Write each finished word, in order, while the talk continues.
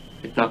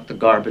It knocked the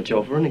garbage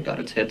over and it got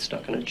its head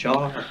stuck in a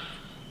jar.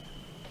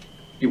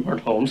 You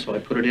weren't home, so I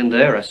put it in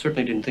there. I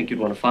certainly didn't think you'd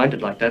want to find it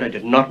like that. I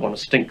did not want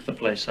to stink the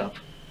place up.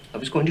 I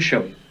was going to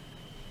show you.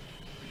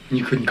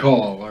 You couldn't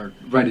call or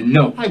write a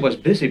note. I was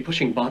busy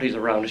pushing bodies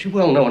around, as you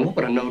well know. And what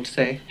would a note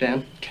say,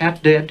 Dan?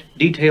 Cat dead,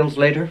 details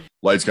later.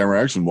 Lights,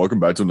 camera, action. Welcome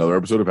back to another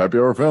episode of Happy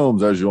Hour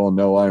Films. As you all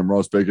know, I am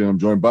Ross Bacon. I'm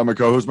joined by my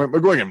co-host, Mike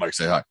McGuigan. Mike,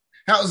 say hi.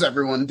 How's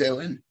everyone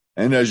doing?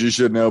 And as you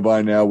should know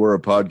by now, we're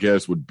a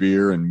podcast with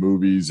beer and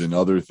movies and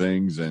other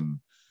things. And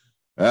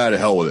to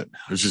hell with it.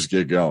 Let's just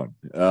get going.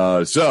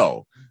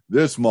 So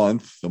this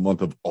month, the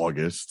month of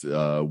August,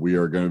 we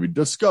are going to be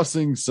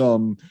discussing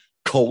some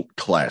cult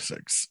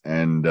classics.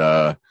 And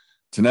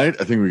tonight,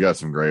 I think we got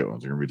some great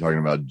ones. We're going to be talking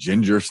about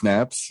Ginger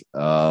Snaps.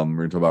 We're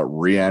going to talk about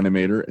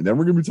Reanimator. And then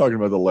we're going to be talking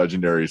about the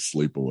legendary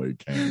Sleepaway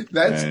Camp.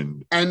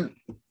 And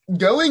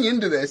going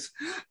into this,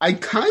 I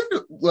kind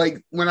of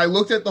like when I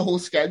looked at the whole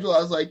schedule, I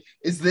was like,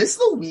 is this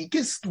the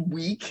weakest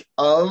week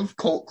of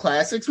Cult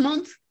Classics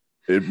month?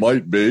 It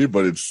might be,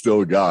 but it's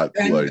still got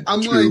and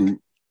I'm two.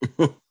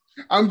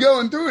 I'm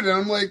going through it and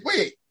I'm like,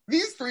 wait,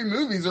 these three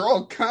movies are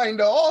all kind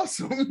of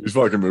awesome. These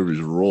fucking movies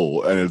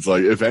rule. And it's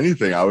like, if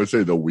anything, I would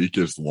say the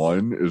weakest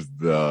one is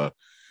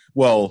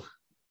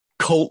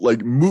cult,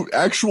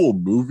 actual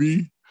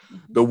movie.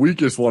 The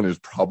weakest one is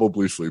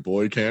probably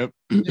Sleepaway Camp,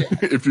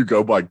 if you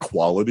go by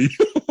quality.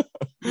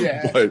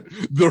 Yeah. But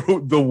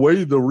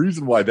the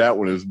reason why that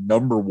one is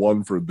number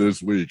one for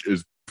this week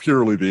is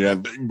purely the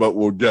ending, but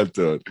we'll get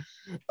to it.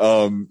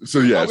 Some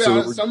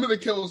of the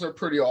kills are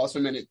pretty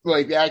awesome, and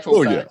the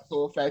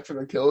actual effects of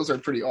the kills are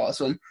pretty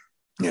awesome.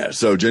 Yeah,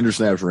 so Ginger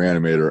Snaps,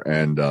 Reanimator,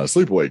 and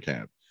Sleepaway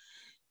Camp.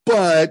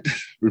 But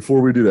before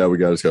we do that, we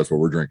got to discuss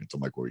what we're drinking. So,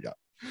 Mike, what we got?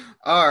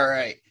 All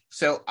right.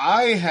 So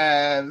I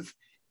have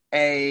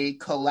a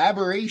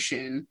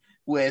collaboration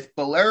with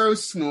Bolero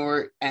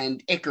Snort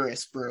and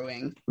Icarus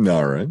Brewing.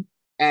 All right.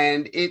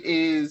 And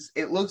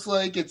it looks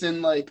like it's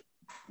in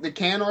the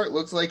can art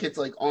looks like it's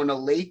on a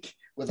lake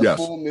with a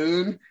full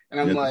moon.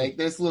 And I'm like,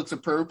 this looks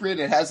appropriate.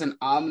 It has an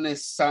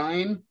ominous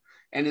sign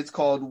and it's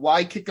called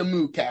Why Kick a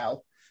Moo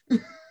Cow?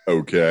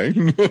 Okay.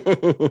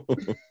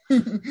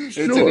 It's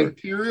an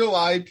Imperial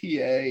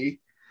IPA,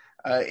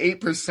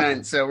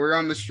 8%. So we're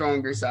on the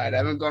stronger side. I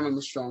haven't gone on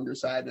the stronger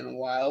side in a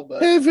while,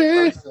 but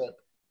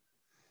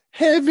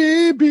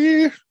heavy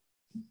beer.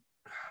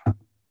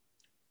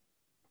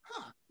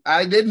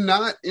 I did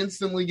not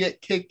instantly get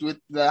kicked with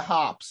the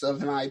hops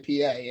of an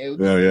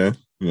IPA.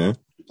 Yeah.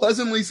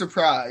 Pleasantly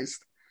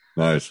surprised.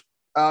 Nice.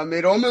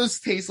 It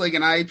almost tastes like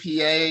an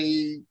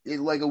IPA,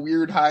 like a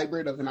weird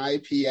hybrid of an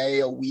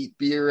IPA, a wheat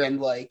beer,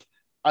 and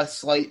a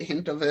slight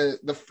hint of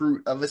the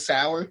fruit of a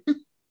sour.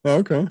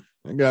 Okay,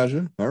 I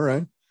gotcha. All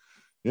right.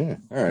 Yeah.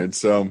 All right.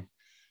 So,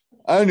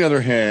 on the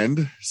other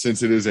hand,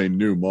 since it is a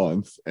new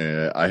month,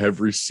 I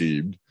have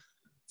received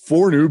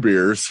 4 new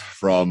beers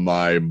from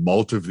my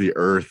Malt of the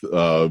Earth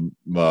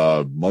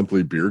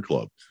monthly beer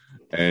club.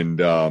 And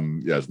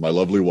yes, my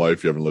lovely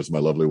wife, you haven't listened, my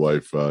lovely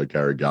wife,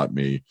 Kara, got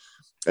me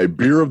a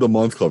beer of the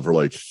month club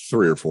for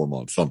 3 or 4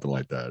 months, something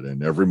like that.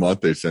 And every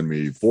month they send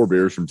me 4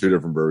 beers from 2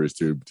 different breweries,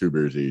 two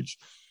beers each.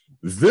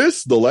 The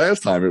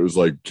last time it was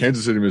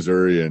Kansas City,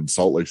 Missouri and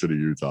Salt Lake City,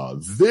 Utah.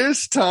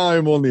 This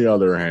time, on the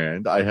other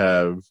hand,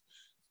 I'm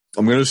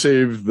going to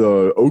save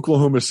the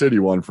Oklahoma City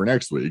one for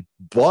next week,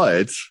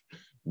 but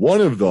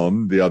one of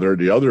them, the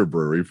other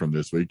brewery from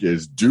this week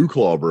is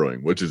Dewclaw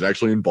Brewing, which is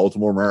actually in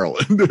Baltimore,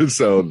 Maryland.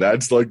 So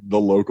that's the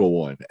local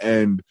one.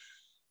 And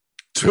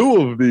 2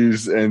 of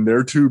these, and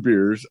their 2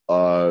 beers,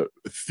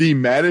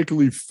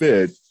 thematically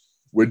fit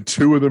with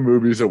 2 of the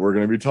movies that we're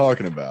going to be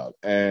talking about.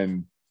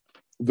 And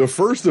the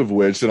first of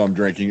which that I'm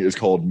drinking is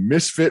called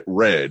Misfit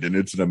Red, and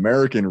it's an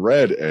American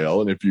red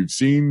ale. And if you've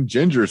seen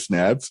Ginger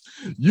Snaps,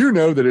 you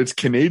know that it's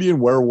Canadian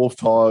werewolf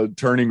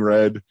turning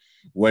red.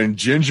 When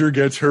Ginger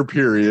gets her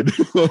period,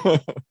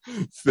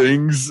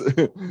 things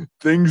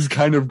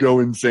kind of go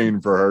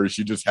insane for her.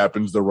 She just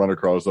happens to run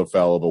across a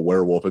foul of a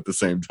werewolf at the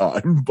same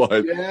time.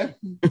 But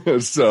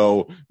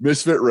So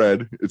Misfit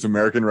Red, it's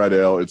American red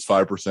ale. It's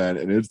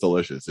 5% and it's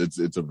delicious.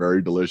 It's a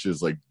very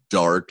delicious,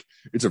 dark.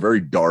 It's a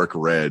very dark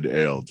red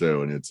ale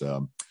too, and it's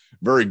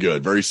very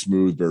good, very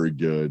smooth, very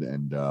good.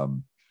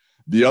 And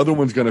the other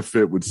one's going to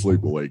fit with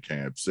Sleepaway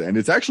Camps. And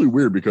it's actually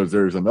weird because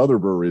there's another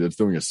brewery that's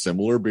doing a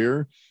similar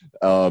beer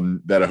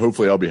that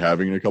hopefully I'll be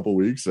having in a couple of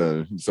weeks.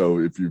 So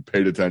if you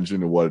paid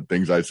attention to what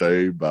things I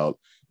say about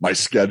my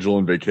schedule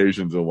and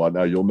vacations and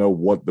whatnot, you'll know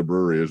what the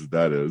brewery is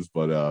that is.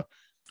 But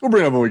we'll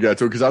bring it up when we get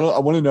to it because I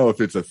want to know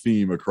if it's a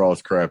theme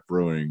across craft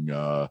brewing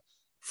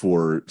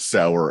for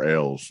sour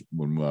ales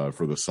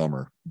for the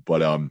summer.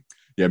 But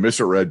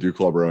Mr. Red,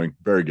 Dewclaw Brewing,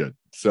 very good.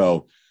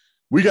 So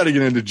we got to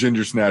get into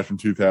Ginger Snaps from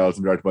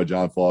 2000, directed by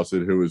John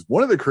Fawcett, who is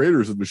one of the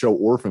creators of the show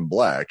Orphan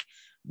Black,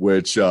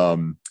 which I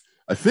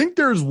think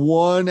there's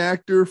one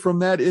actor from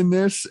that in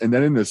this. And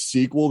then in the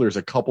sequel, there's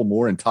a couple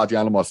more. And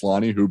Tatiana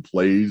Maslany, who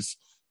plays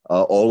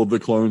all of the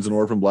clones in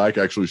Orphan Black,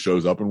 actually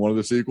shows up in one of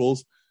the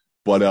sequels.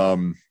 But,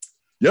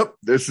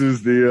 this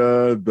is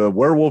the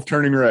werewolf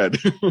turning red.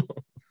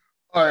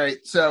 All right.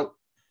 So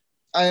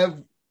I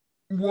have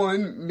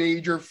one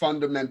major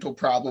fundamental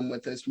problem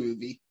with this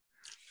movie.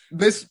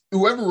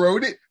 Whoever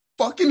wrote it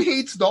fucking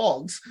hates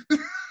dogs.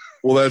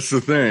 Well, that's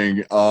the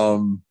thing.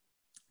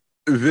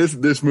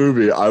 This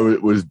movie,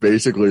 was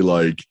basically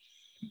like,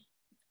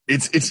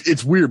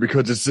 it's weird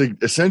because it's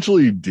like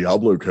essentially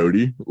Diablo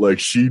Cody.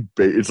 Like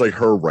it's like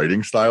her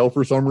writing style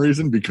for some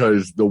reason,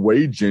 because the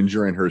way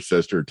Ginger and her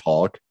sister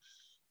talk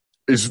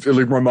is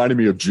like reminding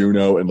me of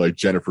Juno and like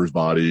Jennifer's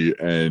Body,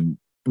 and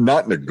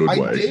not in a good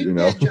way. I did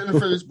get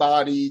Jennifer's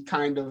Body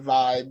kind of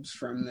vibes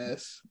from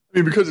this. I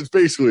mean, because it's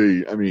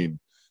basically, I mean,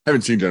 I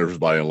haven't seen Jennifer's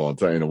Body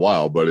in a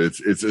while, but it's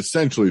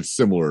essentially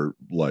similar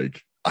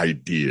like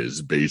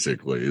ideas,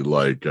 basically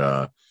like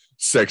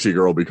sexy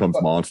girl becomes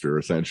monster,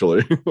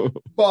 essentially.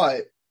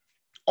 But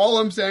all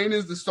I'm saying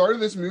is the start of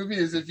this movie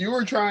is if you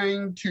were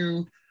trying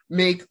to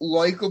make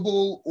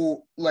likable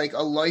or like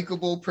a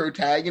likable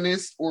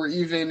protagonist, or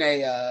even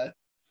a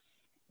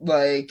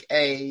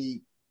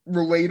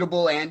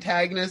relatable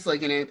antagonist,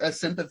 like a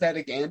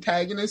sympathetic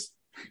antagonist,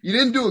 you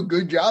didn't do a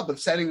good job of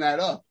setting that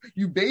up.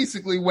 You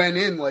basically went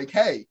in like,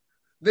 hey,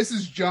 this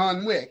is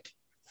John Wick.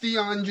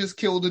 Theon just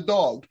killed a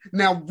dog.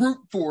 Now root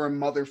for him,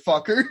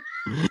 motherfucker.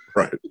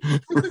 Right.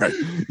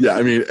 Yeah,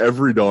 I mean,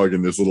 every dog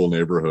in this little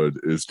neighborhood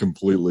is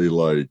completely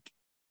like,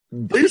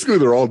 basically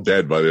they're all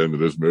dead by the end of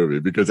this movie,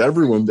 because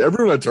everyone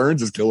that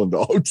turns is killing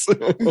dogs.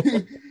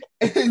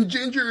 And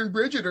Ginger and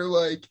Bridget are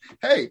like,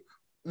 hey,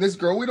 this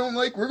girl we don't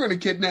like, we're going to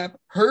kidnap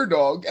her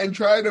dog and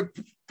try to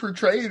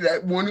portray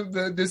that one of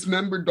the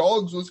dismembered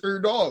dogs was her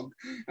dog.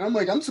 And I'm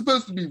like, I'm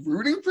supposed to be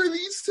rooting for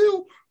these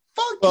two?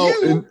 Fuck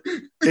you.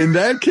 In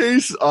that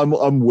case,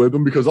 I'm with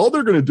them, because all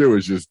they're going to do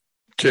is just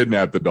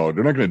kidnap the dog.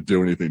 They're not going to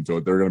do anything to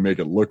it. They're going to make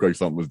it look like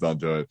something was done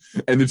to it.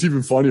 And it's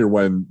even funnier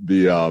when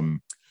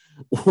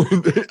when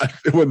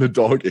the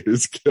dog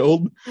is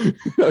killed.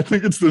 I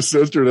think it's the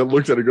sister that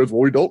looks at it and goes,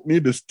 well, we don't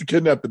need to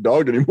kidnap the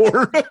dog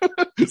anymore.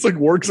 It's like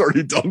work's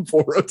already done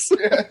for us.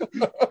 Yeah.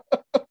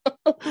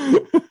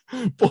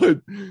 But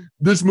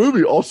this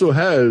movie also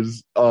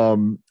has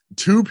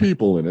two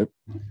people in it.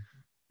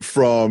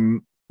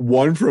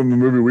 One from the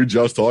movie we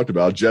just talked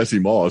about. Jesse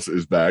Moss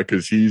is back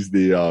because he's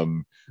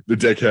the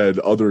dickhead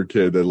other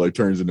kid that like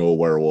turns into a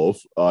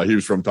werewolf. He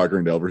was from Tucker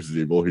and Dale versus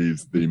Evil.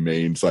 He's the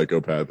main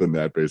psychopath in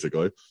that,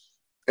 basically.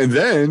 And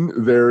then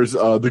there's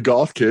the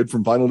goth kid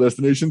from Final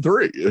Destination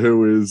 3,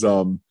 who is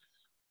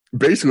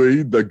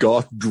basically the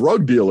goth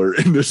drug dealer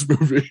in this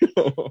movie.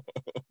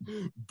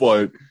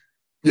 But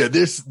yeah,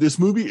 this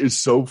movie is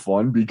so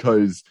fun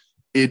because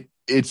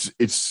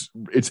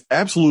it's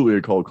absolutely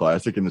a cult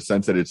classic in the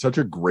sense that it's such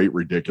a great,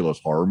 ridiculous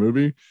horror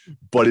movie,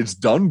 but it's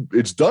done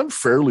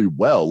fairly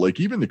well. Like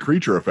even the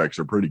creature effects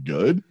are pretty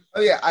good.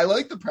 Oh yeah, I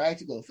like the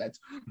practical effects.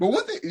 But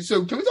one thing,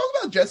 so can we talk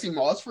about Jesse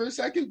Moss for a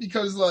second?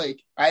 Because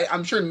like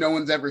I'm sure no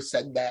one's ever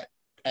said that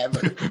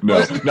ever.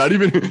 No, not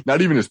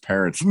even his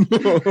parents. We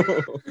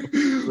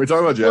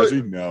talk about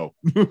Jesse? No.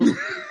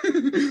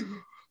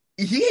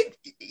 He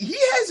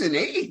hasn't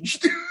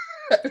aged.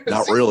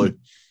 Not really.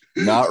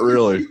 Not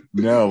really.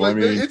 No, like, I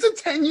mean, it's a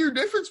 10-year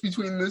difference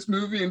between this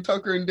movie and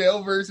Tucker and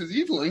Dale versus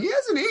Evil, and he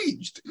hasn't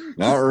aged.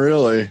 Not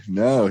really.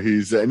 No,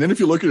 he's. And then if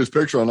you look at his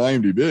picture on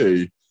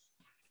IMDb,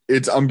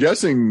 I'm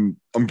guessing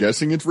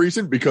it's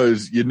recent,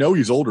 because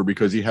he's older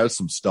because he has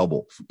some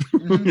stubble.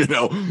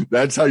 Mm-hmm.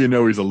 That's how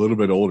he's a little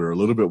bit older, a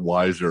little bit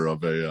wiser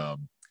of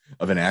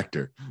an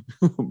actor.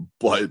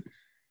 But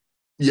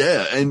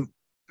yeah, and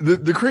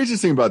the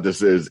craziest thing about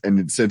this is,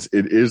 and since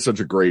it is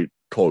such a great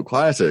cult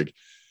classic,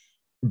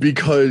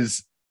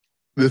 because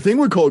the thing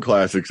with cult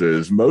classics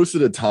is most of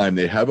the time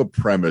they have a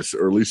premise,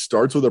 or at least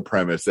starts with a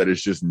premise that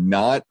is just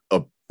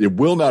it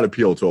will not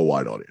appeal to a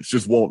wide audience,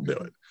 just won't do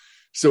it.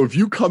 So if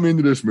you come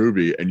into this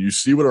movie and you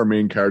see what our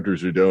main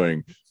characters are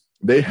doing,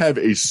 they have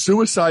a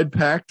suicide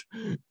pact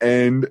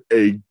and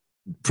a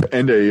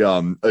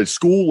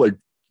school like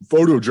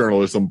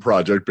photojournalism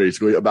project,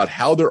 basically, about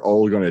how they're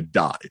all going to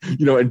die,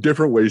 and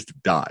different ways to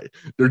die.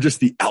 They're just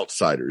the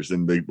outsiders,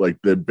 and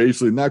they're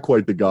basically not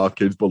quite the goth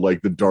kids, but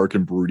like the dark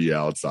and broody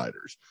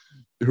outsiders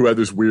who have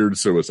this weird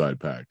suicide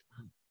pact.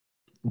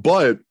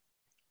 But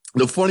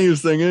the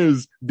funniest thing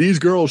is, these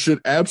girls should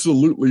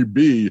absolutely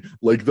be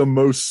like the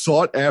most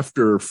sought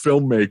after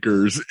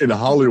filmmakers in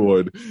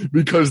Hollywood,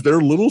 because their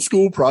little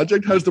school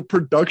project has the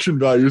production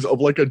values of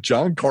like a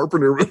John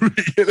Carpenter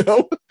movie,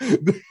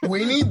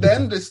 We need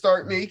them to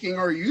start making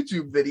our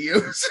YouTube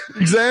videos.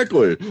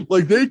 Exactly.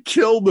 Like they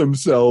kill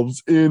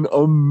themselves in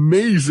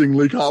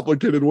amazingly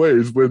complicated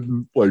ways with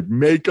like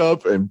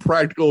makeup and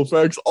practical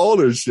effects, all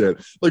this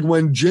shit. Like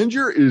when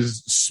Ginger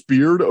is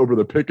speared over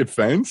the picket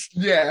fence,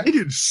 yeah, it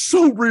is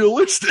so realistic.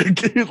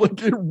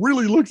 Like it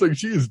really looks like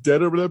she is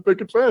dead over that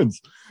picket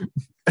fence,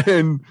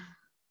 and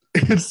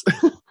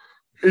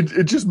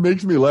it just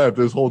makes me laugh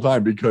this whole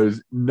time,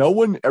 because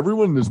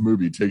everyone in this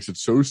movie takes it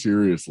so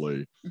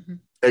seriously,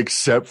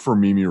 except for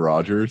Mimi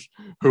Rogers,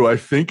 who I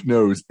think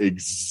knows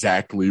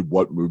exactly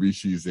what movie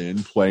she's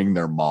in, playing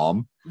their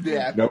mom.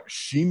 Yeah, no,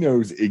 she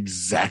knows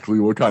exactly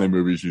what kind of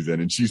movie she's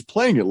in, and she's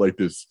playing it like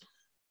this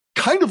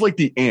kind of like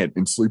the ant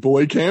in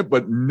Sleepaway Camp,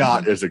 but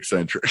not as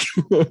eccentric.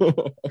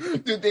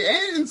 Dude, the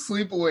ant in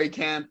Sleepaway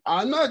Camp,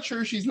 I'm not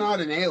sure she's not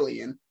an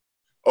alien.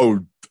 Oh,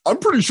 I'm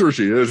pretty sure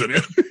she is an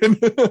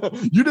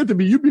alien.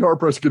 You'd be hard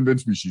pressed to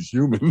convince me she's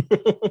human.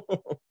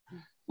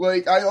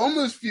 Like, I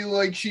almost feel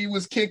like she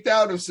was kicked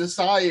out of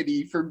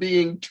society for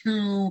being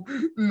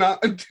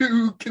not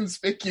too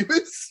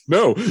conspicuous.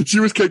 No, she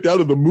was kicked out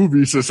of the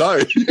movie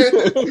Society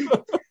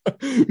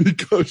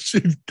because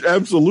she's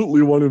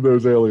absolutely one of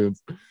those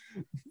aliens.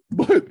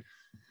 But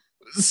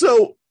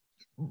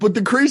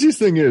the craziest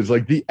thing is,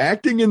 like, the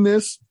acting in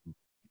this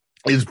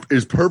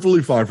is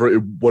perfectly fine for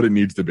what it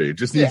needs to be. It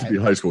just needs to be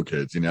high school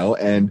kids, you know?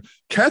 And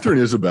Katharine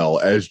Isabelle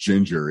as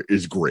Ginger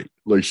is great.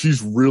 Like,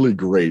 she's really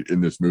great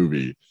in this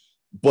movie.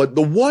 But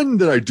the one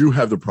that I do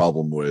have the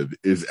problem with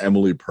is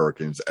Emily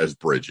Perkins as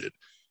Bridget,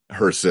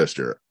 her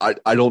sister. I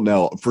don't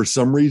know. For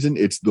some reason,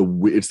 it's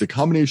the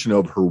combination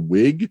of her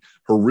wig,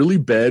 her really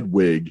bad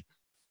wig,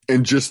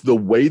 and just the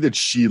way that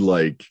she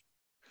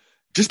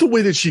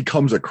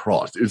comes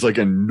across is like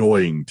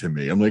annoying to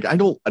me. I'm like, I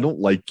don't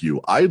like you.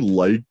 I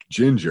like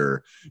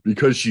Ginger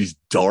because she's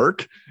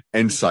dark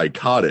and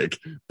psychotic,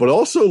 but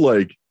also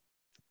like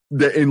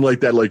in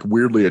like that like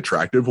weirdly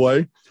attractive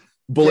way.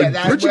 But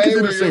like Bridget can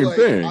do the same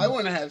thing. I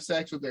want to have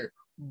sex with her,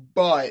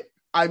 but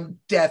I'm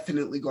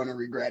definitely going to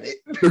regret it.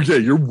 Okay,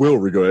 you will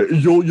regret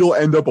it. You'll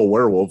end up a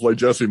werewolf like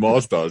Jesse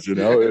Moss does. You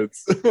know,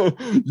 it's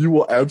you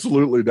will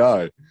absolutely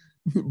die.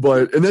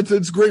 And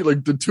it's great.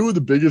 Like, the two of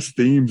the biggest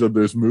themes of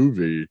this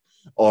movie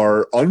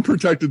are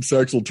unprotected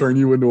sex will turn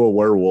you into a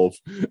werewolf,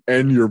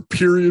 and your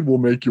period will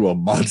make you a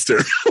monster.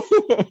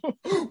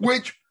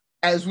 Which,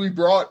 as we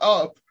brought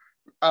up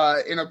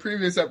in a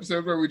previous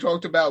episode where we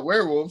talked about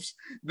werewolves,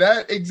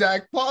 that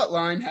exact plot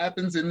line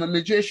happens in the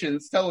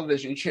Magicians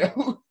television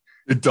show.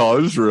 It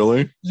does,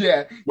 really?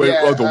 Yeah. Wait,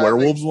 the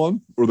werewolves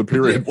one or the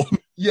period one?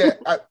 Yeah,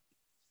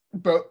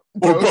 both.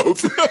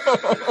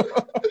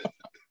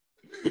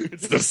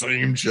 It's the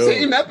same show.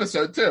 Same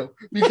episode, too,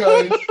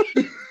 because...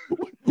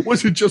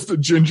 Was it just a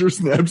Ginger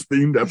Snaps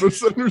themed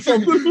episode or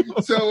something?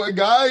 So a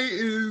guy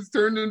is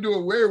turned into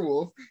a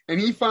werewolf, and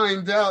he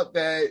finds out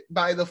that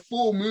by the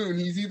full moon,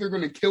 he's either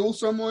going to kill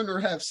someone or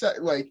have sex.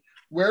 Like,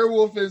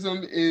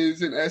 werewolfism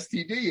is an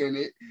STD in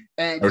it,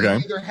 and he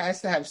either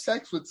has to have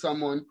sex with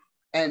someone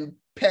and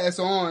pass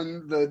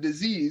on the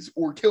disease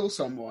or kill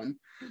someone.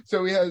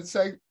 So he has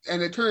sex,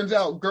 and it turns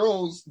out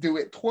girls do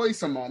it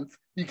twice a month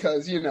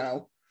because, you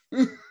know...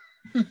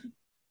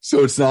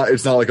 So it's not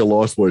like a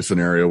Lost Boys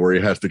scenario where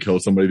he has to kill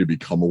somebody to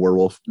become a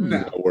werewolf. No.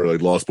 You know, where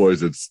like Lost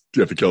Boys, you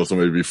have to kill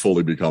somebody to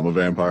fully become a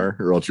vampire,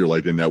 or else you're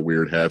like in that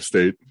weird half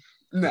state.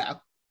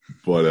 No.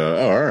 But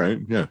all right,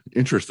 yeah,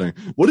 interesting.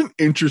 What an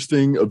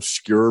interesting,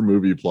 obscure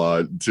movie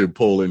plot to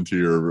pull into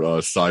your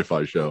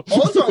sci-fi show.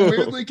 Also, I'm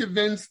weirdly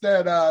convinced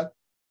that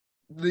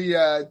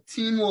the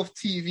Teen Wolf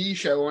TV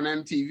show on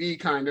MTV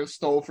kind of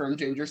stole from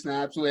Ginger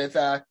Snaps with.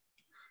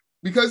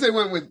 Because it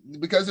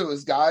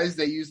was guys,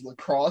 they used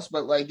lacrosse,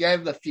 but like you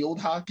have the field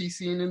hockey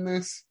scene in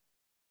this.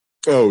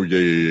 Oh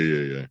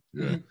yeah.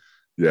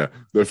 Yeah.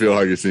 The field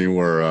hockey scene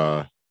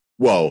where,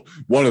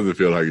 one of the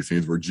field hockey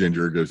scenes where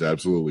Ginger goes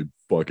absolutely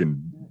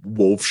fucking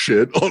wolf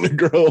shit on a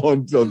girl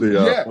on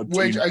the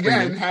which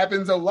again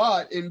happens a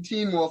lot in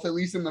Teen Wolf, at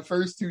least in the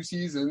first 2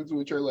 seasons,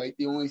 which are like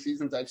the only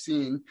seasons I've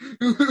seen.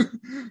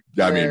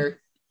 Yeah, I mean,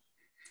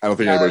 I don't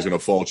think anybody's going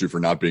to fault you for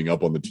not being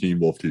up on the Teen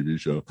Wolf TV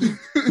show.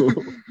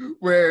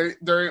 Where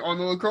on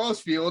the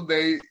lacrosse field,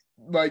 they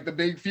like the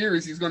big fear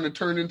is he's going to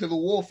turn into the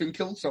wolf and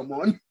kill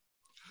someone.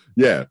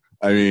 Yeah,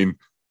 I mean,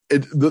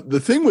 the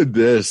thing with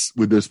this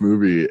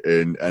movie,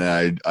 and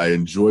I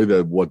enjoy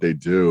what they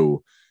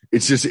do.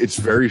 It's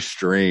very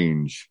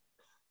strange,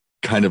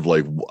 kind of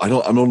like I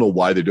don't know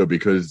why they do it,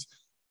 because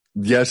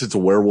yes, it's a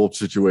werewolf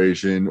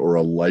situation or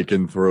a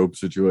lycanthrope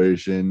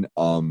situation.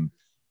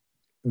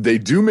 They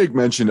do make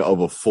mention of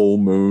a full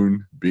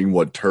moon being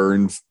what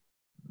turns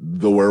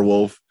the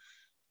werewolf,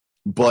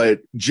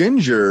 but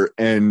Ginger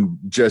and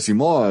Jesse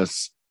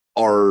Moss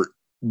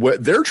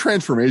their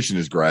transformation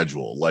is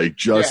gradual, like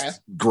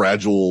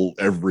gradual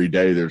every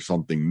day. There's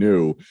something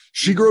new.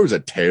 She grows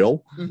a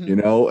tail, you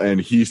know, and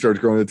he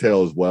starts growing a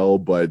tail as well,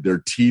 but their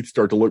teeth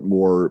start to look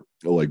more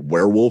like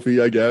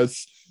werewolfy, I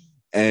guess.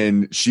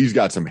 And she's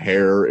got some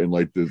hair and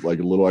like a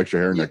little extra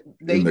hair in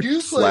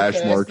the slash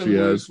mark she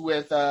has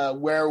with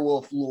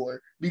werewolf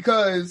lore,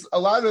 because a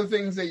lot of the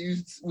things that you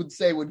would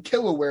say would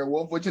kill a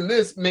werewolf, which in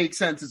this makes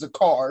sense, is a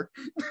car.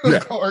 A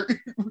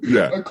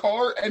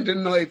car and a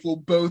knife will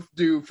both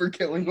do for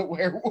killing a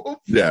werewolf.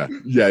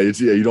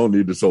 You don't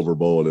need to silver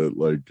bullet it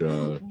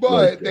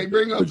but they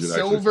bring up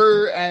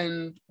Silver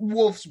and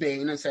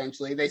Wolfsbane.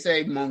 Essentially, they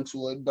say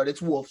Monkswood, but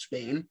it's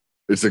Wolfsbane.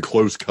 It's a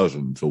close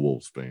cousin to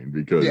Wolfsbane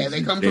because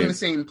they come from the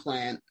same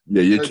plant.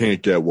 Yeah, you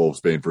can't get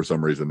Wolfsbane for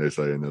some reason. They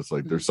say in this,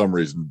 like, there's some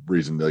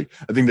reason like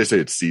I think they say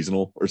it's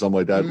seasonal or something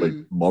like that. Like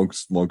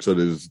Monkswood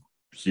is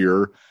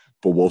here,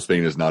 but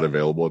Wolfsbane is not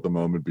available at the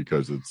moment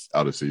because it's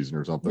out of season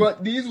or something.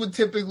 But these would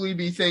typically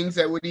be things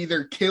that would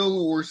either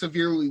kill or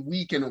severely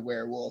weaken a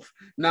werewolf,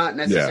 not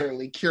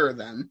necessarily cure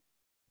them.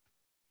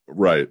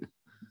 Right.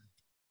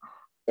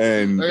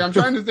 And like, I'm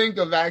trying to think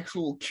of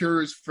actual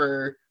cures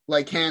for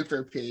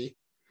lycanthropy,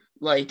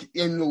 like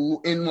in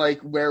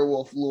like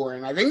werewolf lore,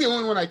 and I think the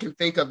only one I can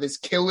think of is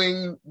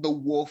killing the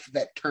wolf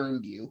that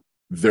turned you.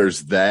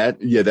 there's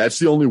that. Yeah, that's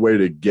the only way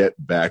to get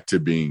back to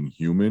being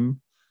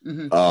human.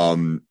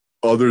 Mm-hmm.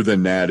 Other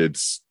than that,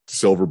 it's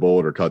silver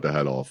bullet or cut the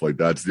head off. Like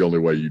that's the only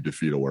way you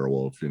defeat a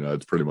werewolf. You know,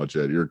 that's pretty much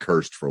it. You're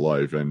cursed for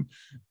life, and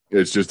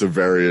it's just a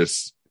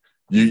various.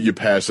 You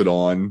pass it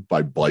on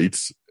by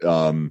bites.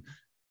 I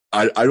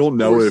don't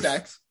know Or if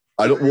sex.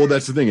 I don't. Well,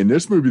 that's the thing. In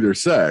this movie,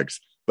 there's sex,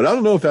 but I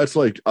don't know if that's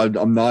like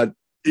I'm not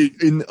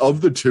in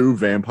of the two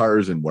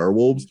vampires and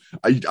werewolves.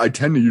 I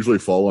tend to usually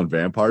fall on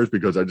vampires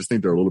because I just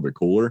think they're a little bit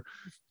cooler.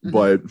 Mm-hmm.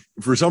 But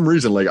for some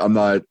reason, like I'm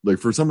not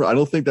like I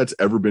don't think that's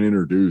ever been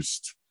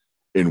introduced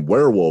in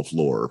werewolf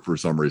lore for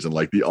some reason,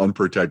 like the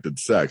unprotected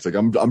sex. Like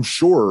I'm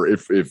sure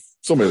if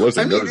somebody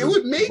listening, it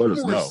would make let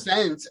us more know.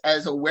 sense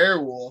as a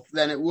werewolf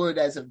than it would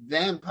as a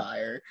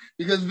vampire,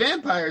 because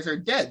vampires are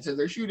dead, so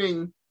they're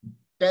shooting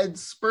dead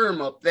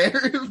sperm up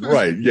there.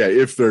 Right? Yeah,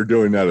 if they're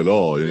doing that at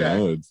all, you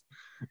know. It's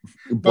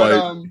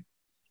but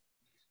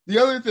the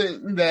other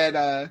thing that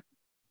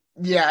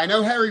I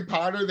know Harry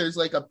Potter, there's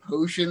like a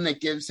potion that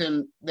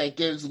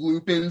gives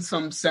Lupin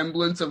some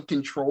semblance of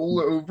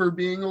control over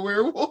being a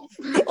werewolf.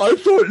 I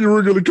thought you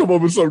were going to come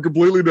up with something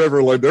completely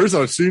different. Like there's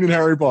a scene in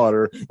Harry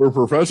Potter where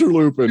Professor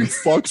Lupin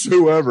fucks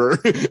whoever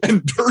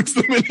and turns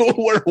them into a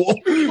werewolf.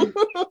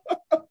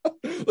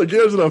 Like he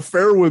has an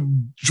affair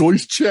with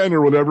Joyce Chen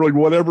or whatever, like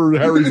whatever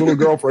Harry's little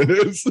girlfriend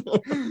is.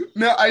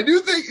 Now, I do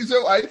think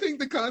so. I think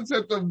the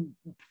concept of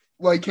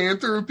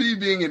lycanthropy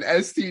being an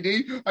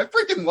STD, I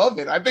freaking love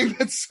it. I think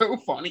that's so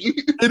funny.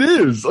 It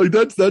is like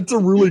that's a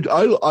really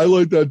I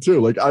like that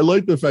too. Like I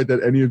like the fact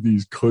that any of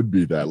these could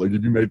be that. Like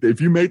if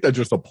you make that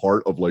just a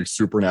part of like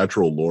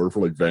supernatural lore for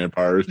like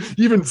vampires,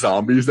 even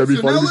zombies, that'd be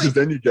funny because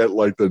then you get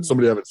like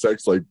somebody having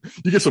sex, like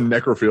you get some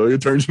necrophilia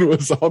turns into a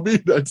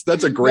zombie.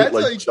 That's a great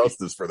like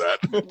justice for that.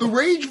 The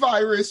rage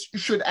virus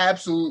should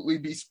absolutely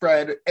be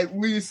spread at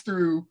least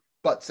through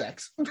butt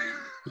sex.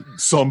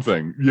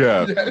 Something,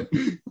 yeah.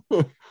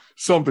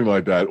 Something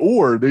like that.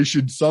 Or they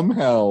should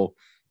somehow,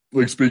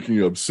 like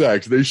speaking of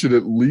sex, they should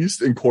at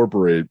least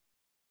incorporate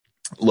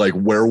like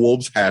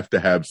werewolves have to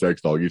have sex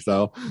doggy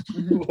style.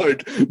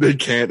 Like they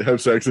can't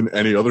have sex in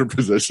any other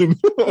position.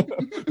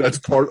 That's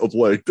part of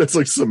that's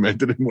like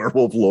cemented in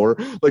werewolf lore.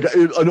 Like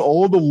in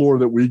all the lore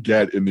that we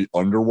get in the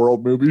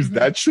underworld movies,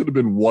 that should have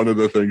been one of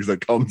the things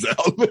that comes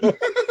out.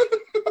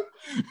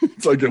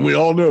 It's like, and we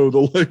all know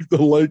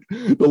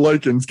the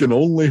lichens can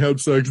only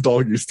have sex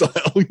doggy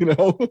style, you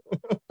know?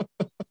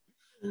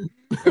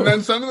 And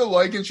then some of the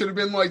lichens should have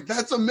been like,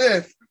 that's a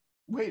myth.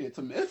 Wait, it's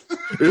a myth?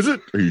 Is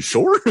it? Are you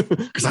sure?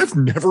 Because I've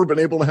never been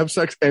able to have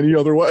sex any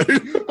other way.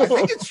 I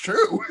think it's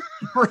true.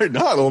 Right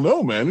now, I don't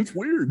know, man. It's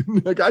weird.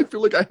 Like I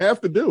feel like I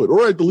have to do it,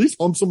 or at least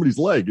hump somebody's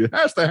leg. It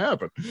has to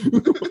happen.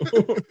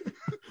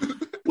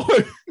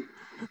 But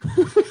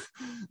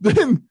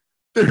then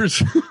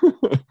there's,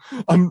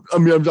 I'm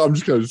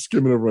just kind of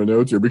skimming over my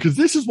notes here because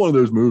this is one of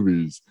those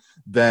movies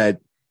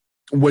that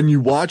when you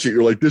watch it,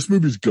 you're like, this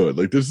movie's good.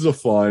 Like this is a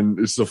fun,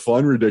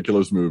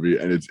 ridiculous movie.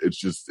 And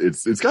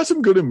it's got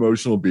some good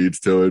emotional beats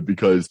to it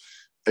because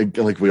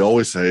like we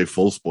always say,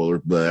 full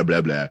spoiler, blah,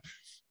 blah, blah.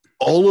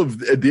 All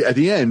of at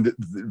the end,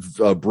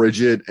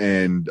 Bridget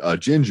and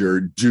Ginger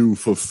do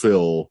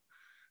fulfill,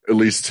 at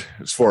least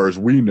as far as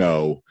we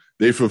know,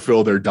 they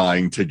fulfill their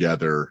dying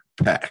together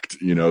pact,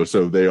 you know,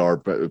 so they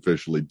are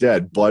officially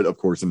dead. But of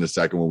course, in the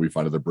second one, we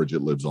find out that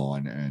Bridget lives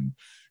on and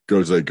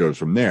goes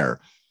from there.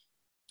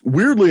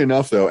 Weirdly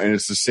enough, though, and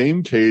it's the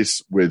same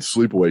case with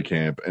Sleepaway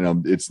Camp,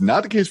 and it's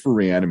not the case for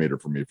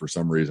Reanimator for me for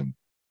some reason.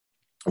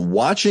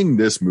 Watching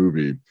this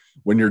movie,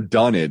 when you're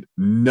done it,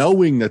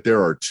 knowing that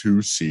there are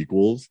two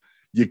sequels,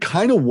 you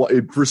kind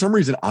of, for some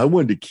reason, I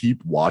wanted to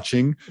keep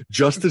watching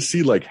just to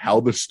see like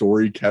how the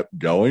story kept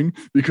going,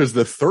 because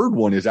the third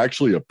one is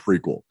actually a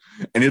prequel,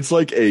 and it's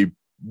like a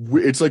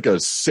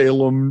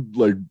Salem,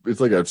 like it's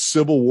like a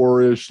Civil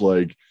War-ish,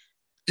 like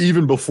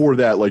even before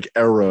that, like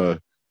era.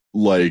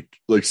 Like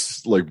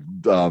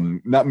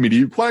not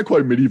medieval,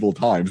 quite medieval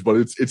times, but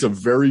it's a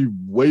very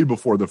way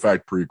before the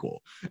fact prequel,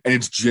 and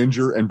it's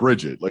Ginger and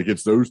Bridget, like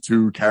it's those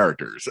two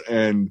characters,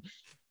 and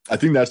I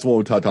think that's the one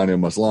with Tatiana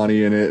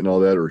Maslany in it and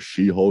all that, or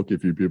She-Hulk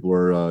if you people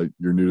are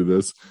you're new to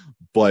this.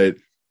 But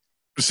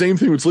same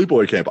thing with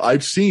Sleepaway Camp.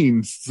 I've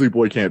seen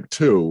Sleepaway Camp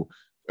 2,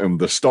 and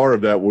the star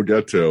of that we'll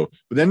get to.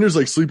 But then there's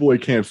like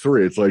Sleepaway Camp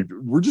 3. It's like,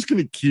 we're just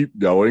going to keep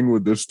going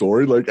with this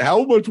story. Like,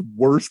 how much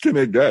worse can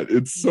it get?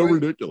 It's so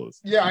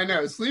ridiculous. Yeah, I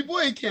know.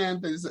 Sleepaway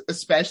Camp is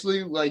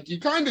especially like, you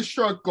kind of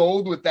struck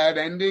gold with that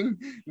ending.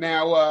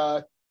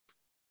 Now,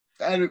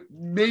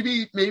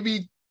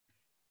 maybe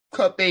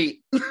cut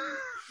bait.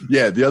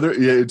 Yeah,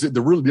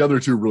 the other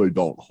two really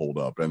don't hold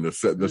up. And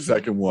the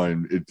second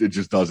one, it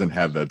just doesn't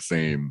have that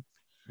same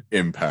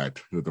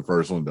impact that the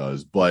first one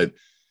does. But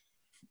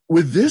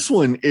with this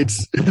one,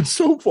 it's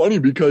so funny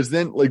because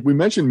then, like we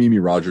mentioned, Mimi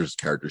Rogers'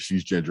 character,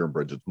 she's Ginger and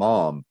Bridget's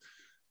mom.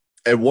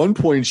 at one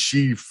point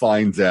she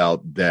finds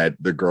out that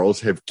the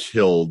girls have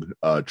killed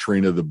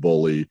Trina the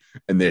bully,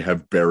 and they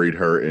have buried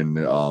her in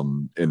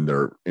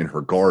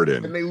her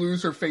garden. And they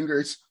lose her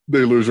fingers.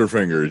 They lose her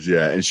fingers,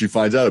 yeah. And she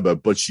finds out about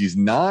it, but she's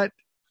not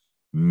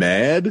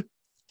mad.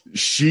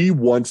 She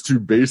wants to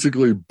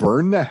basically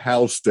burn the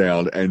house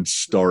down and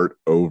start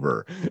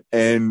over.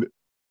 And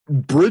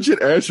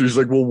Bridget asks her, she's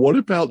like, well, what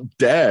about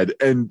Dad?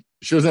 And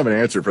she doesn't have an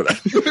answer for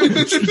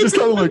that. She's just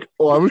kind of like,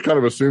 oh, I was kind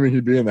of assuming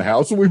he'd be in the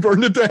house when we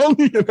burned it down,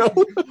 you know?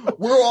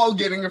 We're all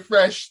getting a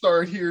fresh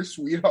start here,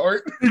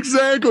 sweetheart.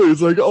 Exactly.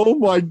 It's like, oh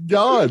my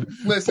God.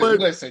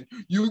 Listen.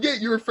 You get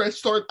your fresh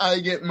start, I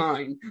get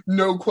mine.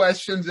 No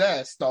questions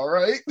asked, all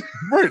right?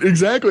 Right,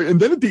 exactly.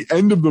 And then at the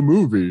end of the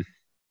movie,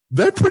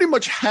 that pretty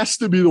much has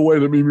to be the way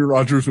that Mimi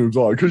Rogers moves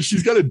on, because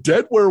she's got a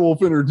dead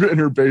werewolf in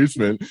her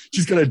basement.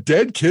 She's got a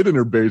dead kid in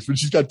her basement.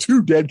 She's got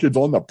 2 dead kids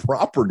on the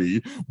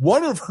property.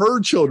 One of her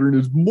children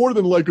is more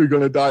than likely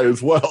going to die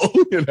as well,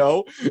 you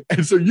know?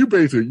 And so you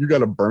got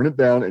to burn it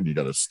down and you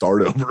got to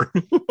start over.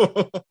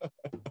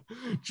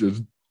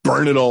 Just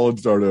burn it all and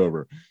start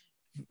over.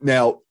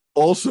 Now,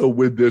 also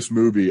with this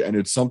movie, and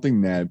it's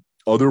something that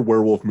other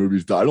werewolf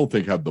movies, I don't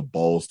think have the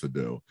balls to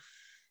do.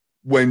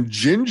 When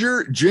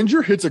Ginger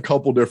hits a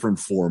couple different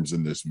forms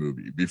in this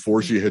movie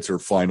before she hits her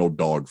final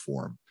dog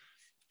form.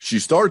 She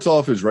starts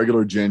off as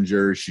regular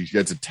Ginger. She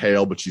gets a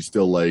tail, but she's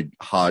still like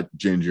hot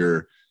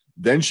Ginger.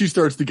 Then she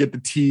starts to get the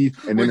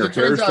teeth, and then her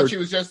hair turns out she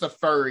was just a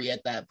furry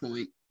at that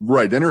point.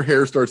 Right. Then her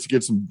hair starts to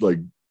get some like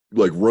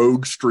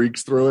rogue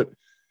streaks through it.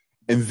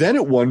 And then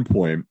at one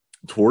point,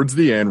 towards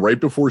the end, right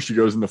before she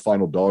goes into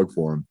final dog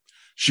form,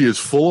 she has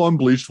full on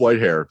bleached white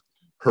hair.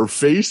 Her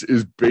face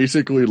is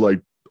basically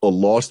like a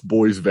Lost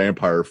Boys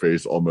vampire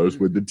face almost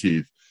with the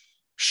teeth.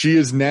 She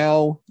is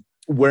now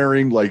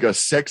wearing like a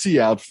sexy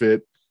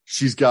outfit.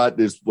 She's got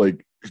this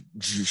like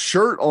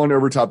shirt on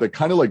over top that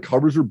kind of like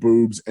covers her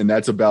boobs, and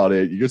that's about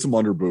it. You get some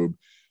under boob,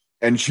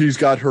 and she's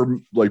got her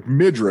like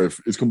midriff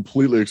is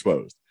completely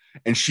exposed,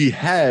 and she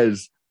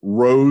has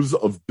rows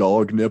of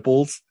dog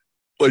nipples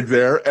like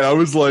there. And I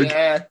was like,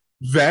 yeah.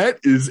 That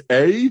is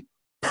A,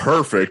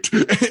 perfect,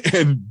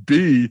 and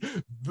B,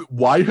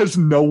 why has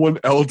no one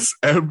else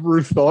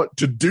ever thought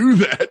to do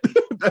that?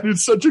 That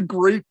is such a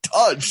great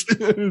touch.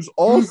 It is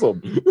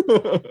awesome.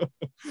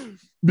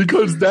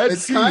 Because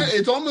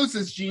it's almost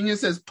as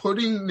genius as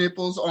putting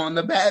nipples on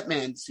the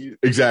Batman suit.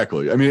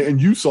 Exactly. I mean,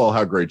 and you saw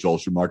how great Joel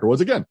Schumacher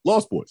was. Again,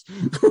 Lost Boys.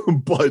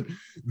 But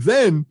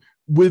then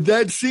with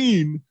that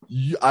scene,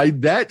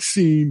 that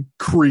scene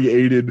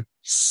created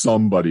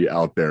somebody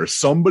out there.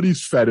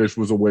 Somebody's fetish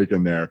was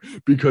awakened there,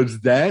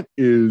 because that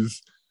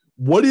is,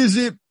 what is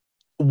it?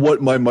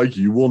 What, Mike,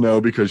 you will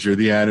know because you're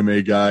the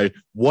anime guy.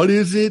 What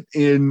is it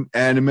in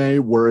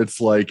anime where it's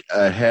like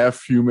a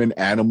half human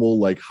animal,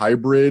 like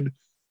hybrid?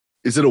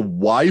 Is it a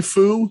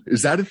waifu?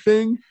 Is that a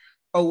thing?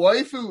 A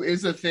waifu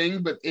is a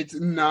thing, but it's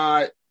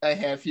not a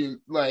half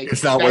human. Like,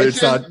 it's not what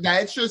it's not.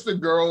 That's just a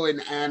girl in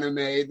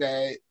anime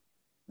that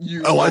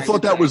you. Oh, I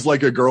thought that was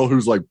like a girl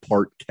who's like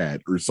part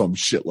cat or some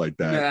shit like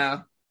that.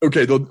 Yeah.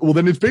 Okay, well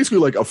then it's basically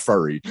like a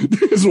furry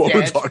is what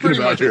we're talking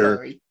about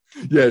here.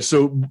 Yeah,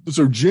 so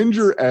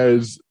Ginger,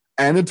 as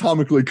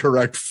anatomically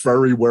correct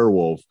furry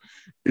werewolf,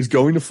 is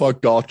going to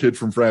fuck Goth Kid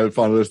from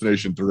Final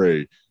Destination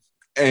 3.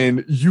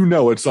 And you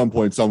know at some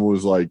point someone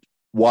was like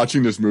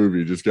watching this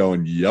movie just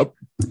going, yep,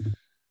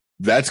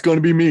 that's going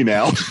to be me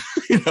now.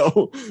 You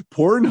know,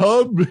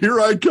 Pornhub, here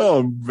I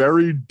come.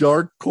 Very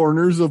dark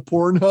corners of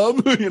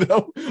Pornhub. You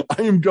know,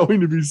 I am going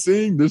to be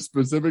seeing this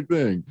specific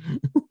thing.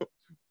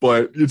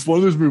 But it's one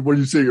of those movies where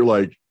you say, you're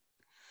like,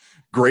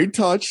 great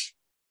touch.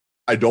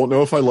 I don't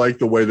know if I like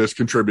the way this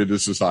contributed to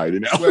society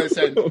now.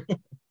 Listen,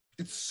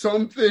 it's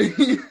something.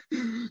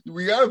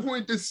 We got to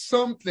point to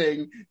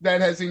something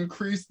that has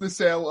increased the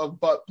sale of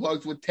butt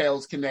plugs with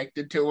tails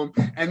connected to them.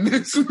 And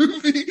this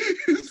movie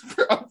is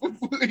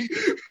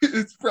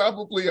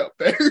probably up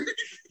there.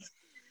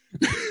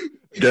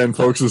 Again,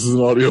 folks, this is an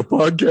audio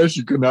podcast.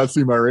 You could not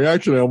see my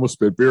reaction. I almost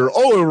spit beer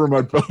all over my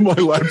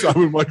laptop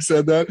when Mike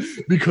said that,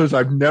 because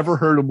I've never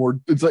heard a more.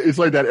 It's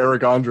like that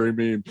Eric Andre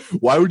meme.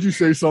 Why would you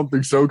say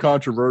something so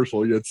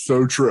controversial yet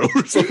so true?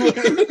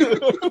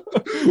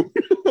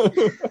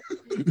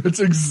 That's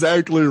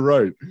exactly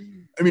right.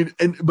 I mean,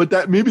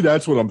 but maybe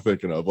that's what I'm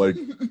thinking of. Like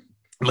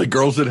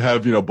girls that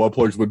have, you know, butt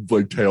plugs with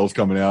like tails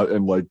coming out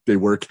and like they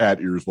wear cat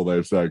ears while they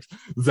have sex.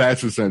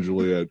 That's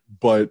essentially it.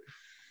 But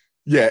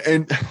yeah,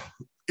 and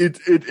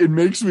it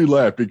makes me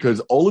laugh because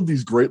all of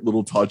these great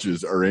little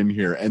touches are in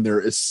here, and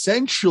they're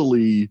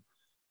essentially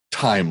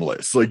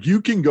timeless. Like,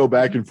 you can go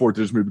back and forth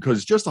to this movie because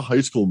it's just a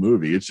high school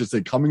movie. It's just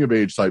a coming of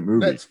age type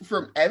movie. That's,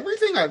 from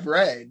everything I've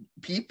read,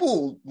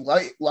 people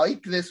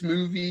like this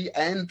movie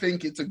and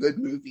think it's a good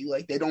movie.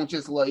 Like, they don't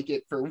just like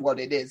it for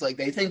what it is. Like,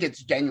 they think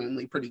it's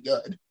genuinely pretty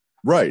good.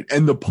 Right.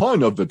 And the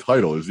pun of the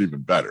title is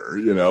even better,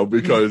 you know,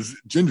 because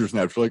Ginger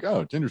Snaps, you're like,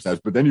 oh, Ginger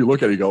Snaps. But then you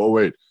look at it and go, oh,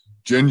 wait,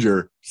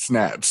 Ginger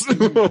snaps.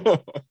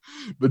 But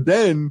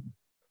then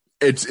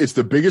it's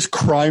the biggest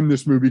crime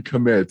this movie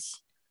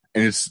commits,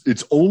 And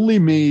it's only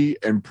me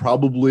and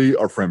probably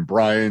our friend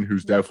Brian,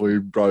 who's definitely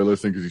probably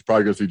listening because he's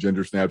probably going to see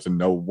Ginger Snaps and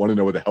want to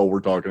know what the hell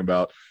we're talking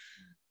about.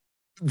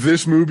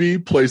 This movie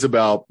plays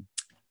about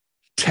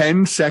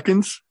 10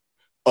 seconds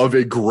of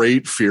a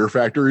great Fear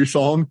Factory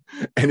song,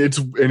 and it's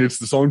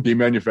the song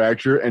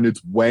Demanufacture, and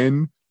it's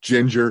when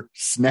Ginger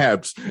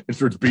snaps and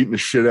starts beating the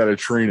shit out of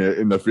Trina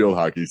in the field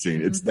hockey scene.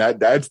 It's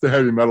that's the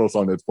heavy metal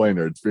song that's playing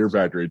there. It's Fear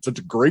Factory. It's such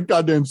a great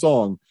goddamn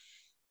song,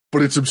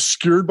 but it's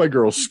obscured by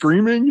girls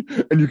screaming,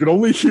 and you can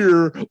only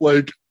hear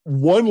like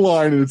one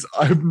line, and it's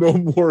 "I have no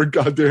more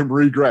goddamn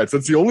regrets."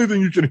 That's the only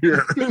thing you can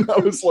hear. And I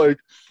was like,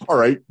 all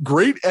right,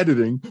 great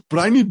editing, but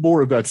I need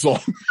more of that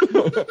song.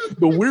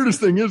 The weirdest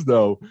thing is,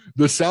 though,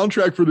 the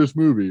soundtrack for this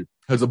movie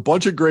has a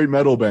bunch of great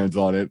metal bands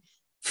on it.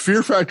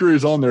 Fear Factory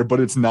is on there, but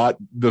it's not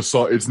the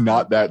song. It's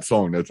not that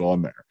song that's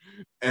on there.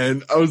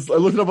 And I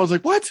looked it up. I was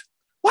like, what?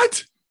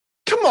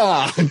 Come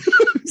on.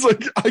 It's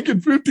like, I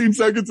get 15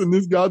 seconds in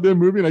this goddamn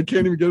movie and I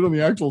can't even get it on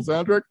the actual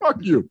soundtrack.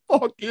 Fuck you.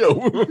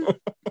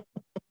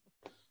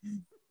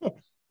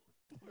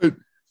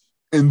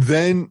 And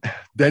then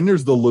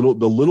there's the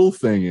little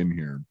thing in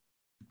here,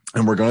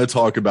 and we're going to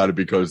talk about it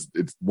because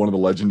it's one of the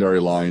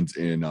legendary lines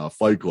in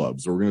Fight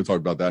Club. So we're going to talk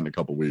about that in a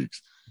couple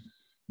weeks.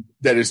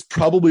 That is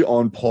probably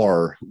on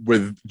par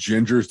with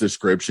Ginger's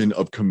description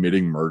of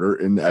committing murder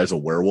as a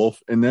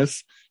werewolf in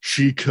this.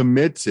 She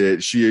commits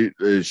it. She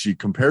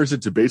compares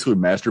it to basically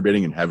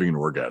masturbating and having an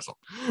orgasm.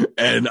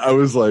 And I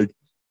was like,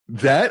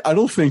 that I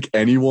don't think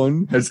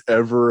anyone has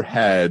ever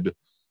had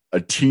a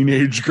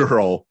teenage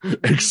girl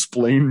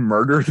explain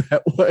murder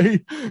that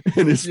way.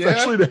 And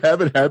especially to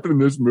have it happen in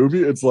this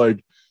movie, it's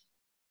like,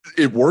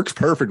 it works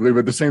perfectly. But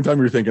at the same time,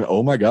 you're thinking,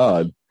 oh my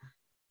God,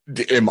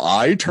 am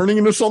I turning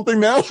into something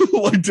now?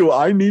 Like, do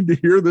I need to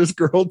hear this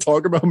girl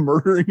talk about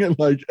murdering and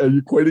like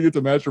equating it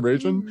to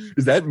masturbation?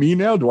 Is that me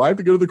now? Do I have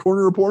to go to the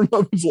corner of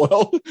Pornhub as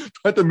well? Do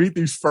I have to meet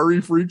these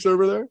furry freaks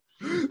over there?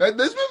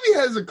 This movie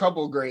has a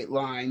couple great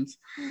lines,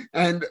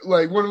 and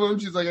like one of them,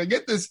 she's like, "I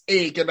get this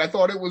ache, and I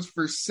thought it was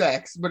for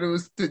sex, but it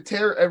was to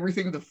tear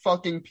everything to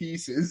fucking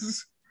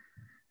pieces."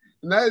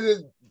 And that's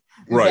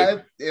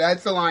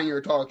the line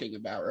you're talking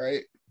about,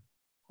 right?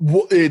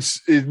 Well,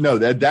 no,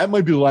 that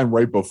might be the line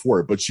right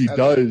before it, but she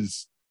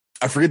does.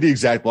 I forget the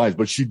exact lines,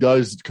 but she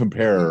does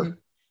compare.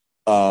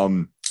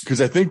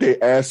 Because I think they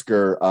ask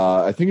her.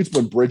 I think it's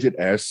when Bridget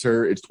asks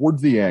her. It's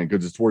towards the end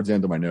because it's towards the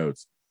end of my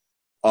notes.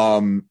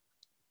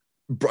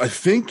 I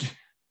think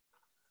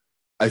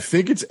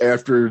it's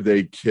after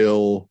they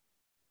kill.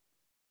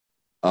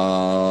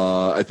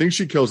 I think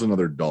she kills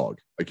another dog.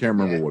 I can't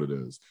remember what it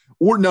is.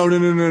 Or no.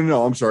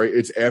 I'm sorry.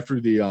 It's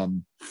after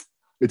the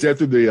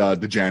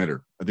the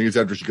janitor. I think it's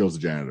after she kills the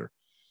janitor.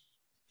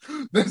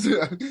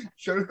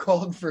 Should have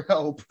called for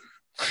help.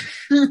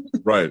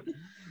 Right.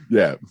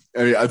 Yeah.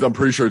 I mean, I'm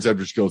pretty sure it's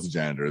after she kills the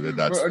janitor.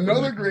 That's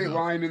another great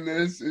line in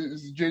this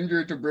is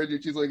Ginger to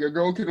Bridget. She's like, a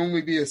girl can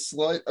only be a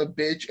slut, a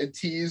bitch, a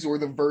tease, or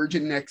the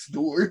virgin next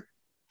door.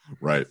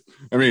 Right.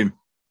 I mean,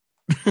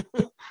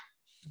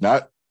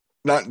 not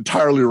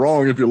entirely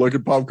wrong if you look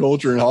at pop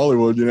culture in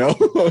Hollywood, you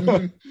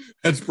know.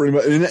 That's pretty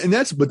much, and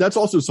that's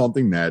also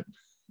something that,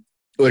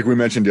 like we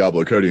mentioned,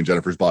 Diablo Cody and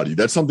Jennifer's Body.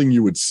 That's something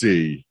you would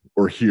see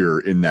or hear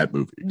in that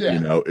movie. Yeah. You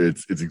know,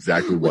 it's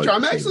exactly what. Which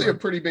I'm actually a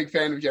pretty big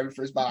fan of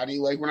Jennifer's Body.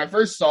 Like when I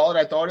first saw it,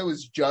 I thought it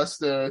was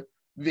just a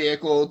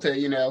vehicle to,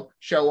 you know,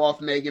 show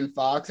off Megan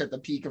Fox at the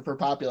peak of her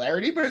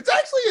popularity. But it's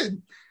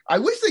actually I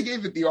wish they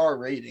gave it the R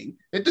rating.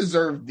 It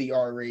deserved the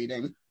R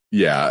rating.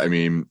 Yeah, I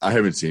mean, I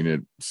haven't seen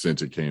it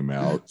since it came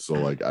out, so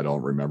like I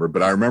don't remember.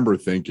 But I remember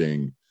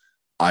thinking,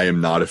 I am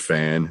not a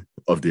fan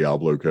of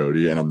Diablo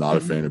Cody, and I'm not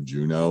a fan of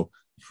Juno.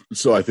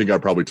 So I think I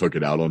probably took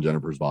it out on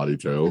Jennifer's Body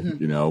too,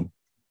 you know.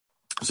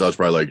 So I was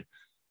probably like,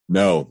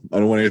 no, I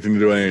don't want anything to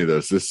do with any of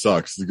this. This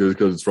sucks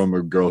because it's from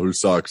a girl who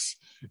sucks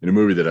in a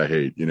movie that I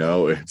hate. You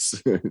know,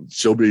 it's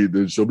she'll be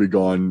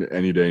gone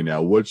any day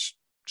now, which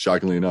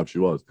shockingly enough she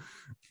was.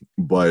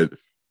 But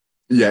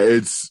yeah,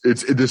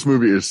 this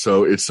movie is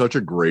it's such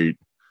a great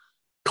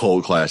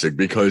cult classic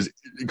because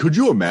could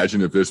you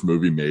imagine if this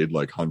movie made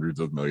like hundreds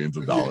of millions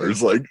of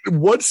dollars? Like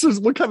what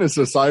kind of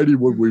society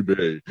would we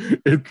be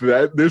if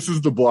this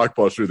is the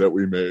blockbuster that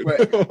we made?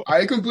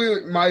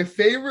 My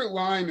favorite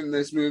line in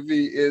this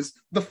movie is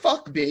the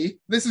fuck B,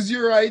 this is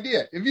your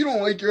idea. If you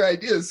don't like your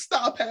ideas,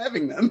 stop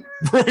having them.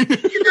 Right?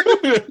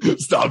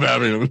 Stop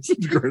having them.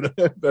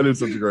 That is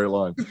such a great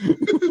line.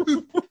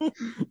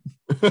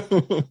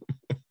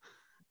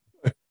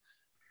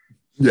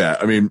 Yeah,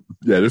 I mean,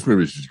 this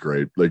movie is just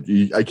great. Like,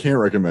 I can't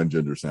recommend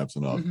Ginger Snaps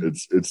enough.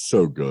 It's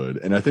so good,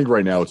 and I think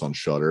right now it's on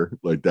Shudder.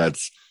 Like,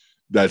 that's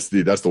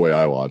the way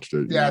I watched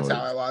it. Yeah, that's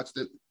how I watched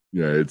it.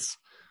 Yeah,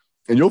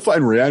 and you'll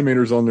find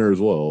Reanimators on there as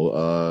well.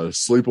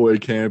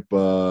 Sleepaway Camp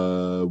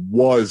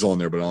was on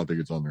there, but I don't think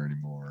it's on there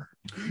anymore.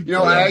 You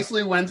know, I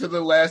actually went to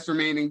the last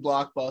remaining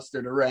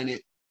Blockbuster to rent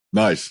it.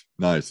 Nice.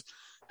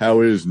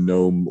 How is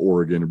Nome,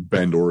 Oregon, or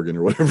Bend, Oregon,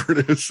 or whatever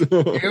it is? It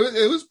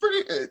was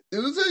pretty. It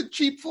was a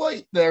cheap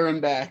flight there and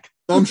back.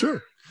 I'm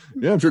sure.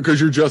 Yeah, I'm sure because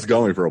you're just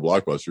going for a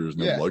Blockbuster. There's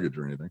no luggage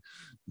or anything.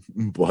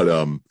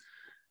 But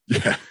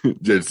Yeah,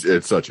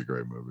 it's such a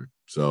great movie.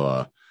 So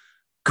a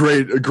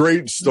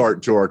great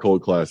start to our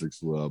cult classics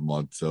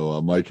month. So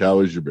Mike,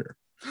 how is your beer?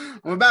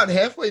 I'm about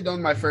halfway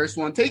done my first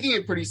one, taking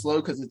it pretty slow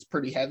because it's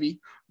pretty heavy,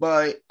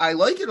 but I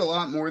like it a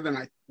lot more than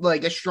I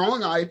like. A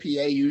strong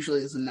IPA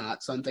usually is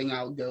not something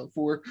I would go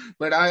for,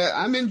 but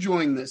I'm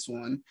enjoying this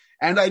one.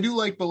 And I do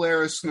like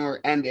Bolero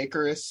Snort and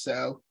Icarus,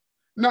 so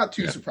not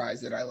too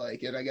surprised that I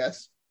like it, I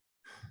guess.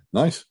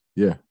 Nice.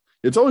 Yeah.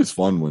 It's always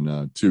fun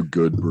when two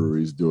good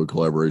breweries do a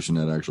collaboration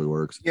that actually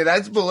works. Yeah,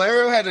 that's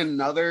Bolero had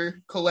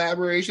another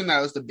collaboration that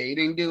I was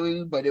debating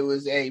doing, but it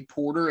was a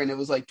porter and it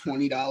was like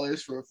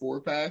 $20 for a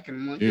 4-pack. And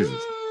I'm like,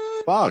 Jesus.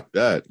 Fuck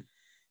that.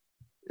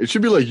 It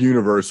should be like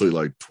universally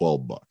like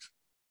 $12.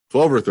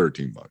 12 or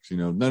 $13. You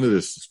know, none of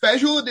this.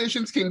 Special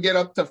editions can get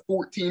up to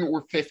 14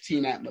 or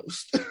 15 at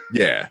most.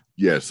 Yeah,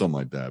 something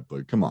like that.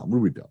 But come on, what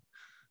are we doing?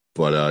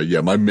 But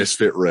yeah, my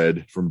Misfit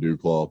Red from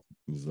Dewclaw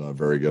is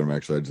very good. I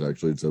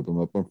just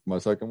opened up my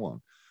second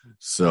one.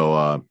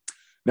 So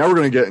now we're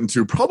going to get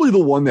into probably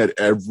the one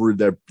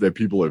that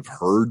people have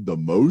heard the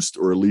most,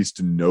 or at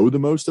least know the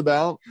most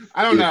about.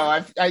 I don't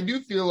know. I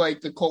do feel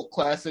like the cult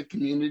classic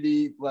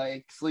community,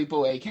 like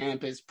Sleepaway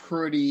Camp, is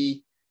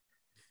pretty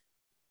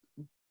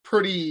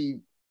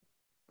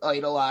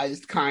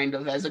idolized, kind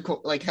of as a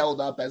cult, like held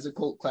up as a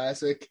cult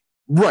classic.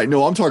 Right.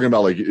 No, I'm talking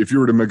about like if you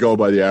were to go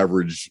by the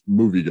average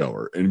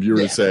moviegoer, and if you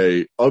were to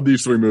say of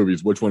these three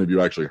movies, which one have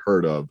you actually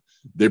heard of?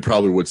 They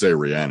probably would say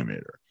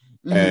Reanimator.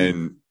 Mm-hmm.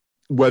 And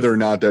whether or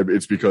not that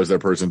it's because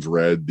that person's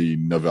read the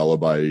novella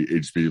by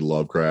H.P.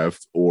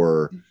 Lovecraft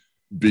or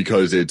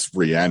because it's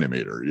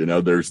Reanimator, you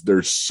know,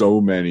 there's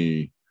so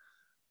many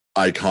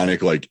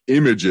iconic like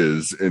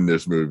images in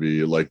this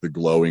movie, like the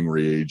glowing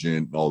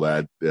reagent and all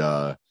that.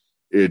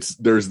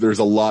 There's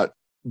a lot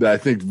that I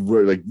think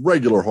like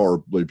regular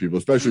horror people,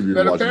 especially if you're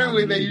watching. But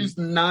apparently they used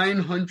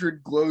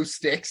 900 glow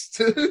sticks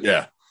to.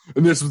 Yeah.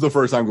 And this was the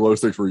first time glow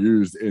sticks were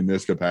used in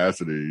this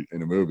capacity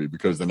in a movie,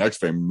 because the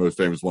next most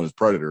famous one is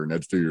Predator, and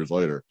that's 2 years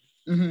later.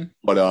 Mm-hmm.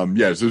 But so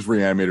this is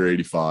Reanimator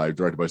 85,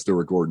 directed by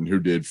Stuart Gordon, who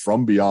did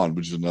From Beyond,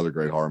 which is another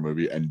great horror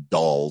movie, and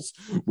Dolls,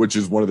 which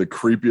is one of the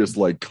creepiest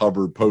like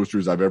covered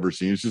posters I've ever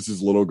seen. It's just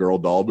this little girl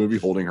doll movie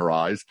holding her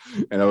eyes,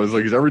 and I was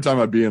like, every time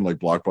I'd be in like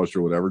Blockbuster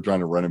or whatever trying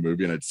to rent a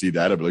movie and I'd see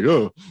that, I'd be like,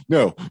 oh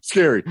no,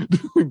 scary.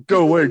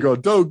 Go away, girl.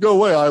 Don't go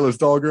away, eyeless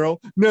doll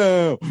girl.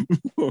 No.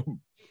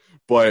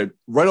 But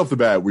right off the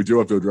bat, we do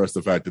have to address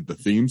the fact that the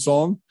theme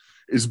song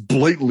is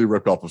blatantly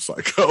ripped off of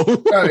Psycho.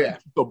 Oh yeah.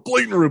 The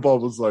blatant rip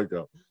off of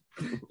Psycho.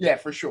 Yeah,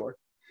 for sure.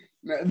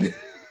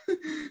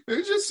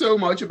 There's just so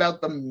much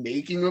about the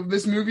making of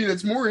this movie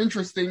that's more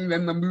interesting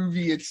than the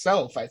movie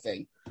itself, I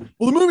think.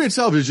 Well, the movie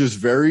itself is just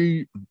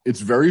very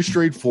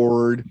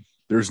straightforward.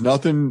 There's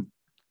nothing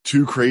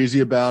too crazy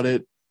about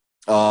it.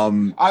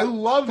 I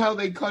love how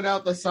they cut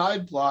out the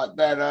side plot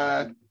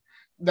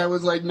that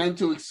was like meant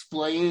to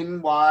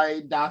explain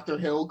why Dr.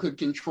 Hill could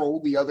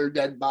control the other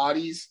dead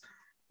bodies.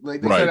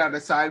 Like they cut out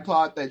a side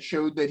plot that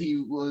showed that he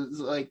was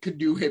like could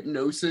do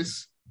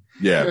hypnosis.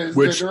 Yeah,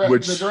 which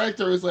the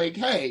director was like,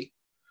 "Hey,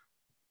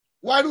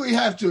 why do we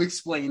have to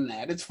explain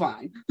that? It's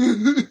fine."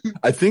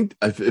 I think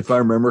if I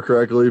remember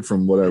correctly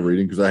from what I'm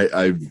reading, because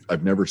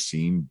I've never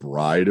seen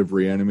Bride of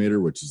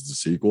Reanimator, which is the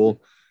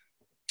sequel.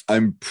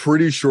 I'm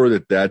pretty sure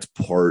that that's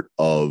part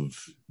of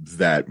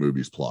that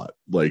movie's plot,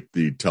 like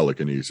the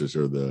telekinesis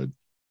or the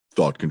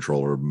thought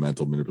control or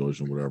mental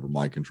manipulation, whatever,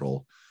 mind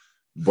control.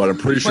 But I'm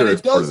pretty sure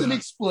it doesn't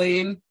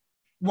explain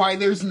why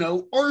there's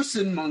no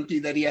arson monkey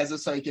that he has a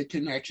psychic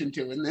connection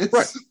to in this.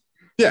 Right.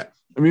 Yeah.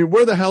 I mean,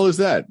 where the hell is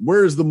that?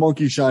 Where is the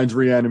Monkey Shines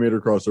Reanimator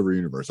crossover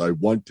universe? I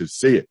want to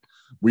see it.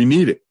 We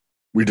need it.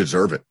 We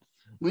deserve it.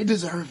 We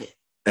deserve it.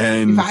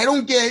 And if I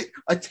don't get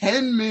a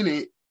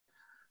 10-minute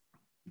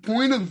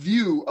point of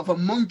view of a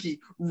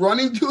monkey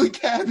running to a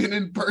cabin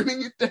and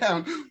burning it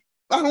down,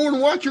 I don't want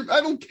to watch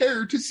I don't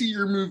care to see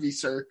your movie,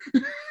 sir.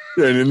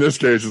 Yeah, and in this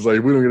case, it's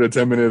like we don't get a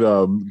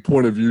 10-minute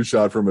point of view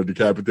shot from a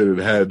decapitated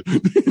head.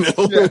 You know,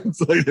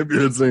 It's like it'd be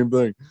the same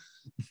thing.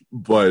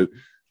 But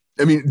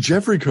I mean,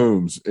 Jeffrey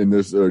Combs in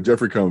this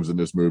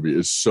movie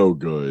is so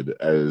good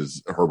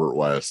as Herbert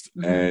West,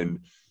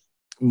 and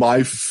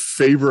my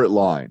favorite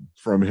line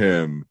from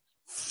him,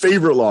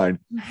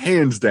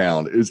 hands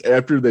down, is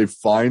after they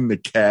find the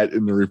cat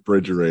in the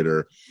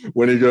refrigerator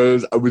when he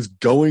goes, "I was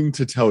going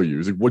to tell you."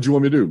 He's like, "What do you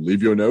want me to do?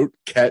 Leave you a note?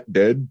 Cat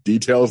dead.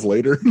 Details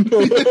later."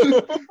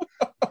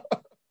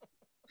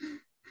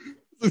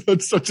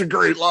 That's such a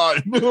great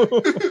line.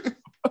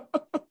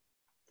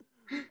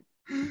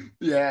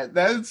 Yeah,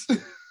 that's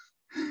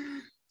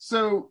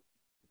so.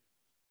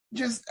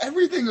 Just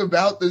everything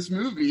about this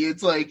movie,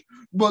 it's like,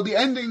 well, the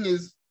ending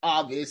is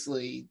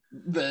obviously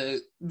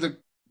the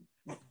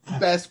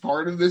best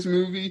part of this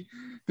movie,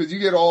 because you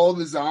get all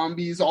the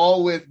zombies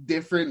all with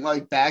different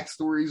like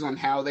backstories on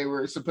how they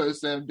were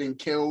supposed to have been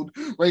killed.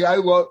 Like I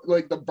love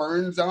like the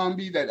burn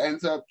zombie that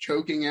ends up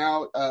choking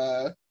out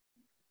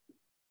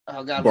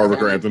Barbara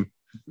Crampton.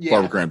 Yeah.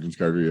 Barbara Crampton's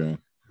character, yeah.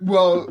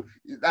 Well,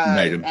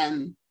 Megan.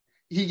 And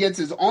he gets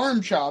his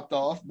arm chopped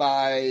off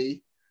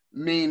by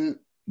main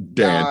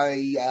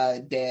guy,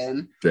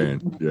 Dan.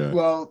 Dan, yeah.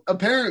 Well,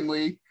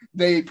 apparently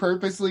they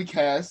purposely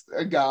cast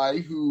a guy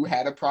who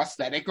had a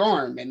prosthetic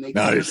arm, and they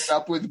covered it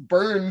up with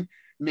burn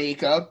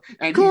makeup,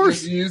 and he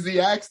just used the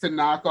axe to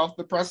knock off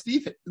the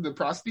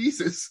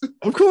prosthesis.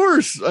 Of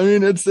course. I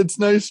mean, it's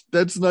nice.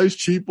 That's a nice,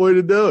 cheap way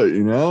to do it.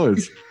 You know,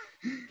 it's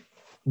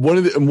one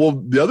of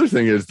the other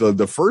thing is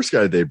the first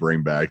guy they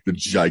bring back, the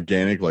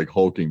gigantic, like,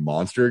 hulking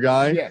monster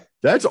guy. Yeah.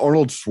 That's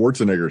Arnold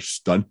Schwarzenegger's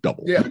stunt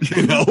double. Yeah.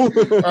 You know,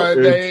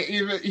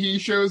 he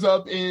shows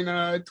up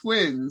in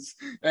Twins,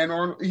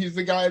 and he's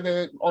the guy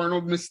that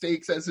Arnold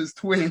mistakes as his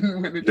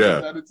twin when it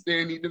turns out it's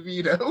Danny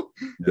DeVito.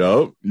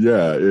 Yep.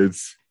 Yeah.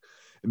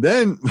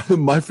 Then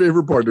my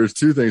favorite part, there's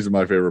two things in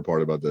my favorite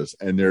part about this,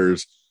 and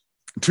there's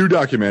two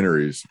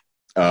documentaries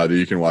that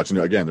you can watch. And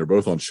again, they're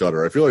both on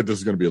Shudder. I feel like this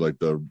is going to be like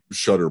the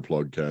Shudder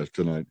plug cast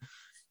tonight.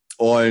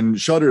 On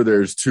Shudder,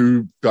 there's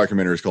two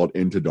documentaries called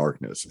Into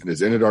Darkness, and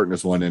it's Into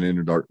Darkness 1 and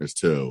Into Darkness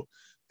 2.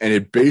 And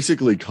it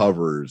basically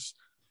covers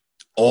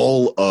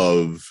all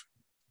of,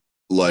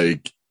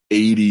 like,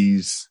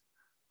 80s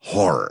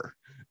horror.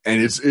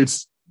 And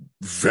it's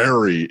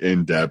very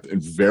in-depth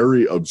and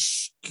very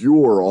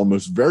obscure,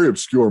 almost very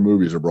obscure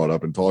movies are brought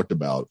up and talked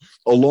about,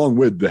 along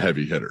with the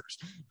heavy hitters.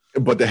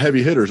 But the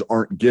heavy hitters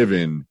aren't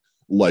given,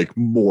 like,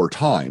 more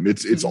time.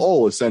 It's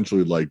all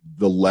essentially like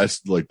the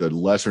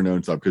lesser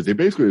known stuff, because they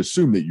basically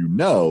assume that you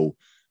know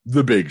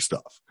the big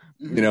stuff,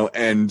 you know.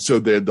 And so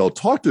they'll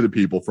talk to the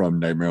people from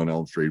Nightmare on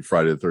Elm Street,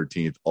 Friday the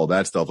 13th, all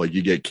that stuff. Like,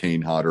 you get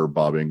Kane Hodder,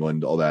 Bob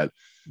England, all that.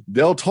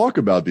 They'll talk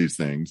about these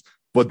things,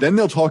 but then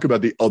they'll talk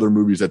about the other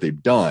movies that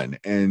they've done,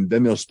 and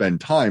then they'll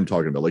spend time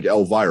talking about, like,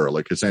 Elvira,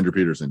 like Cassandra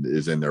Peterson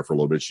is in there for a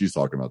little bit. She's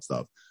talking about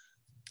stuff.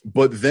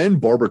 But then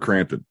Barbara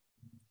Crampton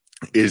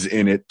is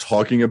in it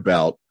talking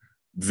about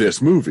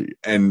this movie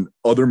and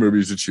other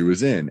movies that she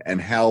was in, and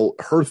how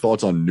her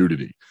thoughts on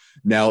nudity.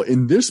 Now,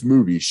 in this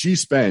movie, she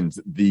spends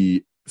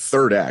the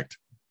third act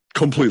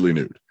completely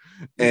nude.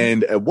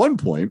 And at one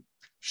point,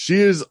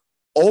 she is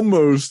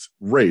almost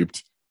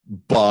raped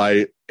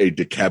by a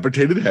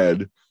decapitated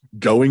head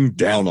going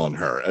down on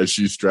her as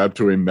she's strapped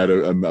to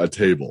a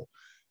table.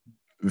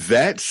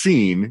 That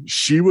scene,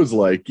 she was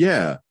like,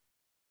 yeah,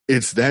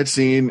 it's that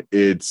scene.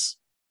 It's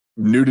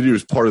nudity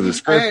was part of the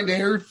script. And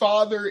her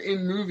father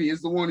in movie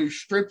is the one who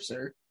strips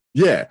her.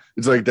 Yeah.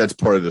 It's like, that's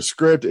part of the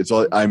script. It's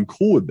all, I'm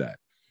cool with that.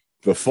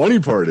 The funny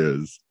part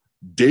is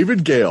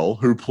David Gale,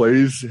 who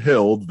plays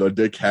Hill, the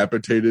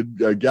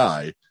decapitated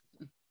guy,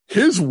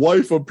 his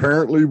wife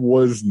apparently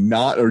was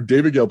not, or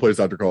David Gale plays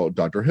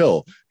Dr.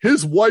 Hill.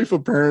 His wife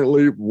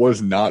apparently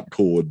was not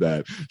cool with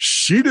that.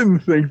 She didn't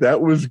think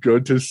that was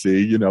good to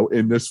see, you know,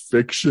 in this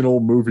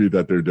fictional movie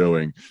that they're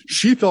doing.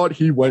 She thought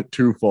he went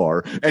too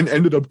far and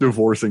ended up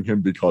divorcing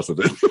him because of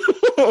it.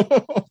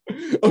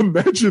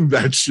 Imagine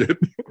that shit.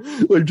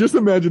 Like, just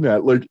imagine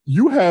that. Like,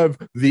 you have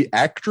the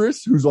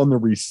actress who's on the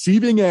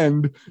receiving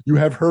end. You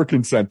have her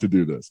consent to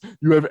do this.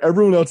 You have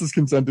everyone else's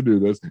consent to do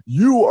this.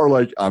 You are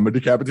like, I'm a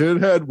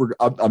decapitated head.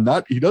 I'm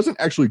not. He doesn't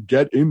actually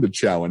get into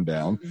chowing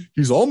down.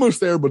 He's almost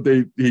there, but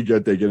they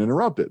get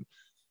interrupted.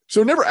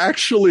 So it never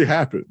actually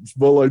happens.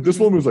 But, like, this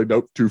woman's like,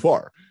 nope, too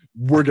far.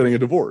 We're getting a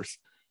divorce.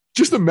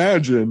 Just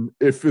imagine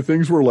if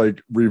things were,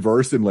 like,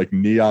 reversed in, like,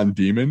 Neon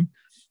Demon,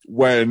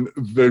 when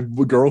the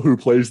girl who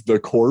plays the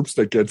corpse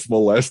that gets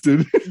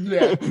molested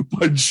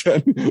by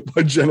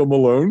Jenna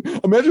Malone.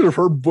 Imagine if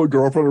her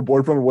girlfriend or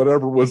boyfriend or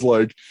whatever was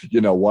like, you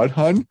know what,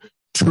 hun?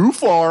 Too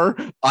far.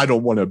 I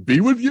don't want to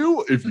be with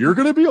you. If you're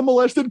going to be a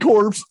molested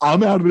corpse,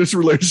 I'm out of this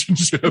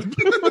relationship.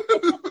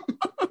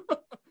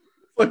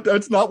 Like,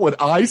 that's not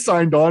what I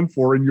signed on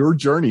for in your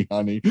journey,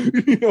 honey.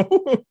 You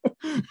know,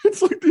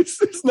 it's like,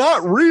 it's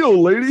not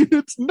real, lady.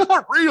 It's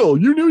not real.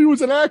 You knew he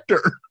was an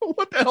actor.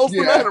 What the hell's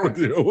the matter with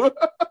you?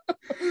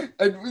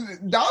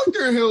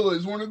 Dr. Hill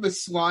is one of the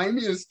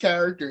slimiest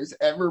characters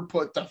ever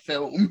put to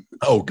film.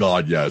 Oh,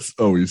 God, yes.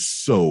 Oh, he's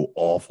so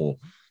awful.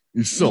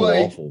 He's so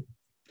awful.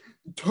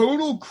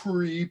 Total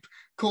creep.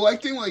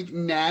 Collecting, like,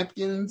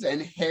 napkins and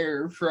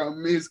hair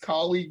from his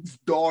colleague's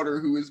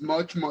daughter, who is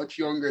much, much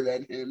younger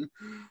than him.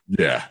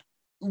 Yeah.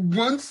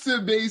 Wants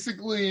to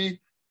basically,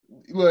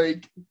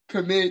 like,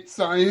 commit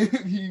science.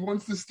 He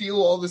wants to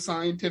steal all the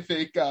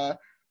scientific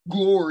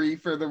glory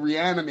for the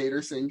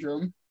Reanimator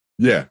syndrome.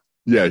 Yeah.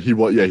 Yeah. He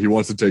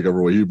wants to take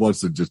over. He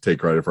wants to just take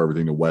credit for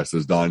everything that Wes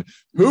has done.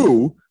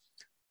 Who,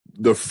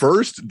 the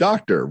first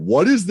doctor,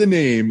 what is the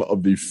name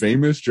of the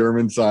famous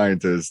German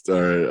scientist,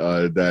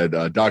 doctor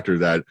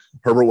that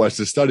Herbert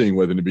West is studying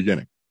with in the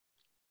beginning?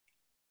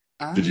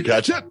 Did you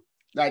catch it?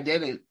 I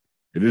didn't.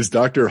 It is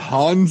Dr.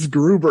 Hans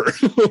Gruber.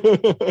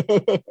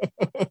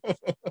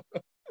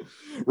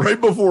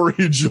 Right before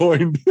he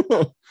joined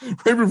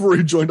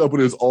up with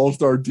his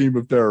all-star team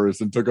of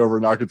terrorists and took over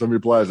Nakatomi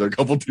Plaza a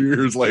couple 2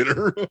 years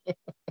later.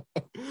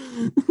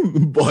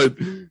 But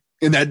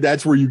and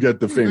that's where you get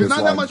the famous. There's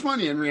not that much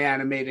money in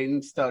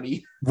reanimating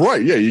study.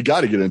 Right, yeah, you got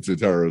to get into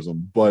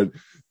terrorism. But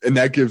And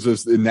that gives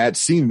us, in that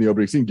scene, the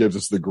opening scene gives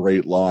us the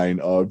great line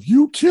of,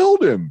 "You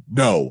killed him."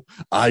 "No,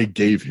 I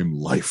gave him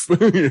life."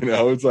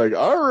 It's like,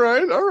 all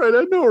right, I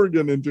know what we're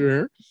getting into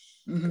here.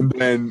 Mm-hmm. And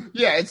then,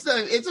 yeah, it's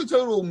a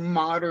total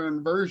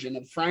modern version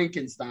of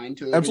Frankenstein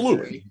to a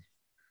absolutely. degree.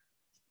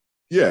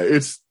 Yeah,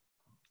 it's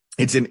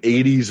an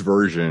 80s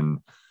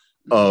version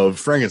of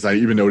Frankenstein,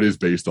 even though it is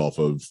based off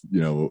of,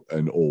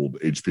 an old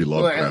H.P.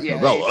 Lovecraft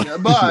novella.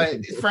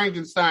 But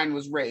Frankenstein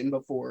was written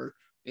before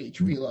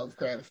H.P.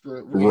 Lovecraft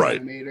wrote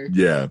Reanimator. Right.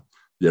 Yeah.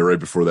 Yeah, right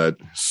before that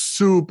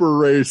super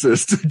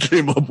racist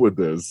came up with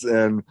this.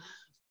 And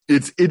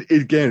it's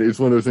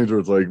one of those things where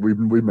it's like,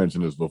 we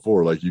mentioned this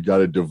before, like, you got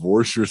to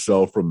divorce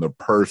yourself from the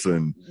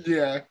person,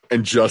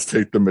 and just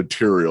take the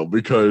material,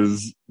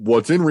 because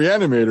what's in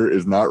Reanimator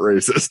is not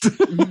racist.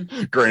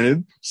 Mm-hmm.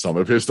 Granted, some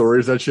of his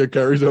stories, that shit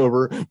carries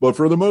over, but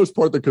for the most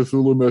part, the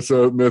Cthulhu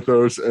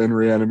mythos and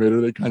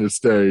Reanimator, they kind of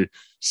stay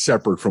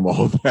separate from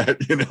all of that,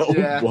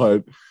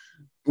 But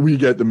we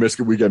get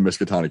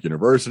Miskatonic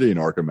University in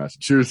Arkham,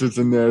 Massachusetts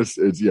in this.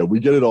 We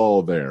get it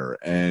all there,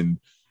 and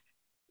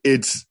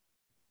it's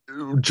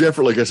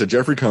Jeffrey, like I said,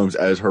 Jeffrey Combs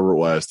as Herbert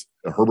West,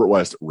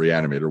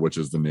 Reanimator, which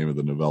is the name of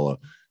the novella.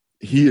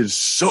 He is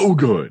so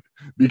good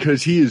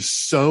because he is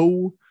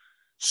so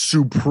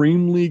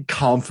supremely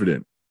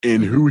confident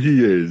in who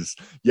he is,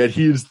 yet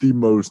he is the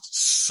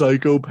most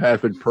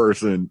psychopathic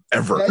person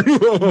ever.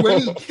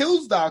 When he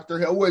kills Dr.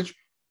 Hill, which,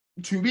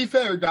 to be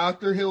fair,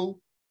 Dr. Hill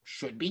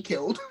should be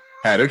killed.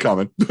 Had it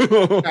coming.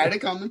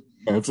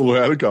 Absolutely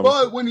had it coming.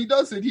 But when he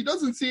does it, he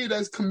doesn't see it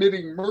as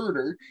committing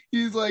murder.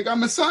 He's like,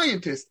 I'm a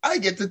scientist. I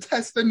get to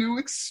test a new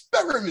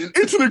experiment.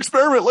 It's an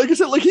experiment. Like I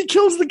said, like, he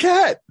kills the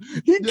cat.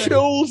 He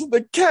kills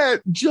the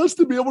cat just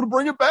to be able to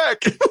bring it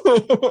back.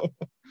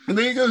 And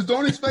then he goes,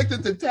 don't expect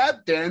it to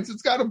tap dance.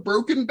 It's got a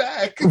broken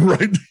back.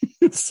 Right.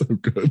 It's so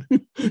good.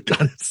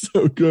 God, it's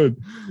so good.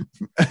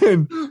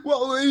 And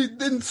well,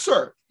 then,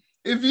 sir,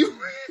 if you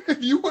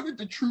wanted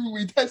to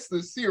truly test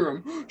the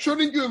serum,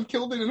 shouldn't you have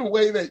killed it in a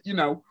way that,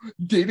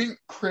 didn't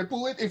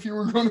cripple it if you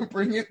were going to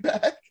bring it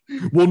back?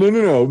 Well,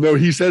 no.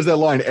 He says that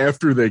line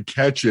after they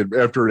catch it,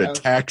 after it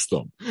attacks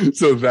them.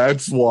 So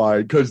that's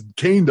why, because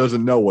Kane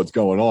doesn't know what's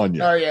going on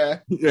yet. Oh, yeah.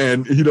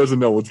 And he doesn't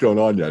know what's going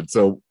on yet.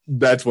 So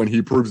that's when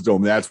he proves to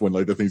him. That's when,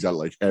 like, the thing's got,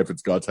 like, half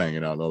its guts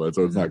hanging out and all that.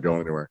 So it's not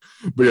going anywhere.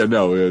 But yeah,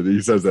 no,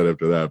 he says that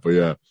after that. But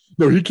yeah.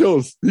 No, he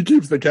keeps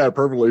the cat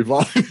perfectly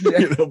fine,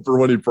 for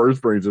when he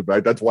first brings it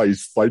back. That's why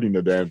he's fighting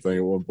the damn thing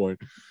at one point.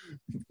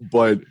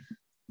 But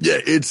yeah,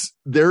 then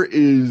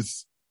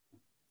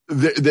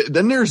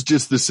there's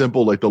just the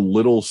simple, like, the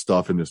little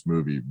stuff in this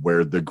movie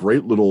where the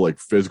great little, like,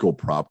 physical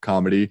prop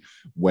comedy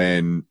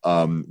when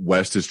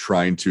West is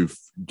trying to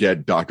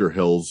get Dr.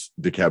 Hill's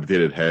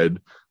decapitated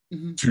head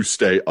to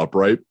stay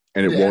upright,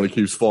 and it won't, it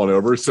keeps falling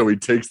over. So he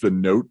takes the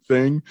note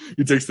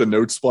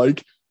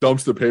spike,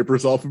 dumps the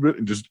papers off of it,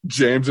 and just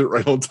jams it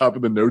right on top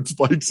of the note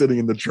spike sitting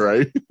in the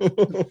tray.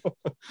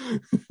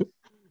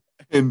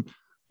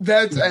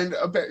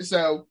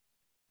 So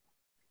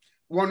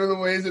one of the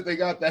ways that they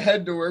got the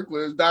head to work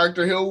was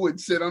Dr. Hill would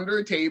sit under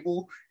a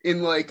table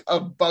in, like, a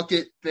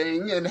bucket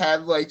thing and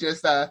have, like,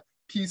 just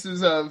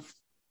pieces of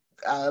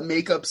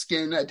makeup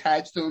skin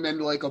attached to him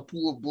and, like, a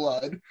pool of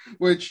blood,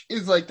 which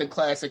is, like, the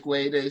classic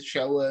way to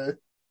show a...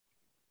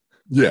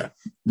 Yeah.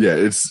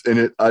 It's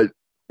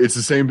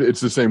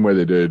the same way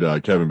they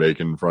did Kevin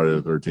Bacon Friday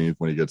the 13th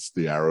when he gets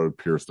the arrow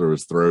pierced through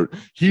his throat.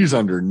 He's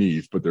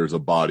underneath, but there's a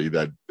body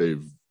that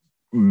they've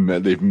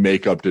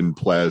make-upped and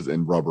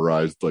and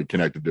rubberized, like,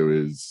 connected to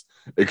his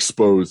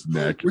exposed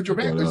neck. Which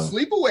apparently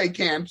Sleepaway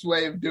Camp's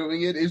way of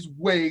doing it is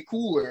way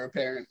cooler,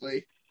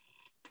 apparently.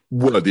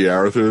 What, the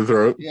arrow through the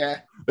throat?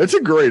 Yeah. That's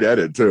a great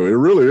edit, too. It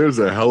really is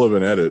a hell of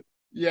an edit.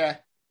 Yeah.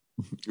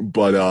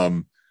 But,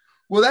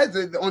 well, that's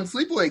on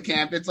Sleepaway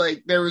Camp. It's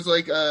like there was,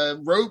 like, a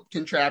rope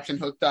contraption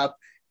hooked up,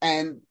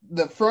 and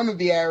the front of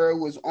the arrow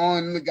was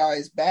on the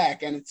guy's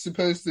back, and it's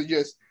supposed to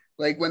just,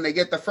 like, when they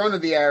get the front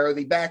of the arrow,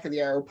 the back of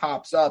the arrow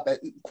pops up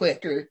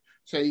quicker,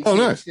 so you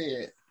can't see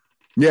it.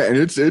 Yeah, and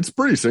it's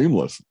pretty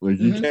seamless. Like,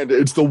 you can't.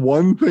 It's the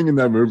one thing in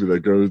that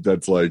movie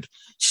that's like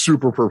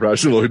super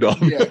professionally done.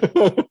 Yeah.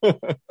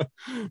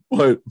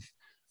 But.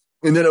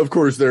 And then, of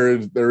course, there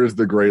is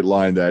the great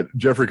line that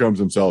Jeffrey Combs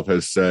himself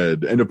has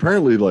said, and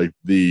apparently, like,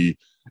 the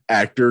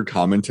actor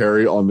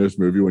commentary on this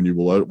movie, when you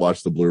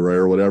watch the Blu-ray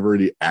or whatever,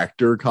 the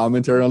actor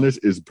commentary on this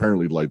is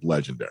apparently, like,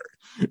 legendary.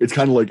 It's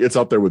kind of like, it's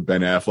up there with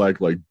Ben Affleck,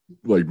 like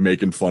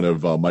making fun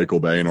of Michael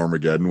Bay in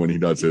Armageddon when he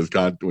does his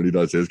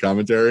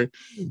commentary.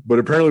 But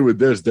apparently with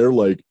this, they're,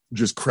 like,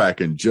 just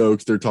cracking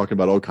jokes. They're talking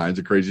about all kinds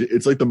of crazy.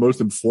 It's, like, the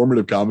most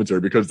informative commentary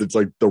because it's,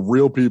 like, the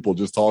real people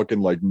just talking,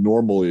 like,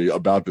 normally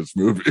about this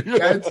movie.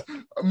 That's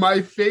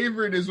my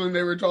favorite is when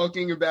they were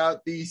talking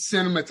about the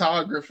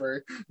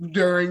cinematographer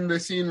during the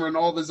scene when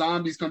all the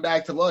zombies come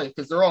back to life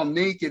because they're all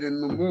naked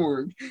in the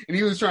morgue, and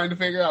he was trying to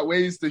figure out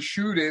ways to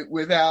shoot it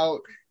without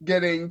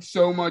getting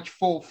so much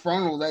full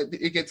frontal that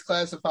it gets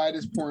classified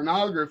as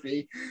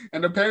pornography.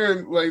 And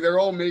apparently they're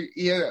all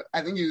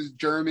I think he was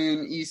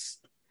German, East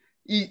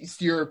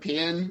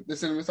European, the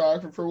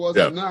cinematographer was.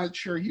 Yeah. I'm not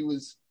sure he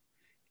was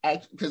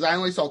because I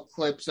only saw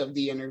clips of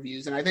the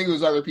interviews, and I think it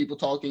was other people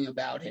talking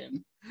about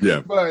him.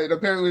 Yeah. But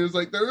apparently it was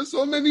like, there are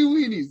so many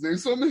weenies.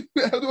 There's so many.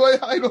 How do I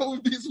hide all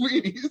of these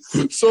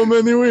weenies? So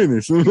many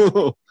weenies.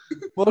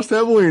 Must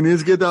have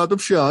weenies. Get out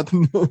of shot. All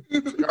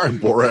right,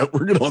 Borat,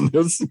 we're good on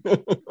this.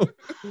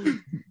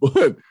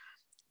 But,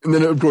 and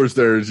then of course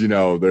there's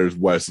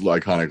Wes'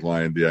 iconic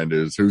line at the end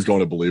is, who's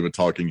going to believe a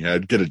talking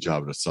head? Get a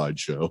job at a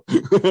sideshow.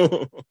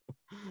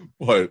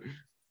 But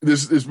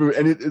this movie,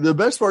 and the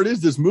best part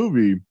is this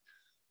movie,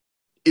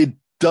 it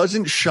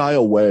doesn't shy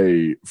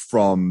away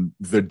from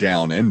the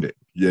down ending.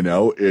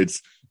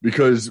 It's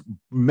because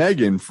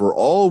Megan, for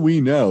all we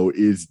know,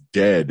 is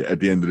dead at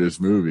the end of this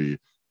movie,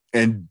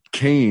 and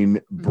Kane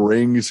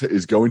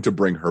is going to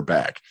bring her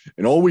back,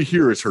 and all we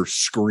hear is her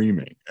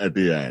screaming at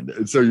the end.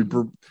 And so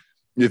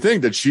you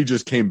think that she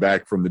just came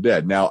back from the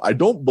dead. Now, I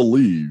don't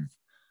believe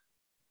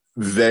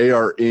they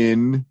are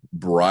in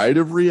Bride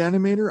of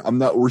Reanimator. I'm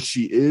not where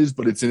she is,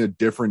 but it's in a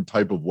different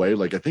type of way.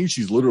 Like, I think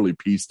she's literally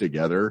pieced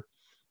together,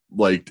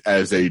 like,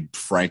 as a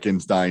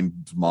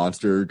Frankenstein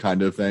monster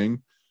kind of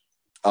thing.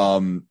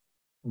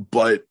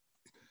 But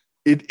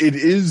it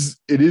is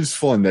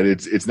fun that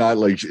it's not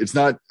like, it's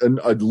not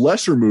a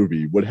lesser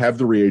movie would have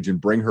the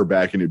reagent bring her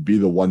back and it'd be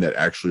the one that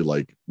actually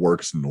like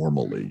works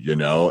normally,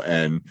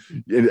 and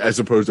as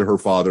opposed to her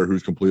father,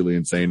 who's completely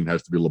insane and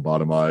has to be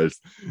lobotomized.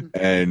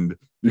 And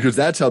because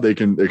that's how they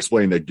can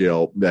explain that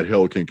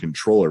Hill can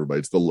control everybody.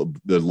 It's the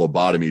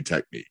lobotomy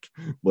technique.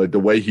 Like, the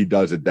way he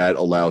does it, that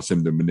allows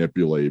him to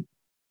manipulate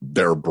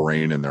their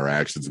brain and their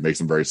actions. It makes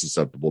them very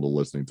susceptible to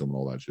listening to them and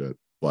all that shit.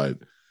 But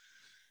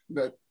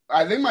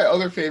I think my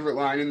other favorite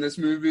line in this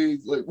movie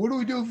is like, what do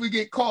we do if we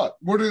get caught?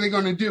 What are they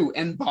going to do?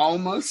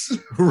 Embalm us?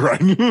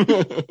 Right.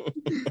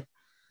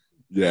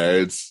 Yeah,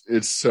 it's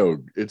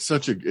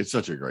such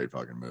a great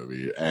fucking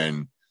movie.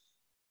 And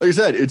like I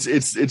said,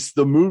 it's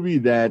the movie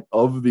that,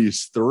 of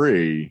these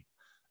three,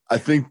 I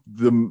think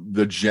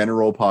the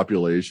general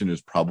population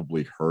has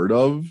probably heard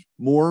of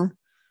more.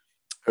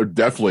 Or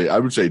definitely, I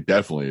would say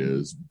definitely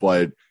is,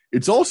 but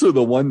it's also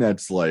the one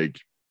that's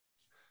like,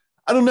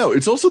 I don't know.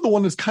 It's also the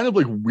one that's kind of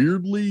like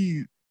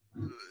weirdly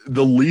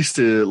the least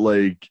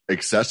like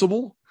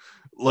accessible,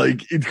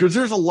 like, because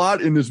there's a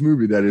lot in this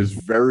movie that is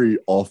very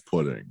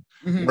off-putting.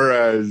 Mm-hmm.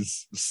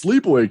 Whereas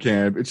Sleepaway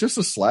Camp, it's just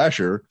a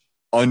slasher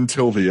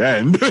until the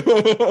end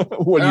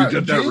when you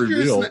get that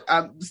reveal.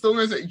 I'm still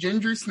gonna say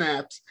Ginger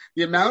snaps.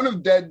 The amount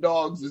of dead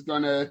dogs is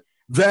gonna.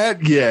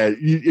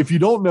 If you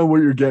don't know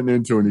what you're getting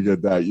into and you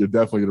get that, you're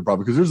definitely gonna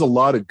problem, because there's a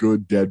lot of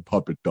good dead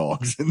puppet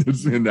dogs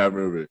in that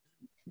movie.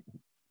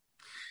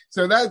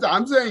 So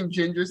I'm saying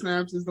Ginger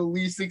Snaps is the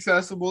least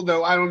accessible,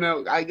 though. I don't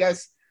know. I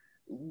guess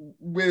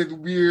with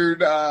weird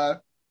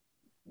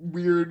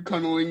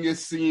cunnilingus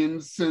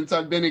scenes, since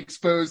I've been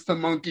exposed to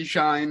Monkey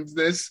Shines,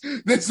 this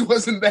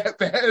wasn't that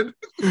bad.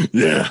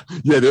 Yeah.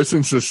 This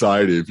in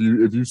Society. If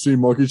you see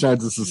Monkey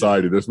Shines in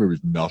Society, this movie's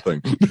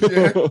nothing.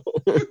 Yeah.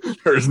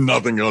 There's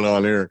nothing going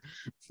on here.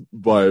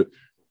 But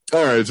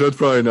all right, so that's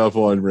probably enough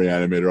on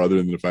Reanimator, other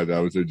than the fact that I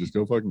would say just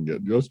go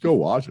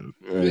watch it.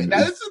 And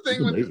that's the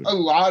thing with a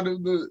lot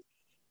of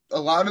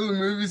the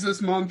movies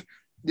this month.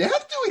 You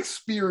have to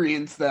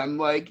experience them.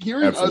 Like,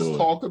 hearing Absolutely. Us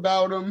talk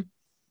about them,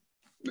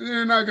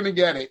 you're not going to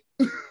get it.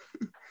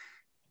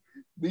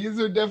 These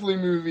are definitely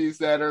movies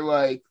that are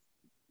like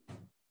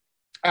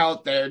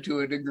out there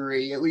to a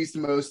degree. At least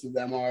most of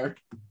them are.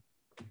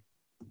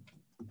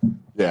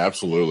 Yeah,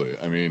 absolutely.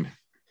 I mean,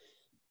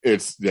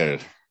 as I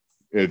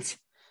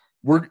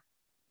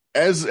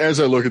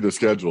look at the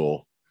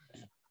schedule,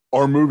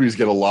 our movies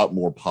get a lot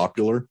more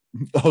popular.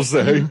 I'll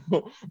say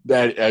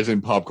that, as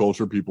in pop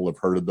culture, people have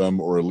heard of them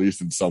or at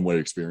least in some way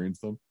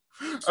experienced them.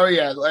 Oh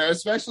yeah,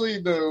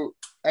 especially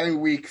I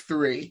think week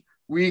 3.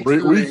 Week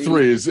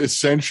 3 is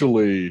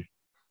essentially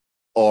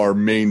our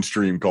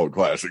mainstream cult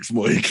classics,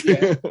 Malik.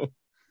 Yeah.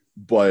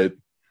 But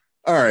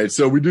all right,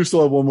 so we do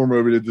still have one more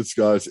movie to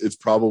discuss. It's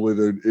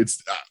probably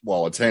it's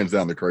hands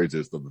down the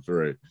craziest of the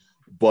 3.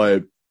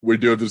 But we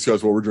do have to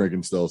discuss what we're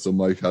drinking still. So,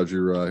 Mike, how's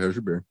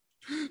your beer?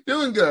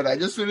 Doing good. I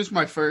just finished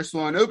my first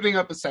one, opening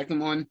up a second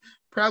one.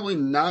 Probably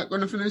not going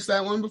to finish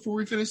that one before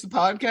we finish the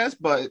podcast,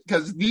 but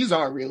because these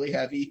are really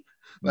heavy.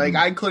 Like,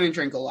 I couldn't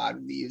drink a lot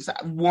of these.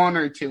 1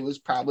 or 2 is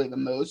probably the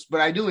most, but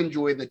I do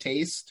enjoy the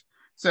taste.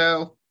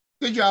 So,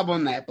 good job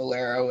on that,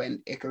 Bolero and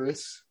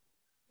Icarus.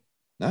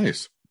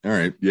 Nice. All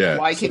right. Yeah.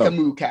 Why kick a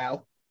moo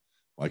cow?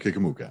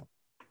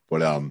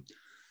 But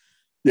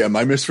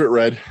my Misfit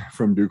Red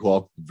from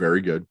Duclaw,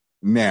 very good.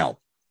 Now,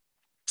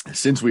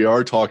 since we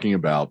are talking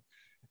about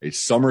a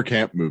summer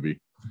camp movie,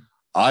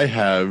 I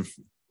have,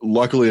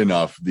 luckily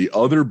enough, the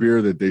other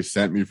beer that they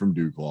sent me from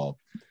Duclaw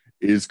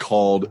is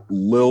called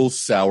Lil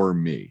Sour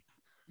Me.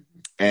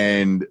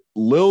 And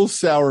Lil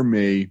Sour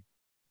Me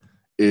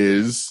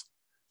is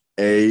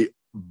a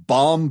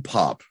bomb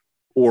pop,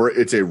 or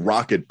it's a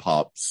rocket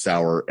pop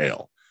sour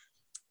ale.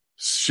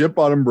 Ship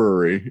Bottom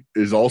Brewery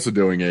is also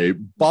doing a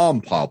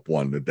bomb pop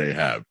one that they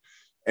have,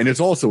 and it's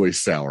also a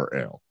sour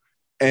ale.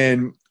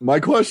 And my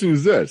question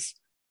is this: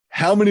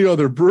 how many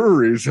other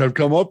breweries have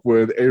come up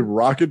with a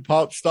Rocket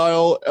Pop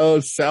style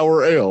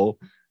sour ale?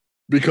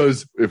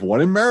 Because if one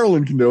in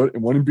Maryland can do it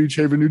and one in Beach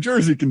Haven, New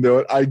Jersey can do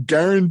it, I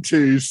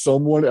guarantee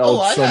someone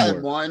else somewhere.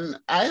 Had one.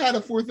 I had a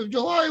 4th of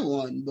July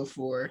one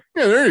before.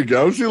 Yeah, there you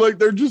go. See, like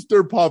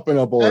they're popping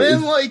up all I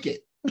didn't like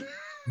it.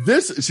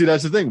 That's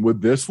the thing.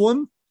 With this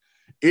one,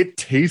 it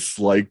tastes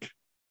like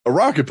a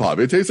Rocket Pop.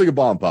 It tastes like a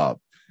Bomb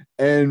Pop.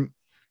 And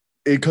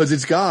because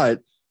it's got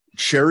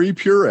cherry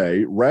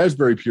puree,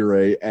 raspberry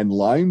puree, and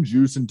lime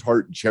juice and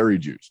tart cherry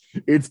juice.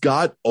 It's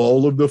got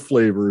all of the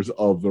flavors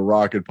of the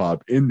Rocket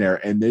Pop in there,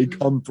 and they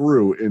come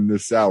through in the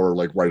sour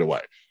like right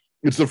away.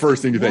 It's the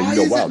first thing you think. Why you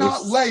go, is wow, it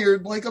not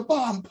layered like a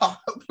Bomb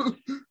Pop?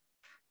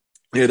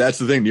 Yeah, that's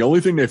the thing. The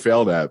only thing they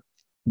failed at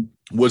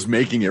was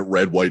making it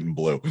red, white, and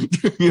blue.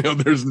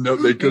 There's no,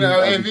 they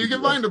couldn't. If you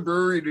can find a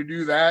brewery to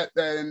do that,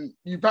 then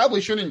you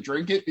probably shouldn't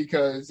drink it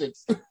because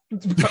it's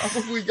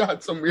probably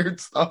got some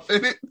weird stuff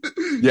in it.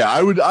 Yeah,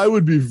 I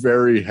would be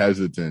very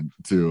hesitant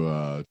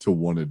to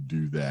want to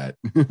do that.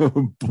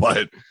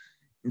 But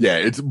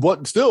yeah,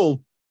 but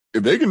still,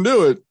 if they can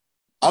do it,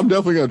 I'm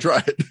definitely gonna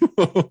try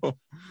it.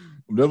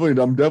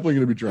 I'm definitely going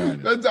to be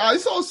trying it. I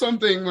saw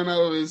something when I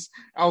was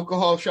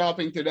alcohol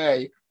shopping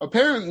today.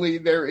 Apparently,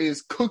 there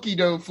is cookie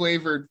dough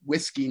flavored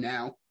whiskey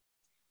now.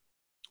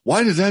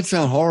 Why does that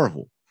sound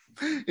horrible?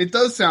 It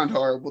does sound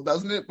horrible,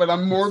 doesn't it? But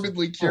I'm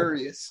morbidly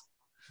curious.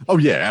 Oh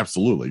yeah,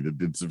 absolutely.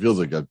 It feels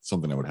like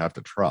something I would have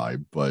to try,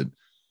 but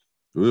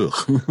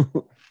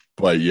ugh.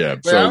 But yeah.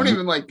 But I don't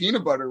even like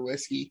peanut butter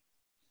whiskey.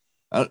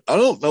 I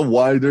don't know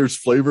why there's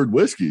flavored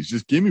whiskeys.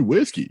 Just give me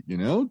whiskey,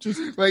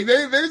 Just like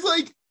there's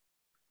like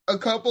a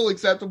couple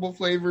acceptable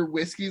flavor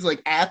whiskeys,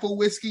 like apple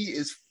whiskey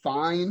is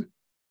fine.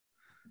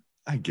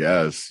 I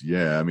guess.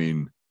 Yeah. I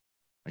mean,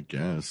 I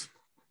guess.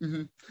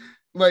 Mm-hmm.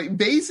 Like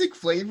basic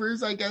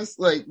flavors, I guess,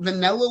 like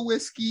vanilla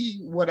whiskey,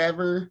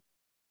 whatever.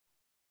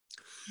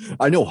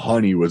 I know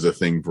honey was a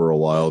thing for a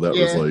while. That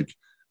was like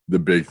the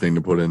big thing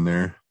to put in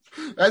there.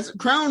 That's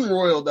Crown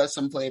Royal does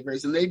some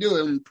flavors and they do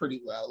them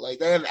pretty well. Like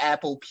they have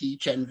apple,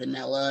 peach, and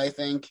vanilla, I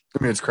think.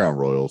 I mean, it's Crown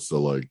Royal,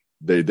 so like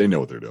they know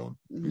what they're doing.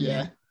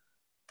 Yeah.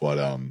 But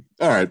all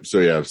right,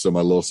 so my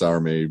little sour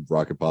made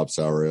Rocket Pop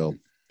sour ale,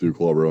 Duke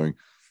Law Brewing,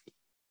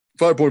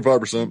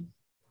 5.5%.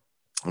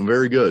 I'm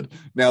very good.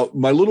 Now,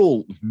 my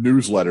little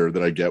newsletter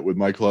that I get with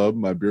my club,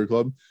 my beer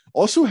club,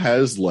 also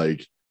has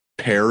like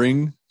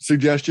pairing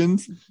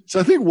suggestions. So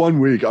I think one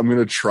week I'm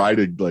gonna try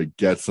to like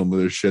get some of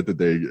this shit that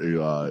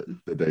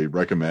they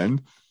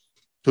recommend.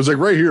 Because like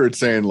right here, it's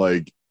saying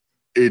like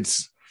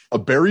it's a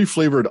berry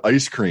flavored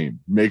ice cream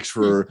makes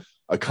for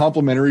a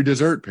complimentary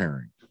dessert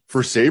pairing.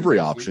 For savory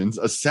options,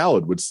 a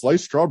salad with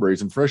sliced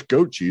strawberries and fresh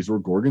goat cheese or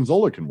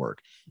gorgonzola can work.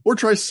 Or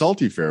try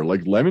salty fare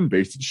like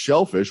lemon-basted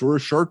shellfish or a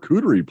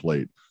charcuterie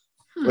plate.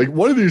 Like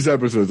one of these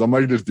episodes, I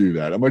might just do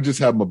that. I might just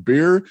have my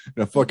beer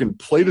and a fucking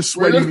plate of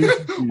sweaty meat.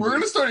 We're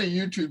gonna start a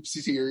YouTube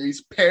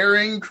series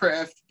pairing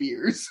craft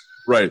beers.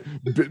 Right.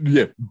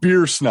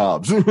 Beer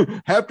snobs.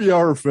 Happy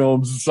Hour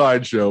Films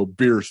sideshow,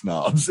 beer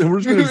snobs. And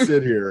we're just going to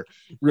sit here.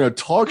 We're going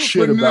to talk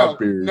shit about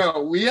beers.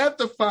 No, we have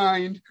to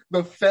find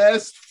the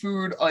fast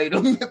food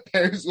item that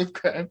pairs with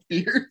craft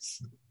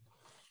beers.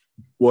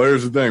 Well,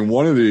 here's the thing.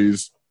 One of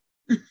these,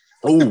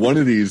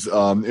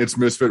 it's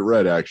Misfit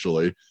Red,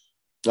 actually.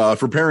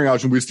 For pairing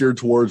option, we steered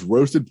towards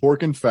roasted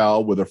pork and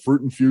fowl with a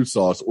fruit infused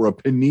sauce or a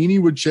panini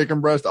with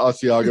chicken breast,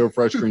 Asiago,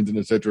 fresh greens, and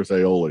a citrus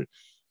aioli.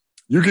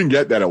 You can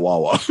get that at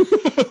Wawa,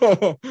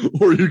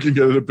 or you can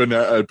get it at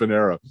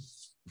Panera.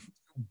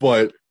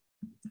 But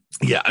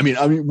yeah, I mean,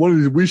 one of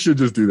these, we should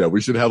just do that.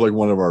 We should have like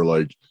one of our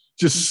like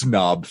just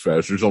snob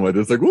fest or something like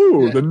this. Like,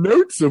 ooh, the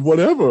notes of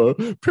whatever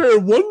pair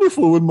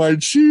wonderful with my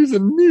cheese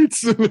and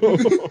meats. Like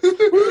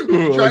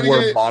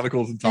wear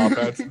monocles and top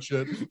hats and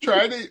shit.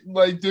 Try to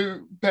like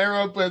pair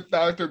up with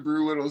Dr.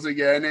 Brewlittles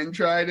again and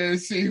try to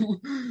see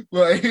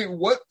like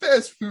what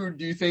fast food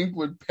do you think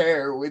would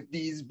pair with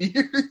these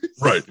beers?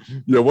 Right.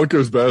 Yeah. What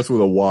goes best with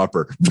a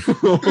Whopper?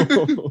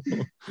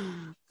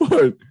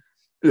 But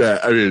yeah,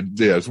 I mean,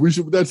 yes, we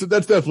should. That's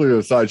definitely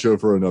a sideshow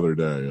for another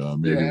day.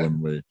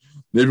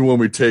 Maybe when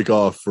we take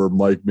off for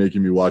Mike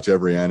making me watch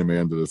every anime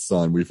under the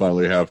sun, we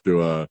finally have to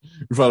do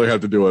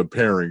a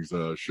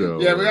pairings show.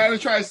 Yeah, we got to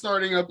try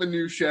starting up a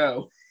new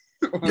show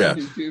on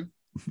YouTube.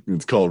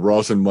 It's called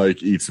Ross and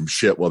Mike Eat Some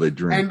Shit While They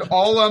Drink. And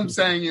all I'm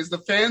saying is the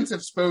fans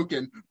have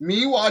spoken.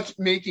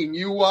 Making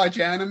you watch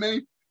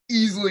anime,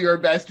 easily our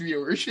best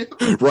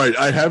viewership. Right.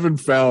 I haven't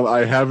found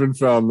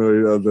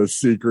the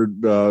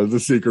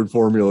secret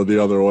formula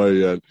the other way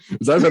yet.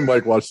 Because I've had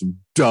Mike watch some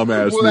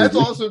dumbass Well, that's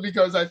movies. also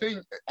because I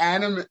think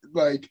anime,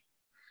 like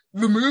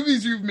the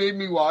movies you've made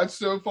me watch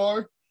so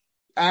far,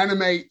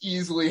 anime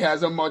easily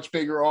has a much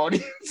bigger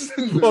audience.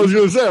 Well, I was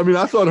gonna say, I mean,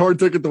 I thought Hard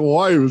Ticket to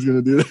Hawaii was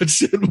gonna do that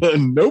shit, but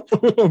nope,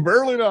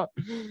 apparently not.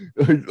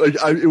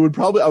 I would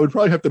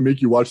probably have to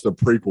make you watch the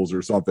prequels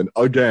or something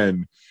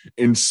again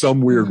in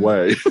some weird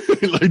way,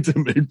 like to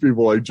make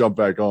people like jump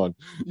back on.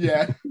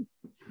 Yeah.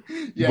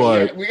 You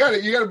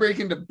gotta break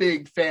into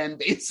big fan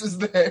bases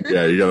there.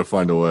 Yeah, you gotta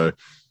find a way.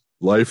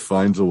 Life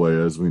finds a way,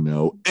 as we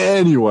know.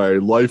 Anyway,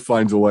 life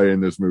finds a way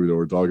in this movie that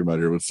we're talking about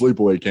here with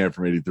Sleepaway Camp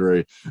from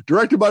 83,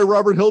 directed by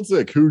Robert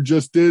Hiltzik, who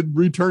just did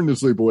Return to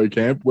Sleepaway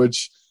Camp,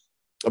 which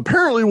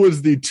apparently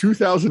was the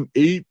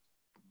 2008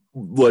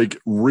 like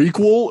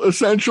requel,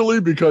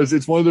 essentially, because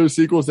it's one of those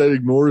sequels that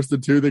ignores the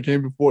two that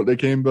came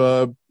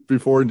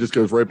before and just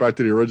goes right back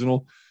to the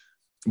original.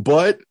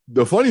 But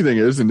the funny thing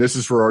is, and this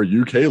is for our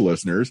UK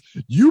listeners,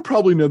 you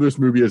probably know this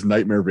movie as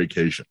Nightmare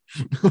Vacation.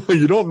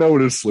 You don't know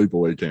it as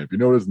Sleepaway Camp. You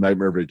know it as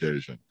Nightmare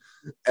Vacation.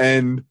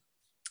 And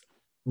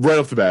right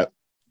off the bat,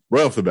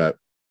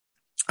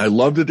 I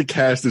love that the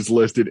cast is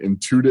listed in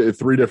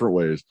three different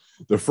ways.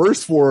 The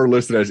first four are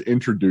listed as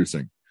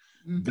introducing.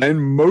 Then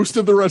most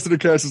of the rest of the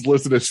cast is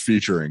listed as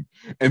featuring.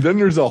 And then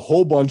there's a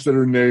whole bunch that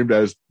are named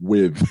as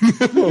with.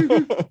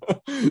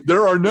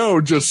 There are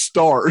no just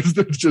stars.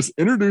 There's just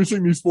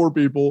introducing these four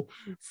people,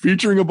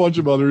 featuring a bunch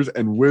of others,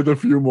 and with a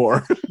few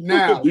more.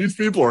 Now, these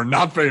people are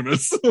not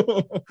famous.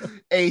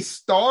 A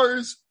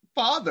star's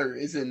father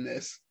is in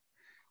this.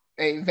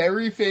 A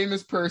very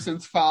famous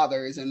person's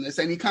father is in this,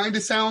 and he kind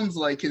of sounds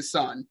like his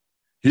son.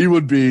 He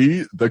would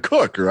be the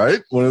cook, right?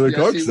 One of the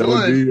cooks. That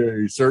would be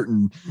a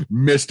certain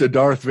Mr.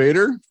 Darth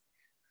Vader.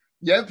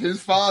 Yep,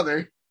 his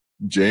father.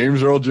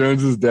 James Earl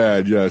Jones's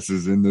dad, yes,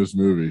 is in this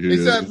movie.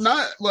 Except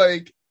not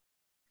like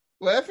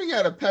laughing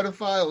at a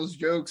pedophile's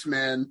jokes,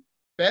 man.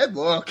 Bad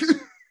luck.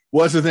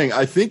 Well, that's the thing.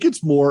 I think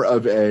it's more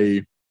of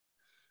a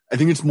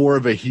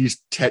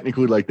he's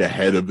technically like the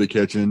head of the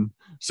kitchen.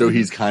 So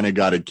he's kind of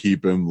got to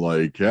keep him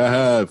like,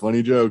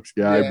 funny jokes,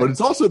 guy. Yeah. But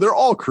it's also, they're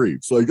all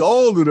creeps. Like,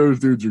 all of those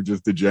dudes are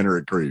just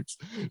degenerate creeps.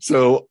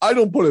 So I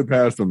don't put it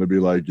past them to be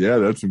like, yeah,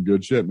 that's some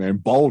good shit, man.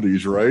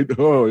 Baldy's, right?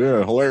 Oh,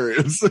 yeah,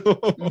 hilarious.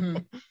 Mm-hmm.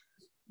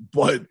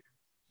 But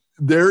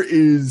there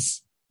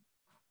is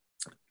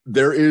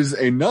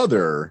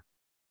another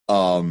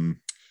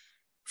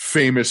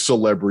famous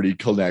celebrity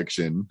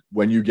connection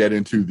when you get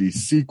into the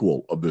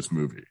sequel of this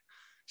movie.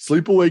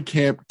 Sleepaway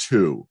Camp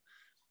 2.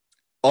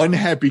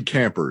 Unhappy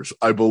Campers,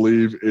 I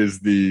believe,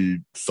 is the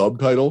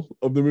subtitle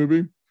of the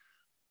movie.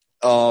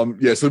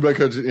 Sleepaway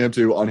Camp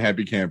 2,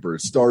 Unhappy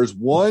Campers. Stars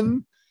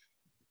one.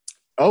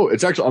 Oh,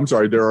 it's actually, I'm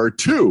sorry, there are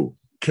two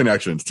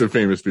connections to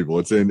famous people.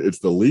 It's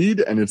the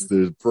lead and it's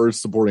the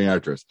first supporting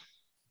actress.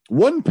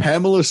 One,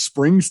 Pamela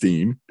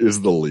Springsteen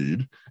is the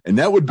lead, and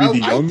that would be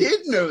I did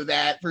know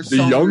that for the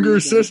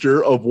younger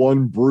sister of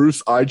one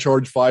Bruce. I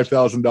charge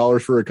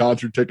 $5,000 for a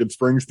concert ticket,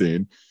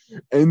 Springsteen,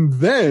 and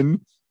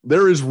then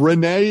there is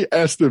Renee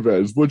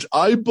Estevez, which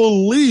I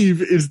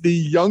believe is the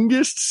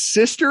youngest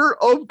sister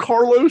of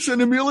Carlos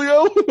and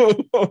Emilio.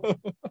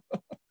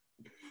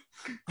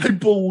 I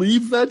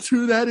believe that's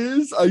who that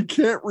is. I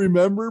can't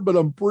remember, but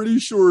I'm pretty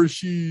sure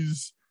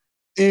she's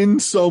in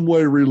some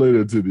way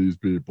related to these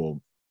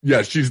people.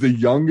 Yeah, she's the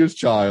youngest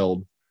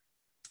child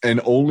and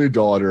only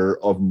daughter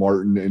of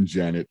Martin and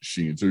Janet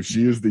Sheen. So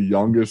she is the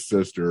youngest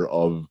sister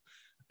of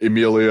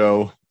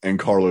Emilio and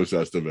Carlos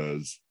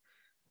Estevez.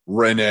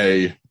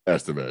 Renee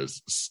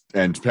Estevez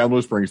and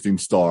Pamela Springsteen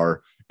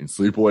star in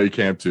Sleepaway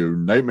Camp 2,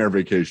 Nightmare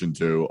Vacation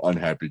 2,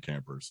 Unhappy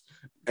Campers.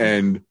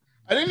 And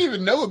I didn't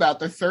even know about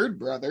the third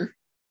brother.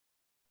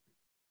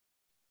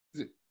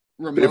 Is it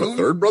Ramon? They have a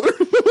third brother?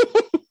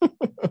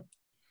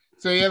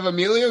 So you have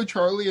Emilio,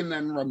 Charlie, and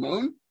then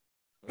Ramon?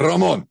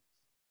 Ramon.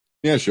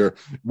 Yeah, sure.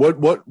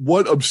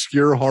 What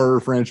obscure horror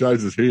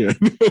franchise is he in?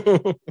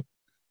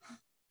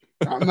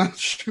 I'm not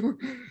sure.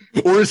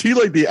 Or is he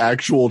like the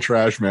actual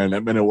trash man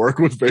that Men at Work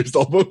was based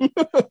off of?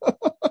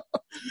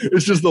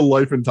 It's just the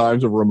life and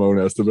times of Ramon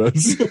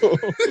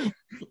Estevez,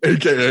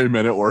 aka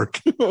Men at Work,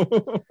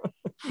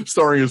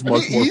 starring his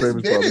much more famous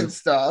brother. He's been in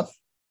stuff.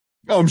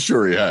 Oh, I'm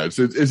sure he has.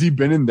 Has he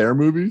been in their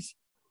movies?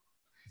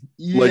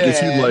 Yeah. Like, is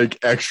he like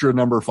extra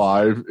number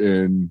 5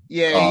 in?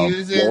 Yeah, he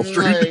was Wall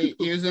Street?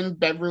 he was in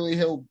Beverly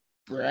Hills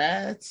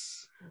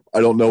Brats. I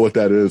don't know what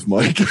that is,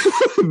 Mike.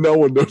 No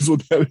one knows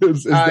what that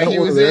is. That he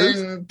was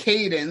in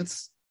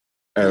Cadence.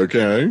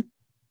 Okay.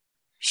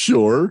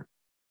 Sure.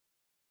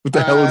 What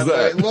the hell is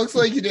that? It looks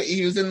like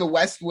he was in The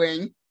West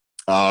Wing.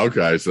 Oh,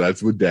 okay. So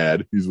that's with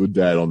Dad. He's with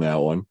Dad on that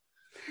one.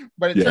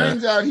 But it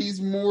turns out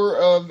he's more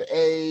of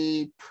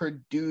a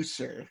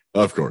producer.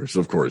 Of course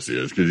he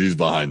is, because he's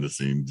behind the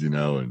scenes,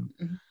 and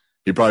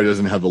he probably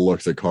doesn't have the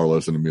looks that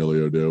Carlos and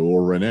Emilio do,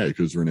 or Renee,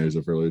 because Renee's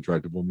a fairly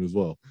attractive woman as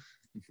well.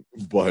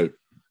 But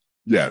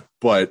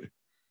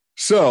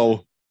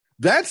so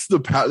that's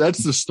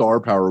the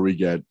star power we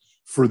get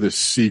for the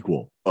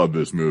sequel of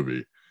this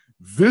movie.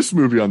 This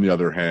movie, on the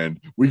other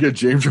hand, we get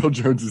James Earl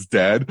Jones's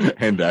dad,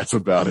 and that's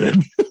about it.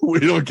 We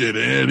don't get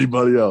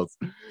anybody else.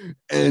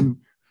 And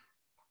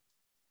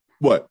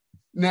what?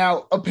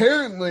 Now,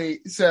 apparently,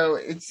 so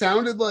it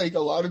sounded like a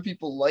lot of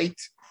people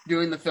liked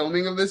doing the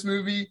filming of this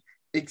movie,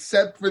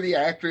 except for the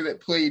actor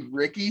that played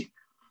Ricky.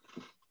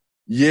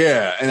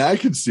 Yeah, and I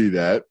could see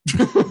that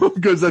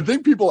because I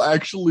think people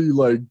actually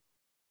like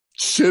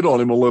shit on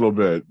him a little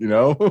bit,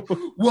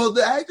 Well,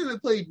 the actor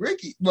that played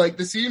Ricky, like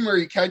the scene where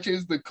he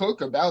catches the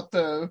cook about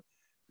the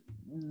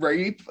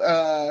rape.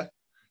 Yeah,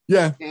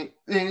 Yeah.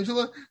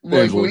 Angela.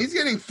 Like Angela. when he's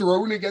getting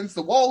thrown against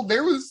the wall,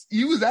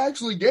 he was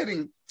actually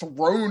getting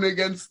thrown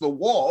against the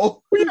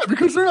wall. Well, yeah,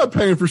 because they're not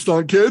paying for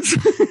stunt kids.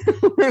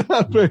 We're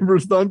not paying for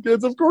stunt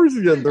kids. Of course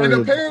he's getting thrown.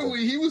 And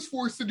apparently he was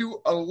forced to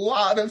do a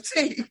lot of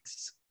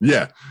takes.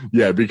 Yeah,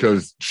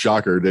 because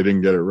shocker, they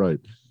didn't get it right.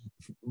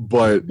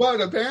 But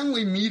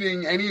apparently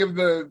meeting any of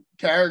the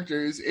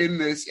characters in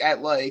this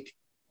at like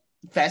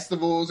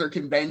festivals or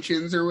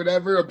conventions or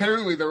whatever,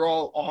 apparently they're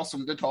all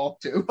awesome to talk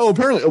to. Oh,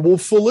 apparently. Well,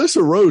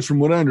 Felissa Rose, from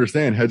what I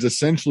understand, has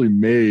essentially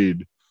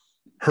made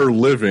her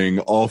living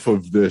off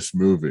of this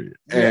movie.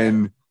 Yeah.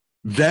 And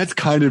that's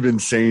kind of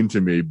insane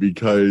to me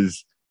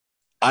because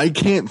I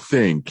can't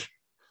think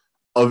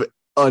of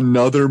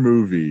another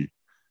movie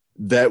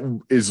that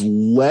is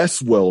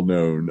less well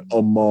known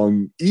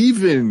among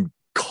even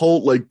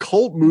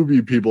cult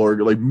movie people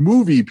are like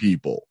movie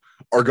people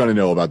are going to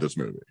know about this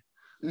movie.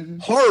 Mm-hmm.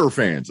 Horror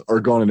fans are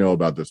going to know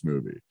about this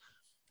movie.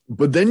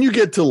 But then you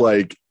get to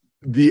like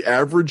the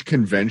average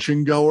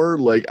convention goer,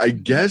 like I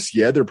guess,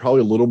 yeah, they're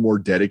probably a little more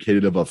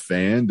dedicated of a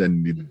fan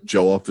than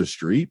Joe off the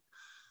street.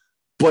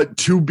 But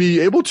to be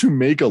able to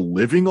make a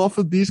living off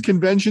of these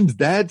conventions,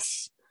 that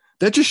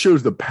just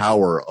shows the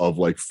power of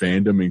like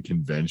fandom and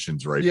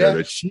conventions right there,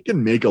 that she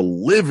can make a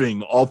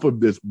living off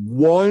of this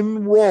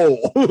one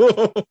role.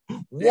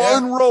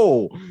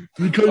 Role.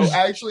 Because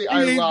actually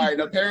I lied.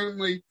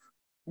 Apparently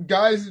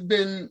Guy's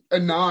been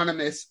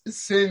anonymous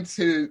since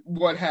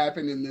what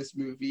happened in this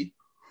movie.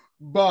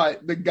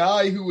 But the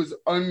guy who was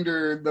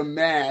under the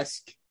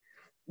mask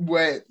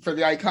for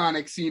the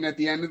iconic scene at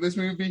the end of this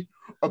movie,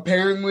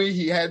 apparently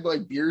he had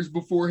like beers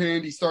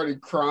beforehand. He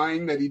started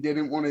crying that he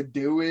didn't want to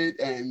do it,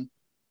 and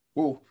I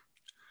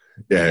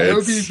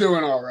hope he's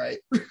doing all right.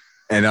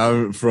 And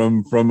I'm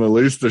from at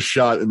least the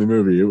shot in the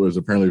movie, it was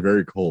apparently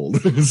very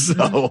cold.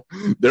 So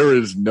there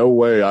is no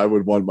way I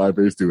would want my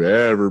face to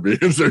ever be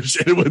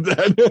associated with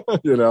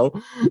that. You know,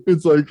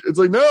 it's like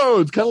no,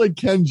 it's kind of like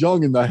Ken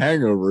Jeong in The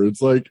Hangover.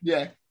 It's like,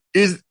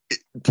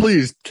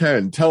 please,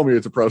 Ken, tell me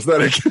it's a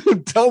prosthetic.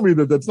 Tell me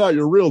that that's not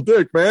your real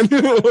dick, man.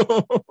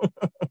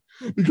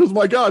 Because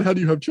my God, how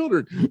do you have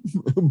children?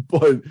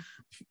 But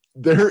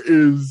there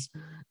is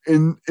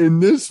in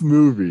this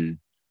movie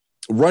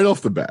right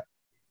off the bat.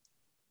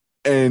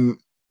 And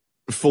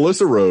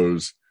Felissa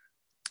Rose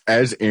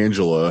as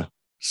Angela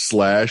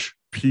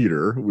 /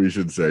 Peter, we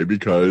should say,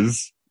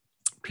 because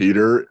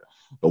Peter,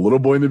 the little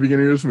boy in the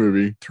beginning of this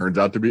movie, turns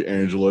out to be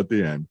Angela at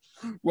the end.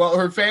 Well,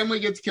 her family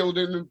gets killed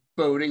in a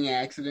boating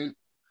accident.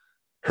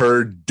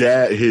 Her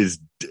dad, his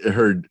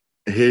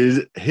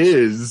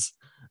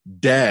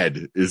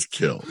dad is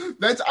killed.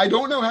 I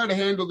don't know how to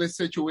handle this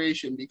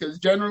situation because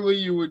generally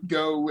you would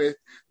go with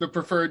the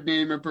preferred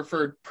name and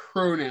preferred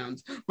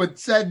pronouns, but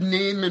said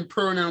name and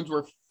pronouns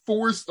were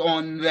forced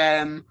on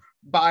them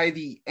by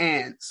the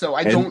aunt. So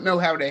I don't know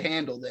how to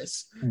handle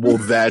this. Well,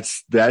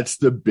 that's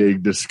the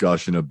big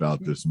discussion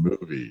about this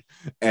movie.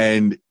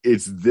 And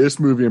it's this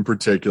movie in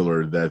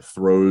particular that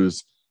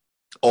throws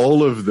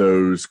all of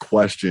those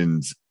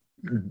questions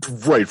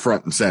right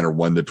front and center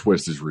when the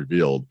twist is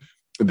revealed.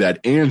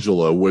 That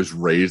Angela was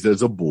raised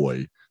as a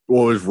boy,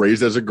 was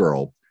raised as a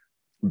girl.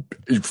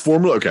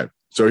 Okay,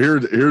 so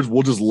here's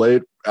we'll just lay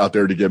it out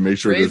there to make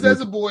sure. Raised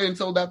as a boy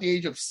until about the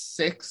age of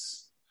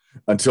 6.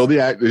 Until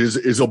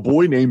is a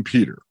boy named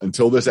Peter.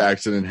 Until this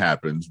accident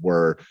happens,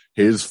 where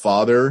his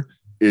father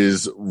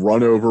is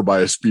run over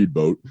by a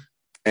speedboat,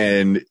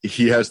 and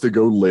he has to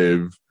go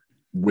live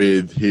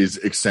with his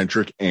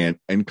eccentric aunt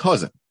and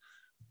cousin.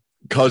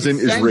 Cousin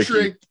eccentric is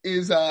Ricky.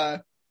 Is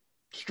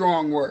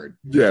strong word.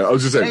 Yeah, I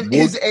was just saying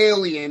is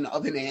alien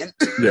of an aunt.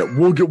 Yeah,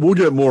 we'll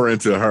get more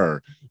into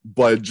her,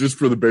 but just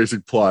for the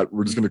basic plot,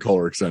 we're just going to call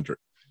her eccentric.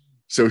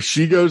 So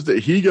he goes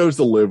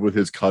to live with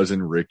his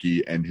cousin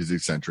Ricky and his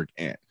eccentric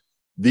aunt.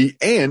 The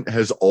aunt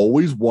has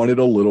always wanted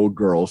a little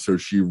girl, so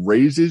she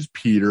raises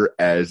Peter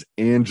as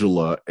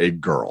Angela, a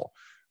girl.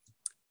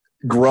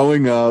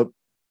 Growing up,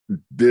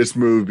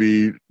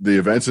 the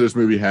events of this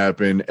movie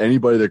happen.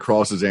 Anybody that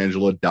crosses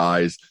Angela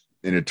dies.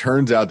 And it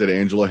turns out that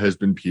Angela has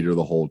been Peter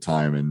the whole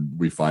time, and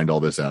we find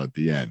all this out at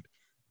the end.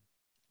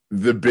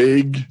 The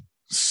big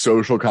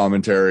social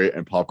commentary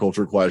and pop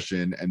culture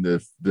question and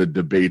the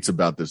debates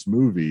about this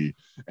movie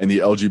and the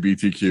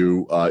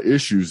LGBTQ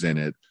issues in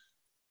it,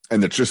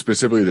 and just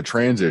specifically the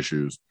trans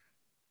issues,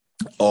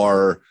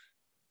 are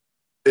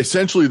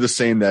essentially the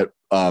same that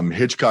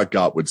Hitchcock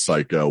got with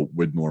Psycho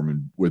with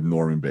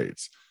Norman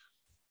Bates.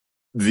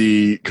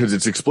 Because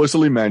it's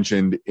explicitly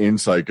mentioned in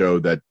Psycho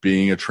that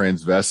being a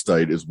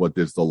transvestite is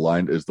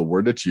the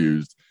word that's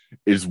used,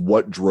 is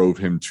what drove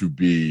him to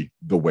be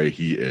the way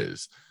he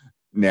is.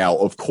 Now,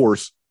 of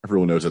course,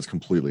 everyone knows that's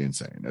completely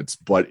insane.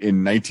 But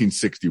in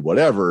 1960,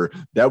 whatever,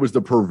 that was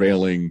the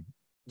prevailing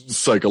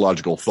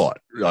psychological thought.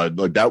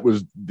 Like that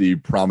was the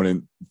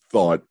prominent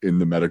thought in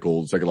the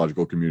medical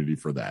psychological community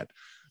for that.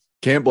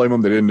 Can't blame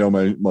them. They didn't know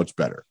much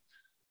better.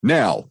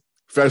 Now,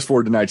 fast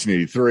forward to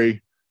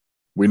 1983.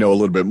 We know a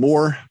little bit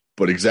more,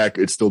 but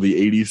it's still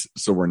the 80s,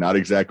 so we're not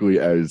exactly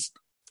as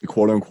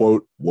quote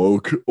unquote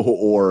woke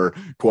or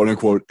quote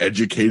unquote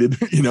educated,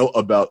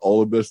 about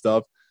all of this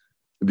stuff.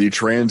 The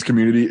trans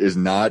community is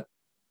not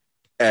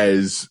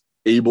as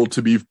able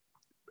to be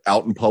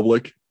out in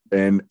public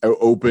and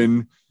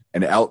open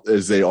and out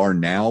as they are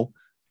now.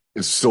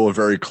 It's still a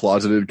very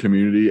closeted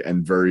community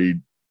and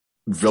very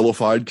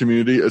vilified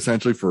community,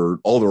 essentially, for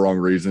all the wrong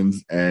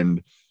reasons.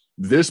 And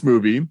this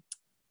movie,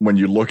 when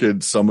you look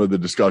at some of the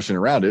discussion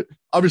around it,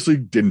 obviously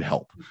didn't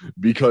help,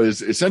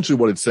 because essentially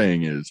what it's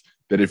saying is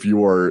that if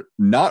you are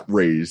not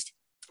raised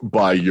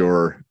by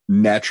your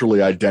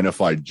naturally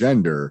identified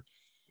gender,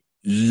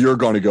 you're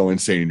going to go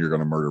insane and you're going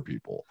to murder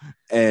people.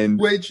 And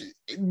which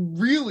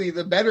really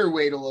the better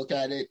way to look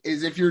at it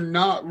is if you're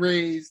not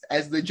raised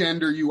as the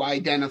gender you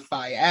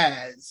identify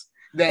as,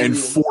 then and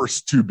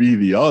forced to be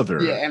the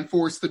other. Yeah, and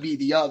forced to be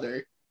the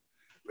other.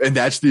 And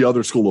that's the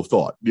other school of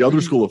thought. The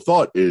other school of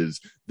thought is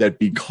that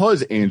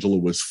because Angela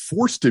was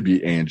forced to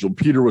be Angela,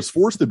 Peter was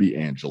forced to be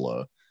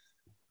Angela,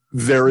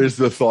 there is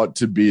the thought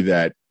to be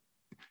that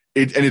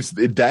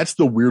that's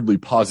the weirdly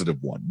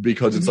positive one,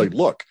 because it's like,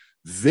 look,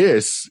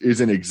 this is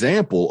an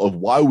example of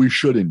why we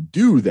shouldn't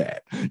do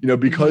that,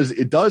 because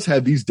it does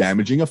have these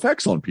damaging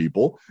effects on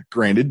people.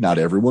 Granted, not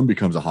everyone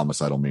becomes a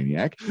homicidal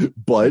maniac,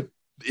 but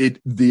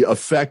the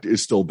effect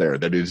is still there.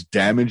 That is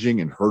damaging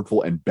and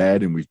hurtful and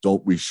bad, and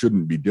we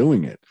shouldn't be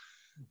doing it.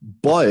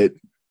 But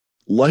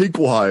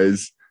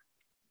likewise,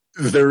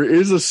 there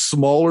is a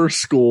smaller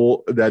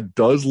school that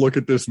does look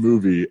at this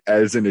movie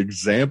as an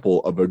example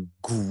of a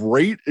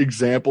great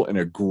example and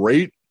a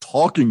great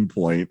talking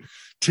point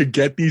to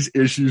get these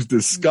issues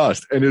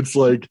discussed. And it's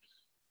like,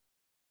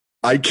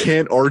 I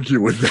can't argue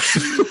with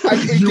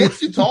that. It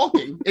gets you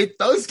talking. It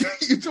does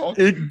get you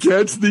talking. It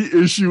gets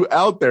the issue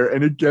out there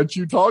and it gets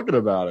you talking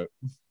about it.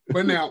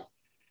 But now,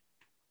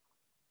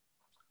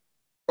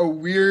 a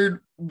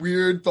weird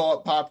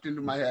thought popped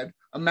into my head.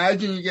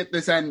 Imagine you get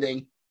this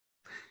ending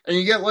and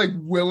you get like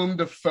Willem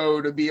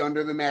Dafoe to be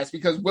under the mask,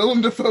 because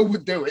Willem Dafoe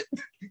would do it.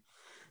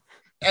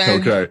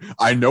 And okay,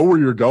 I know where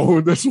you're going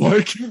with this,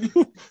 Mike.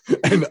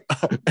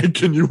 and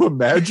can you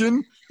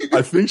imagine?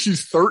 I think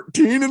she's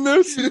 13 in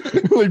this.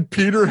 Like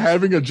Peter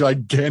having a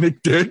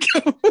gigantic dick.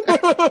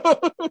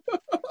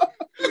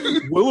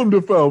 Willem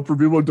Dafoe, for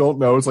people who don't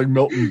know, it's like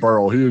Milton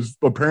Berle. He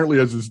apparently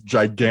has this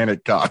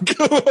gigantic cock.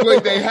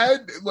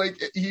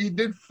 He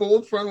did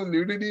full frontal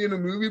nudity in a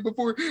movie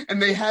before,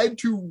 and they had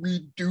to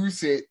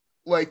reduce it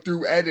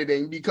through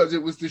editing because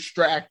it was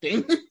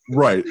distracting.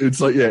 Right. It's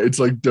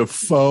like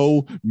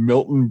Dafoe,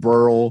 Milton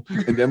Berle,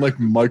 and then like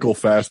Michael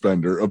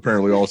Fassbender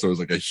apparently also is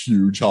like a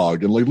huge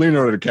hog. And like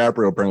Leonardo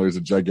DiCaprio apparently is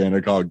a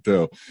gigantic hog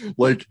too.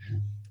 Like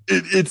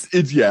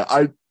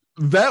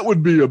that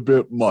would be a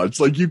bit much.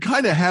 Like you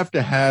kind of have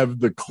to have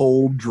the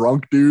cold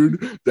drunk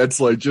dude that's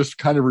like just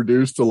kind of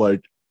reduced to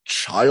like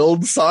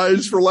child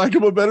size, for lack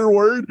of a better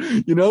word,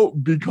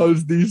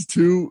 because these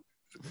two,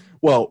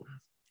 well,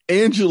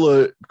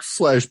 Angela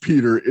 /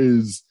 Peter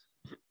is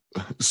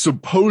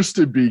supposed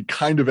to be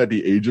kind of at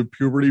the age of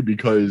puberty,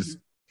 because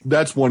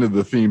that's one of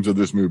the themes of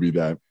this movie,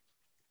 that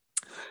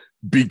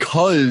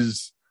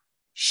because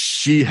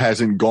she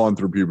hasn't gone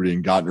through puberty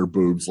and gotten her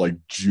boobs like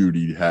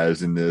Judy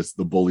has in this,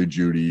 the bully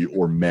Judy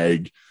or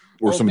Meg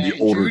or some of the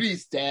older.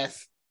 Judy's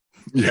death.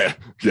 Yeah.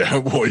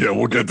 Well, yeah,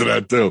 we'll get to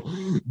that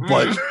too.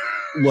 But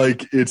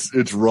like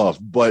it's rough.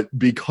 But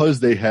because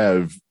they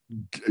have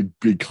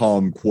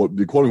become quote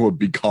unquote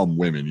become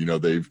women,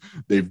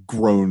 they've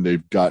grown,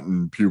 they've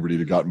gotten puberty,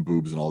 they've gotten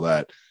boobs and all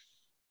that,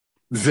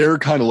 they're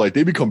kind of like,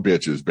 they become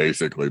bitches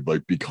basically,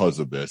 like because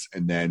of this.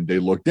 And then they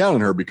look down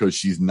on her because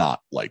she's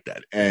not like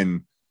that.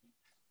 And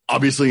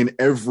obviously in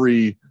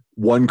every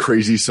One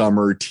Crazy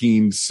Summer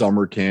teen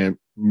summer camp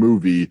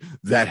movie,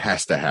 that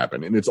has to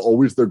happen. And it's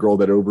always the girl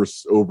that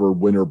over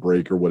winter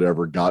break or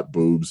whatever got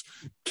boobs,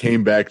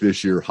 came back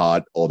this year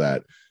hot, all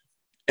that.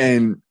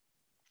 And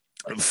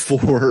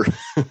for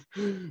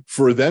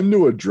them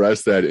to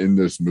address that in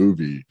this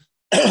movie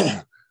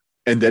and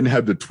then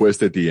have the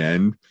twist at the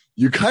end,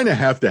 you kind of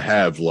have to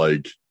have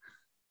like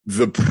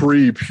the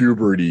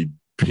pre-puberty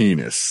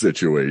penis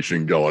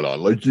situation going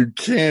on. Like you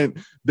can't,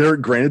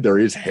 granted there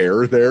is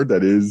hair there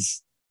that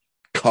is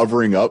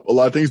covering up a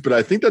lot of things, but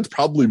I think that's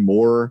probably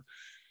more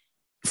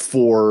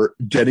for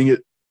getting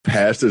it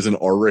passed as an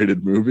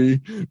R-rated movie,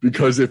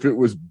 because if it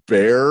was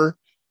bare,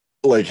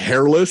 like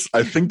hairless,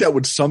 I think that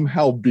would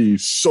somehow be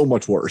so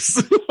much worse.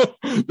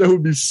 That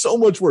would be so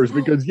much worse,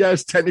 because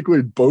yes,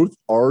 technically both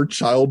are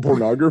child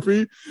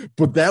pornography,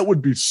 but that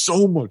would be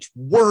so much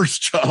worse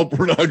child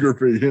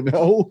pornography, Can we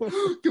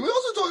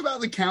also talk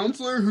about the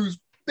counselor who's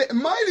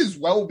might as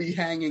well be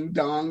hanging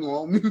dong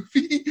all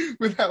movie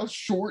with how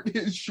short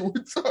his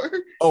shorts are?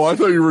 Oh, I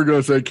thought you were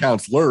going to say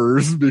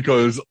counselors,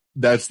 because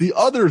that's the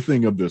other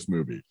thing of this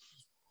movie.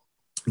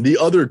 The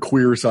other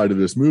queer side of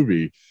this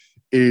movie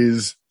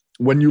is,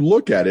 when you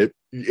look at it,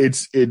 it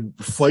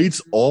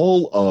fights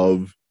all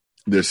of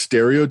the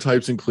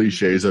stereotypes and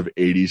cliches of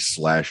 80s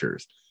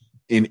slashers.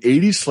 In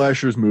 80s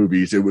slashers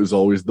movies, it was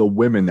always the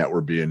women that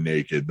were being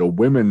naked, the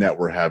women that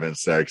were having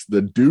sex,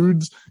 the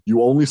dudes,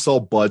 you only saw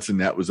butts,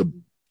 and that was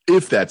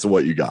if that's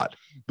what you got.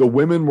 The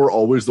women were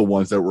always the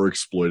ones that were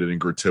exploited and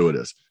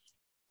gratuitous.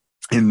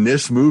 In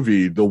this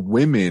movie, the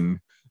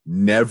women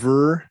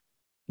never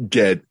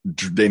get,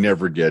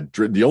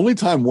 the only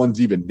time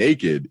one's even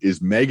naked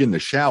is Meg in the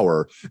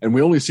shower, and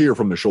we only see her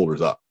from the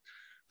shoulders up.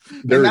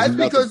 And that's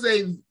because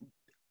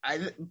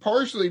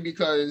partially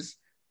because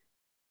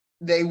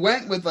they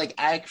went with like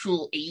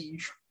actual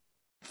age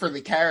for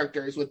the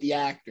characters with the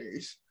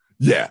actors.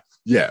 Yeah.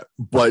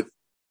 But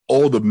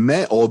all the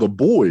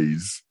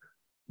boys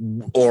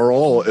are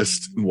all,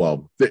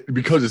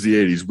 because it's the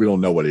 80s, we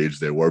don't know what age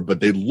they were, but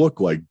they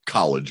look like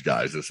college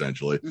guys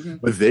essentially. Mm-hmm.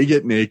 But they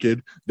get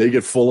naked, they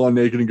get full on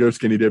naked and go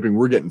skinny dipping.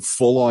 We're getting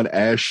full on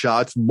ass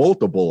shots,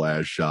 multiple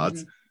ass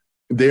shots. Mm-hmm.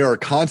 They are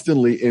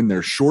constantly in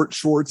their short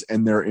shorts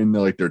and they're in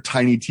their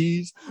tiny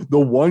tees. The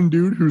one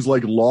dude who's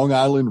like Long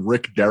Island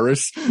Rick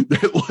Derris,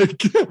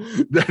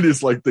 that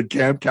is like the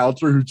camp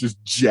counselor who's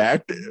just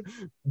jacked.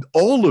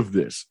 All of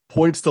this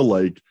points to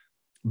like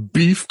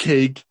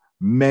beefcake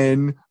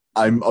men.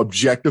 I'm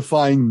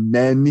objectifying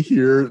men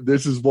here.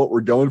 This is what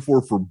we're going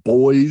for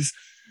boys.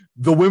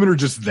 The women are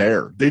just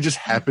there. They just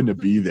happen to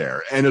be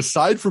there. And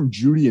aside from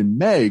Judy and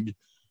Meg,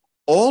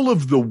 all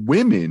of the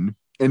women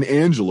and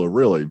Angela,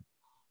 really,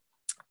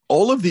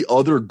 all of the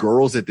other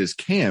girls at this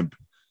camp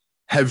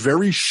have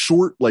very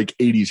short, like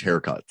 80s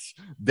haircuts.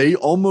 They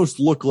almost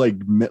look like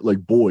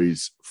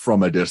boys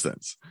from a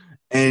distance.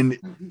 And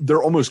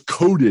they're almost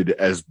coded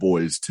as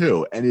boys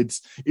too. And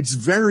it's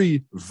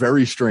very,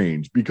 very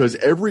strange because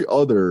every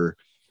other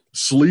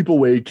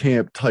sleepaway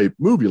camp type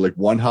movie, like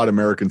One Hot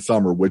American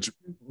Summer, which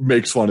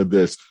makes fun of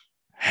this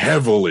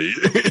heavily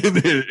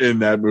in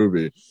that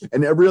movie,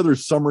 and every other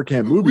summer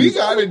camp movie,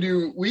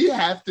 we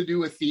have to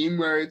do a theme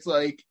where it's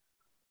like,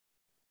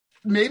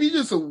 maybe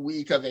just a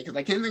week of it, because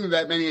I can't think of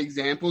that many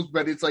examples,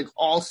 but it's like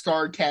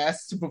all-star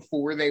casts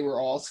before they were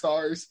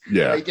all-stars.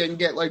 Yeah. Like, and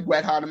get like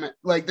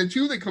like the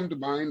two that come to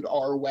mind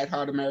are Wet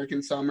Hot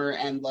American Summer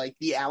and like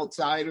The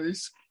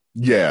Outsiders.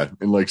 Yeah,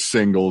 and like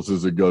Singles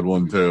is a good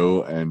one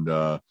too. And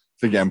I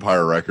think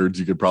Empire Records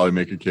you could probably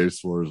make a case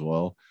for as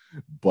well.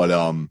 But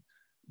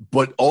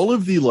all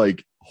of the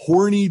like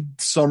horny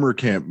summer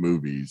camp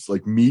movies,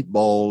 like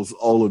Meatballs,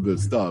 all of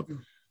this stuff,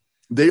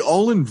 they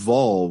all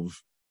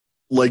involve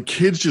like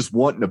kids just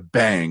wanting to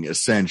bang,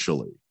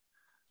 essentially.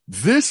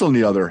 This, on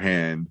the other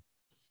hand,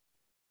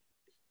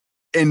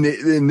 and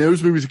in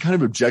those movies, it kind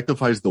of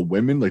objectifies the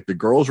women. Like the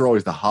girls are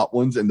always the hot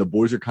ones, and the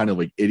boys are kind of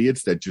like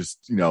idiots that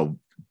just,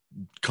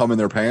 come in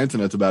their pants,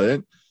 and that's about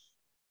it.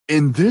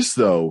 In this,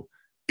 though,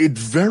 it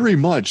very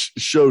much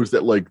shows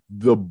that like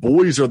the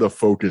boys are the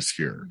focus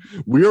here.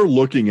 We are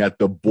looking at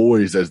the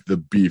boys as the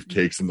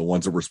beefcakes and the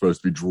ones that we're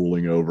supposed to be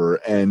drooling over.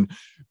 And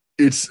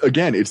it's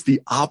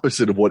the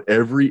opposite of what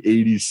every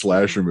 80s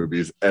slasher movie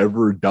has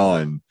ever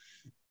done.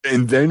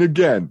 And then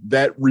again,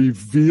 that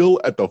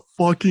reveal at the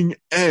fucking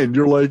end,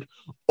 you're like,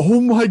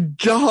 oh my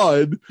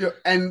God. Yeah,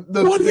 and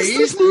the what face,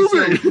 is this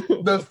movie?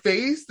 The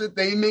face that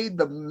they made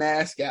the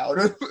mask out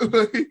of,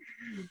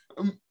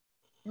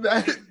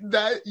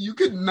 that you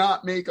could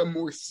not make a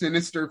more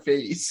sinister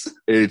face.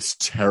 It's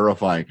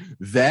terrifying.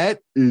 That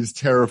is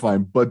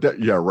terrifying. But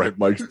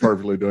Mike's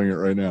perfectly doing it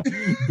right now.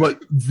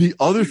 But the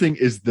other thing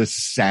is the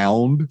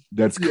sound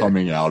that's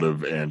coming out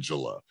of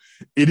Angela.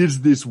 It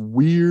is this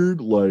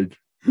weird, like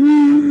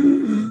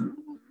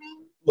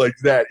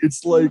that.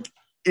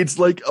 It's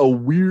like a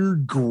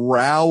weird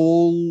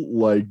growl,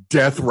 like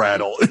death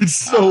rattle. It's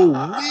so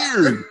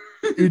weird.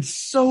 It's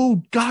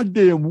so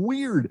goddamn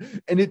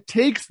weird. And it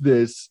takes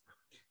this,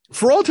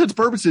 for all intents and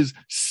purposes,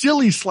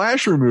 silly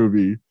slasher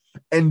movie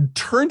and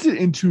turns it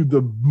into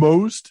the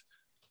most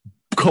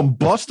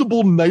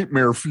combustible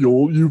nightmare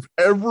fuel you've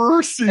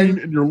ever seen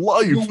in your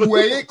life. The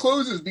way it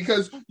closes,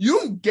 because you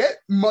don't get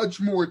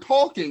much more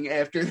talking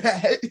after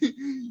that.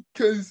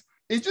 Because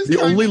it just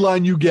only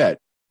line you get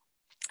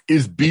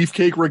is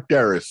Beefcake Rick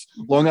Derris.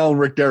 Long Island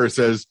Rick Derris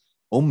says,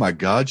 "Oh my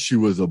God, she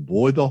was a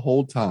boy the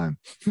whole time."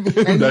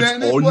 And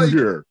that's all you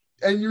hear.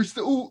 And you're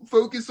still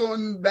focused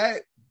on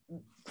that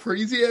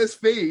crazy ass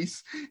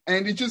face,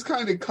 and it just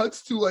kind of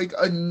cuts to like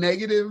a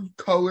negative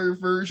color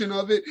version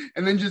of it,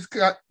 and then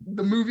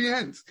the movie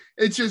ends.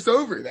 It's just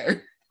over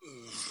there.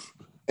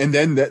 And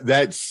then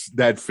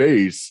that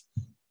face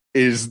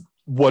is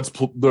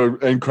the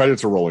end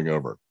credits are rolling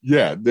over.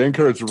 Yeah, the end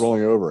credits are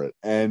rolling over it,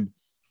 and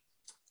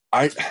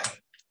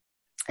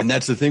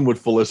that's the thing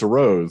with Felissa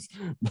Rose.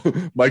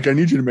 Mike, I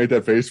need you to make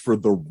that face for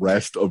the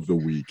rest of the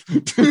week.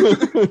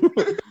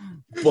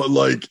 But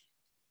like,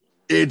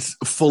 it's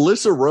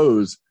Felissa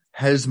Rose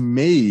has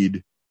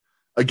made,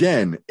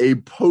 again, a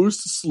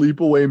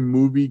post-sleepaway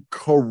movie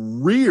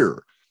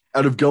career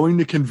out of going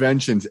to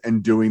conventions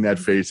and doing that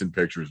face in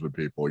pictures with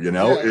people.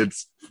 Yeah.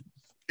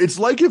 It's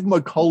like if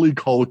Macaulay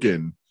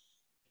Culkin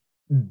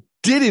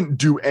didn't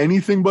do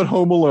anything but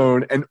Home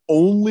Alone and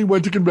only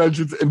went to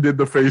conventions and did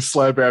the face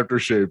slap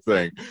aftershave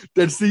thing.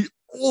 That's the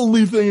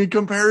only thing it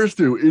compares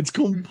to. It's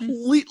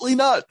completely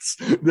nuts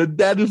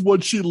that is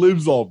what she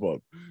lives off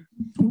of.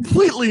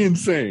 completely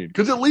insane.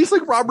 Because at least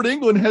like Robert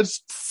Englund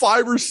has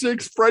 5 or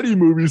 6 Freddy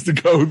movies to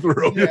go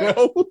through, you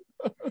know? All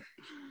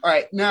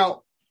right.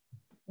 Now,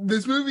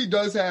 this movie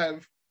does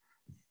have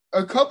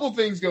a couple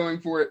things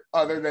going for it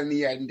other than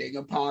the ending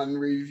upon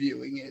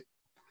reviewing it.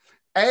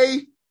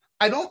 I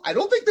don't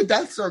think the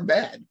deaths are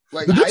bad.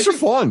 Like, the deaths are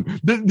fun.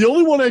 The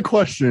only one I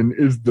question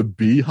is the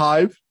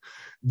beehive.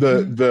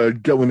 When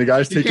the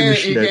guy's taking the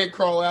shit. He can't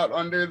crawl out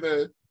under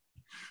the...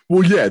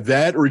 Well, yeah,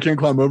 that, or he can't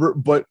climb over,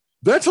 but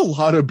that's a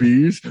lot of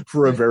bees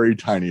for a very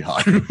tiny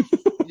hive.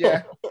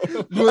 Yeah.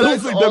 Well, I don't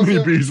think that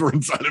many bees were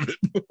inside of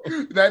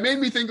it. That made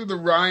me think of the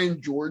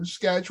Ryan George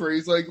sketch where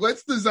he's like,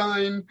 let's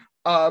design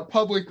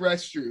public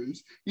restrooms.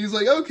 He's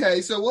like,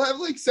 okay, so we'll have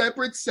like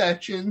separate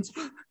sections,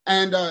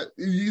 and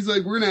he's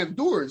like, we're gonna have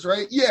doors,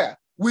 right? Yeah,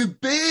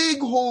 with big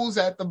holes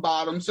at the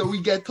bottom so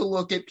we get to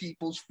look at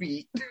people's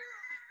feet.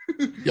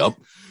 Yep.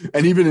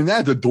 And even in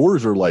that, the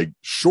doors are like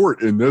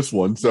short in this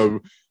one, so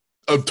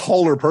a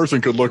taller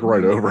person could look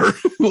right over.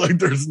 Like,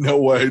 there's no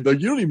way. Like,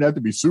 you don't even have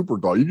to be super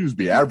tall. You can just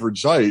be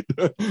average height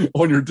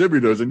on your tippy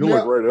toes, and you'll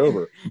look right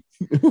over.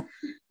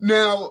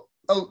 Now,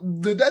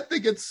 the death that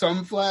gets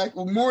some flack,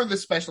 well, more of the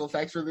special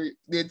effects, where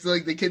it's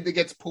like the kid that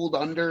gets pulled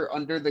under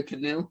the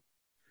canoe.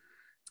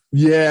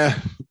 Yeah.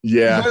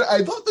 But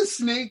I thought the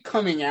snake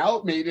coming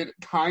out made it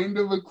kind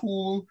of a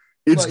cool...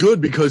 It's good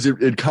because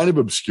it kind of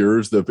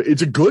obscures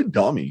it's a good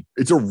dummy.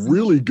 It's a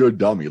really good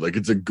dummy. Like,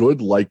 it's a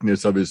good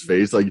likeness of his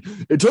face. Like,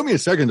 it took me a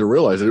second to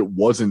realize that it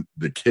wasn't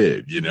the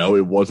kid, you know,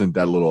 it wasn't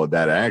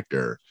that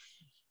actor.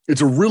 It's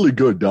a really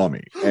good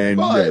dummy. And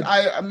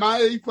but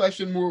my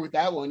question more with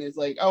that one is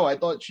like, oh, I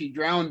thought she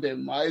drowned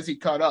him. Why is he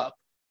cut up?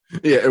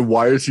 Yeah, and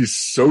why is he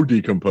so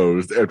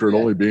decomposed after it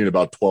only being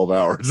about 12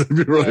 hours and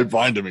you really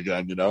find him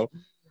again, you know?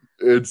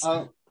 It's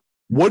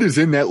what is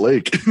in that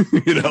lake,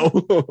 you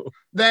know?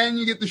 Then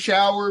you get the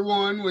shower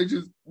one, which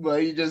is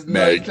he just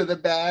Meg to the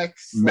back.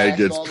 Meg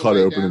gets cut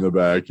open in the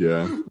back,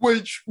 yeah.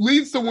 Which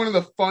leads to one of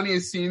the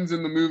funniest scenes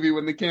in the movie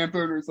when the camp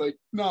owner is like,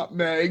 not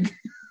Meg.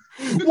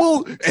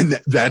 Well, and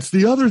that's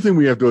the other thing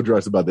we have to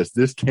address about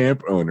this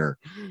camp owner,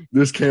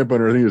 I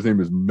think his name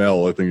is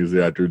Mel, I think is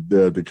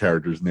the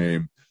character's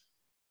name.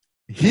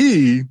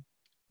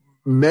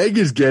 Meg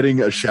is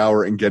getting a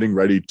shower and getting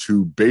ready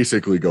to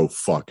basically go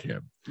fuck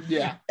him.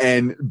 Yeah.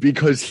 And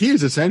because he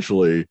is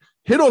essentially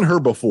hit on her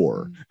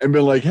before and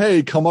been like,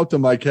 hey, come up to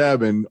my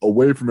cabin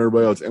away from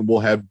everybody else and we'll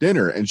have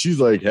dinner. And she's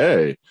like,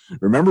 hey,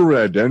 remember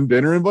that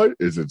dinner invite?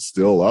 Is it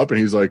still up? And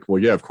he's like,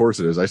 well, yeah, of course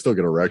it is. I still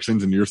get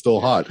erections and you're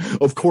still hot.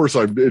 Of course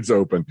it's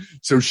open.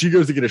 So she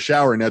goes to get a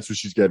shower and that's what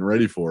she's getting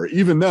ready for.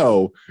 Even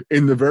though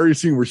in the very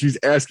scene where she's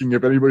asking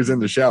if anybody's in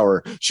the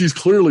shower, she's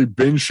clearly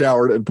been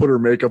showered and put her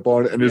makeup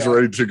on and is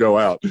ready to go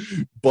out.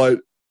 But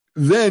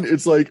then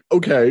it's like,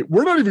 okay,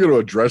 we're not even going to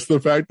address the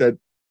fact that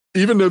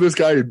even though this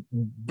guy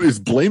is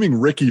blaming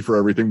Ricky for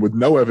everything with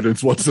no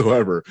evidence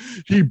whatsoever,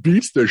 he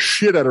beats the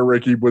shit out of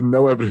Ricky with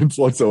no evidence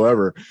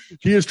whatsoever.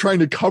 He is trying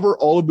to cover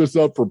all of this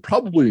up for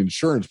probably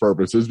insurance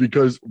purposes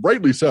because,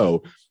 rightly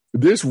so,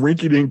 this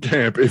rinky-dink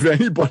camp, if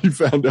anybody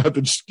found out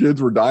that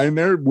kids were dying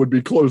there, would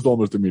be closed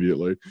almost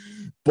immediately.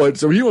 But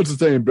so he wants to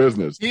stay in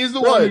business. He's the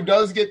one who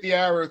does get the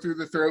arrow through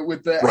the throat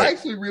with the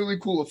actually really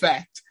cool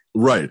effect.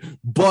 Right.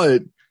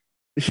 But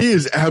he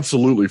is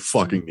absolutely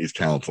fucking these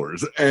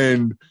counselors.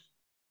 And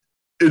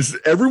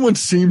everyone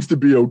seems to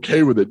be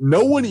okay with it.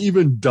 No one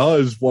even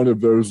does one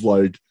of those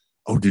like,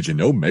 oh, did you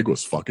know Meg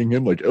was fucking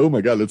him? Like, oh my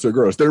God, that's so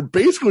gross. They're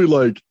basically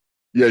like,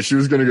 yeah, she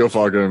was going to go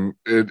fuck him.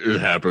 It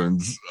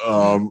happens.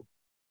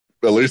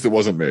 At least it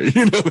wasn't me,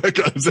 you know, that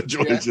kind of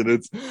situation. Yeah.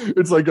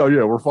 It's like, oh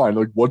yeah, we're fine.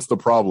 Like, what's the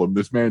problem?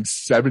 This man's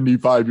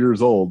 75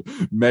 years old.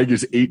 Meg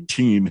is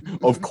 18.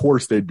 Of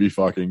course they'd be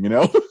fucking, you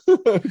know?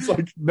 It's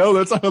like, no,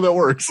 that's not how that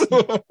works.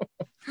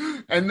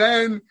 And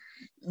then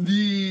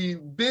the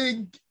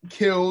big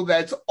kill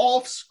that's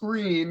off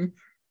screen,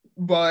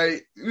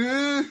 but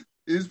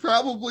is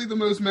probably the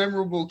most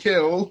memorable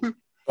kill.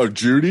 Oh,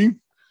 Judy?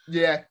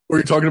 Yeah. Or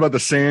you're talking about the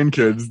sand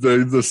kids,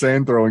 the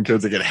sand throwing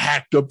kids that get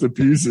hacked up to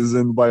pieces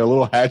and by a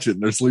little hatchet in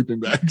their sleeping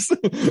bags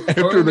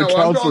after the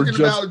counselor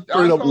just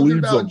straight up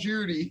leaves them.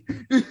 Judy.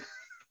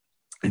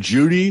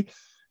 Judy,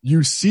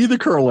 you see the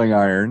curling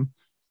iron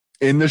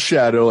in the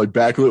shadow, like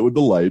backlit with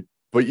the light,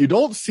 but you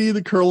don't see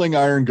the curling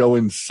iron go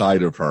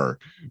inside of her,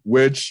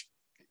 which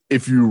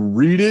if you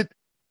read it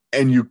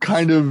and you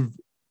kind of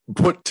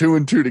put 2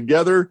 and 2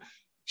 together,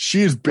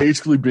 she is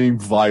basically being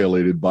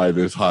violated by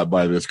this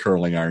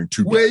curling iron.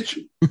 Which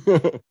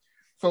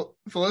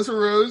Felissa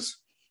Rose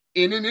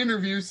in an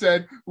interview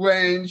said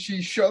when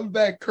she shoved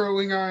that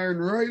curling iron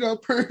right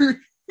up her.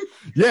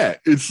 Yeah,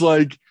 it's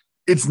like,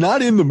 it's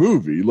not in the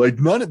movie. Like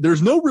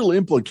there's no real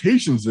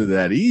implications of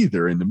that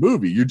either in the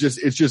movie.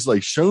 It's just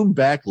like shown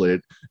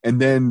backlit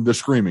and then the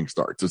screaming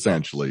starts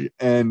essentially.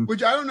 And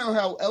which I don't know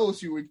how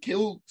else you would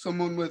kill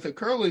someone with a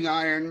curling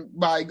iron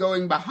by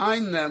going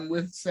behind them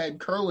with said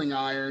curling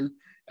iron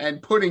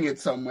and putting it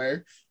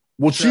somewhere.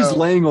 Well, she's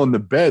laying on the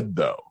bed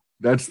though.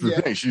 That's the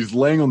thing. She's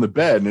laying on the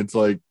bed and it's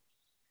like,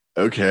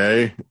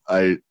 okay,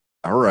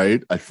 all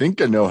right. I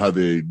think I know how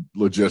the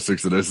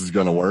logistics of this is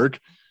going to work.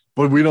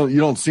 But you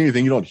don't see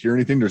anything. You don't hear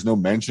anything. There's no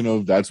mention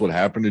of that's what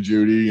happened to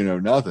Judy,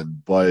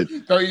 nothing. But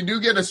so you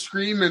do get a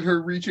scream and her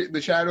reaching,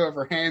 the shadow of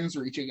her hands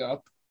reaching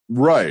up.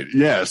 Right.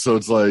 Yeah. So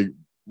it's like,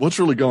 what's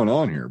really going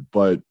on here?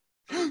 But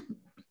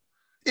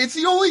it's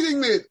the only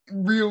thing that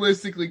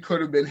realistically could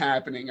have been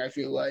happening, I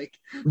feel like.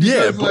 Because,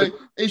 yeah, but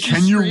is she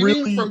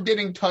screaming from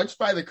getting touched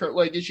by the curl?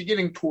 Like, is she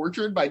getting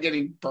tortured by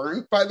getting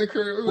burnt by the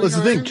curl? Well, that's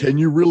the thing. Can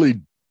you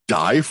really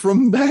die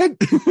from that?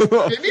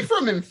 Maybe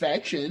from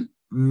infection.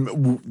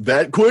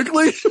 That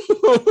quickly?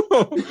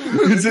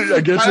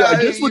 I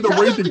guess with the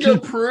rate that go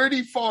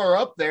pretty far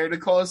up there to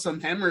cause some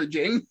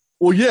hemorrhaging.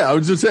 Well, yeah, I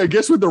was just saying, I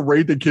guess with the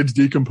rate that kids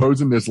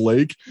decompose in this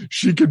lake,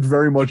 she could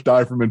very much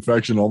die from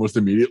infection almost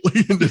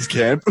immediately in this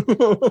camp.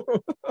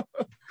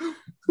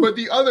 But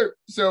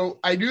so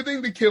I do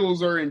think the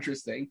kills are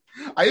interesting.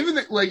 I even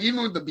think,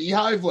 even with the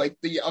beehive,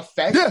 the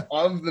effect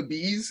of the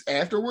bees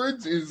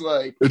afterwards is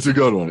it's a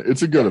good one.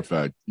 It's a good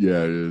effect.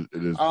 Yeah, it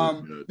is.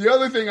 The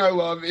other thing I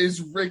love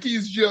is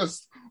Ricky's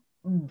just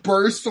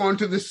bursts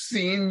onto the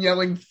scene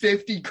yelling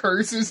 50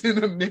 curses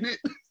in a minute.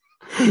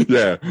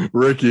 Yeah,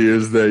 Ricky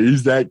is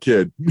he's that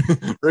kid.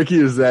 Ricky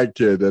is that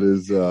kid that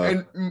is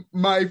and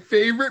my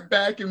favorite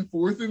back and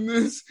forth in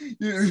this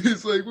is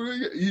he's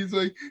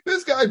like,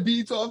 this guy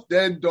beats off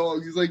dead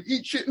dogs. He's like,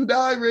 eat shit and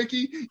die,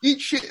 Ricky.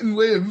 Eat shit and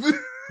live.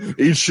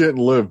 Eat shit and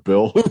live,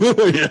 Bill.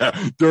 Yeah,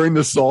 during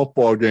the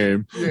softball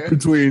game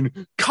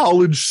between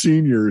college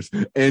seniors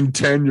and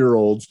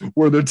 10-year-olds,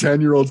 where the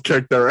 10-year-olds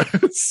kick their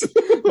ass.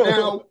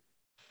 Now,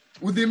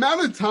 with the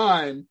amount of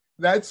time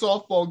that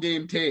softball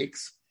game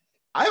takes,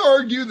 I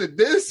argue that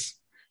this,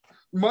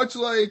 much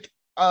like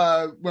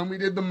when we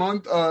did the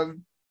month of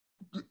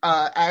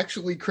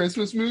actually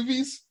Christmas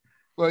movies,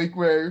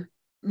 where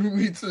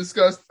we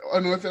discussed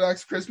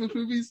unorthodox Christmas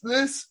movies,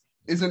 this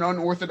is an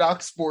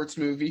unorthodox sports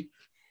movie.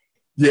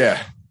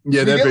 Yeah,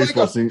 that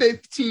baseball scene.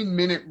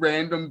 15-minute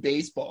random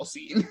baseball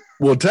scene.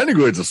 Well,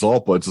 technically it's a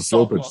softball. It's a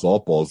slow pitch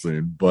softball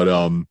scene, but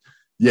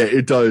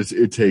it does.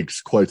 It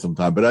takes quite some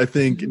time. But I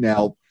think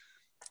now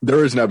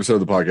there is an episode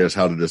of the podcast,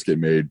 How Did This Get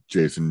Made?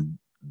 Jason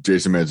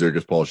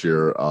Mantzoukas, Paul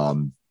Scheer,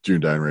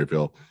 June Diane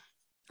Raphael.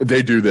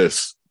 They do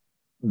this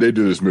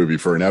movie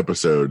for an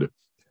episode,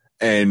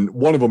 and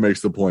one of them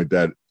makes the point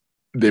that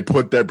they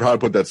probably put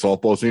that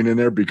softball scene in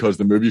there because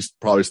the movie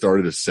probably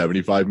started at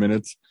 75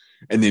 minutes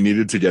and they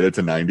needed to get it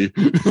to 90.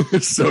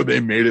 So they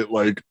made it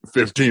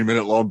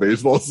 15-minute long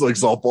baseball,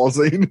 softball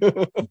scene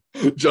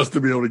just to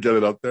be able to get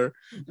it up there.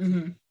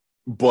 Mm-hmm.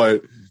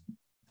 But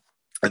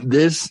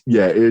this,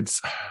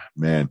 it's,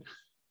 man,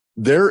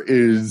 the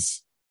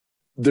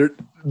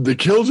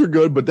kills are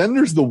good, but then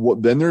there's the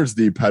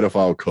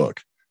pedophile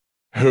cook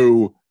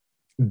who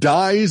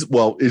dies.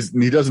 Well,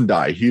 he doesn't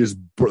die. He is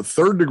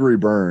 3rd degree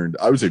burned.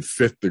 I would say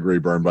 5th degree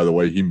burned by the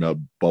way he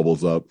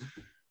bubbles up.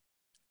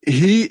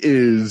 He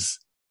is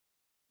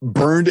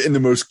burned in the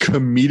most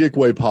comedic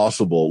way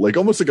possible,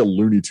 almost like a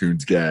Looney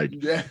Tunes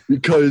gag. Yeah.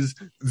 Because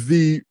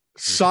the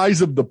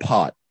size of the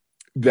pot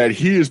that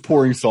he is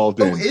pouring salt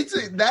in.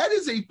 That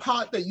is a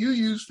pot that you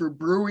use for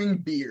brewing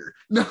beer.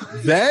 No.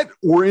 That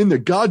or in the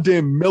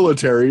goddamn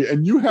military,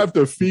 and you have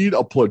to feed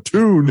a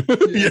platoon.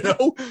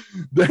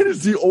 That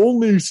is the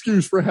only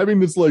excuse for having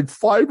this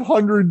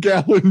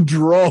 500-gallon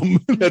drum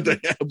that they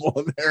have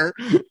on there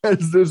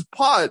as this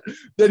pot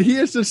that he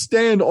has to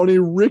stand on a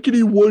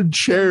rickety wood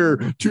chair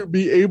to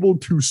be able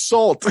to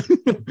salt.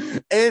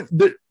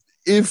 And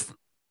if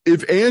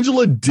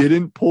Angela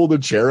didn't pull the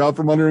chair out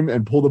from under him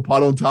and pull the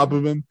pot on top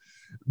of him,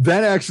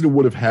 that accident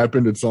would have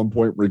happened at some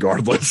point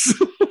regardless.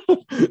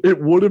 It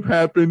would have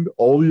happened.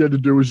 All he had to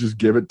do was just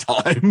give it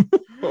time.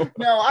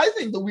 Now, I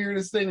think the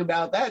weirdest thing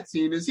about that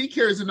scene is he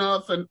cares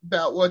enough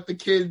about what the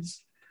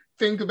kids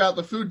think about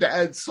the food to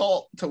add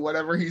salt to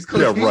whatever he's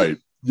cooking. Yeah, right.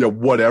 Yeah,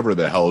 whatever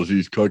the hell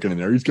he's cooking in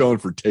there. He's going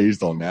for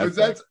taste on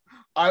that.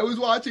 I was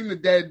watching the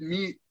Dead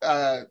Meat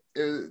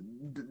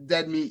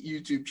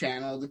YouTube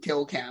channel, the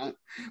Kill Count,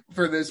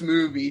 for this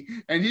movie,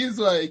 and he's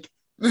like,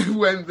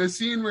 when the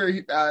scene where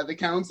the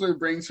counselor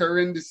brings her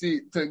in to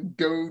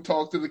go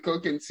talk to the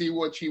cook and see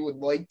what she would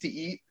like to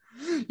eat,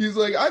 he's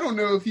like, I don't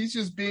know if he's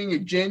just being a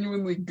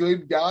genuinely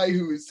good guy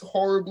who is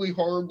horribly,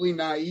 horribly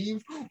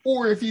naive,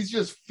 or if he's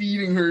just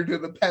feeding her to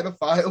the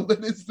pedophile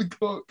that is the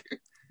cook.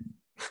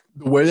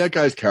 The way that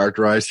guy's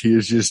characterized, he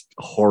is just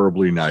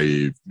horribly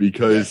naive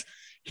because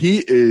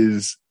he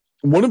is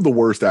one of the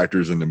worst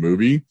actors in the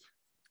movie,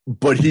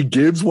 but he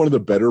gives one of the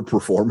better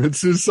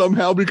performances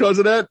somehow because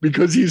of that,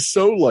 because he's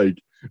so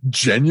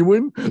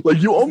genuine.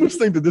 You almost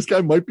think that this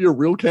guy might be a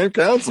real camp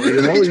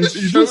counselor.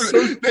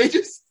 They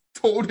just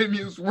told him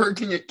he was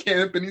working at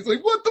camp and he's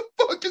like, what the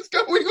fuck is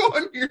going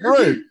on here?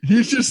 Right.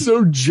 He's just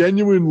so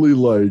genuinely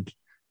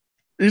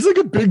He's like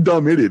a big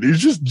dumb idiot. He's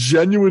just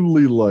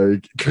genuinely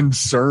like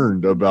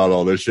concerned about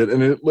all this shit.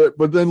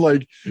 But then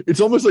like,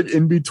 it's almost like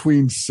in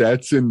between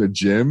sets in the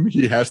gym,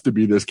 he has to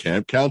be this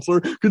camp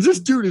counselor because this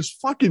dude is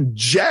fucking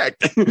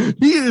jacked.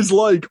 He is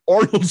like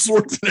Arnold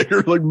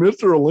Schwarzenegger, like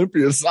Mr.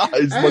 Olympia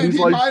size, but he's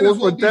like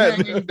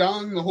 4'10". Hanging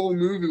down the whole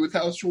movie with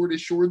how short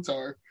his shorts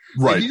are.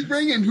 Right. Like he's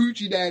bringing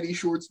Hoochie Daddy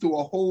shorts to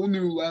a whole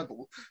new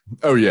level.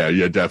 Oh yeah,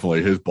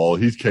 definitely.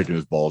 He's kicking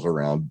his balls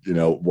around,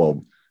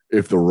 well,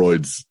 if the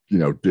roids,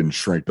 didn't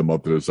shrink them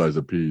up to the size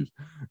of peas.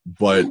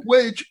 But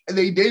which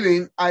they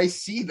didn't. I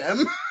see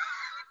them.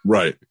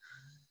 Right.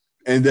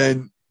 And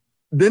then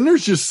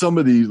there's just some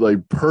of these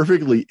like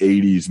perfectly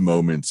 80s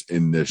moments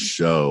in this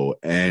show.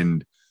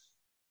 And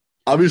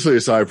obviously,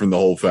 aside from the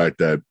whole fact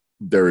that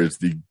there is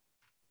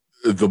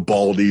the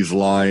Baldy's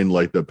line,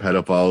 like the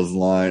pedophiles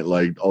line,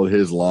 like all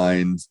his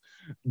lines,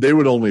 they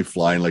would only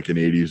fly in like an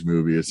 80s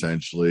movie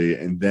essentially.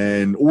 And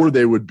then, or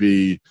they would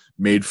be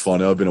made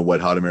fun of in a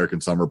Wet Hot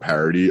American Summer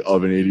parody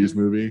of an 80s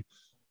movie.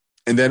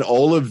 And then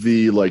all of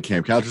the like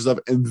camp counter stuff.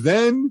 And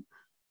then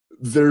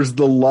there's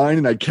the line,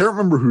 and I can't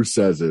remember who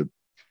says it.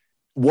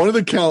 One of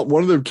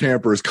the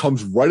campers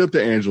comes right up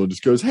to Angela and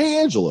just goes, "Hey,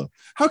 Angela,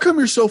 how come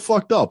you're so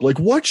fucked up? Like,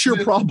 what's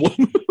your problem?"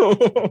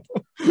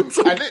 It's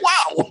like,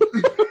 wow.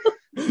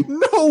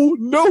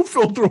 No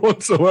filter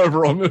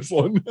whatsoever on this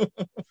one.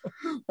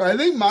 I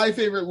think my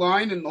favorite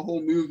line in the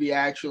whole movie,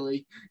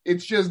 actually,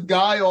 it's just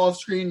Guy off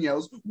screen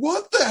yells,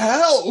 "What the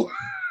hell?"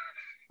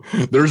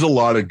 There's a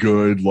lot of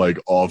good like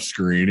off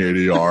screen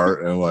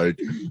ADR, and like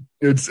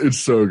it's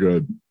so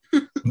good.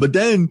 But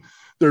then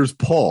there's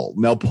Paul.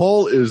 Now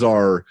Paul is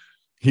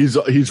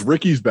he's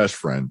Ricky's best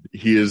friend.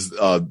 He is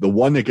the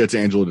one that gets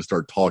Angela to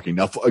start talking.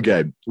 Now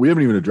again, we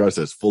haven't even addressed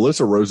this.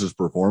 Felissa Rose's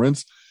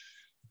performance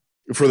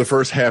for the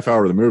first half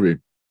hour of the movie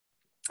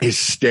is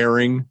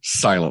staring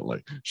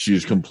silently. She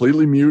is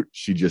completely mute.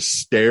 She just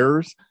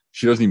stares.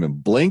 She doesn't even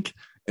blink.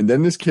 And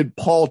then this kid,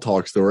 Paul,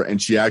 talks to her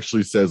and she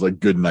actually says like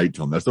good night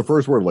to him. That's the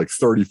first word, like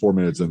 34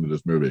 minutes into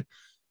this movie.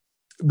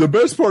 The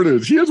best part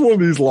is he has one of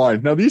these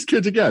lines. Now these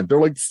kids, again, they're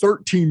like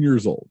 13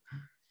 years old.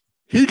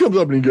 He comes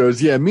up and he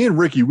goes, "Yeah, me and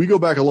Ricky, we go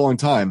back a long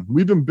time.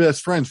 We've been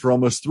best friends for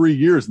almost 3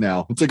 years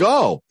now." It's like,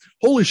 oh,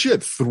 holy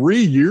shit,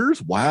 3 years?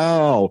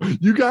 Wow.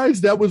 You guys,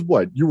 that was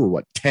what? You were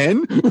what,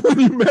 10 when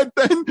you met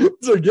then?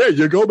 It's like, yeah,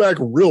 you go back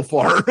real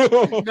far.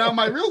 Now,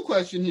 my real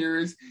question here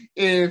is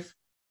if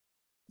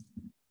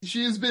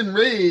she has been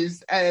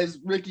raised as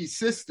Ricky's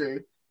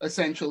sister,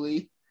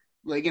 essentially,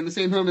 like in the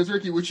same home as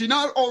Ricky, would she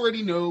not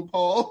already know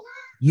Paul?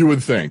 You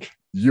would think.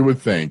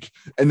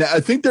 And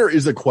I think there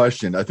is a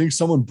question. I think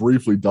someone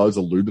briefly does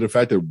allude to the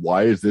fact that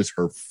why is this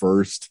her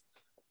first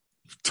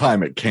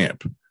time at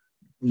camp?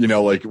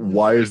 Like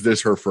why is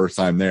this her first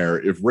time there?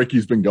 If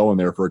Ricky's been going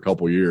there for a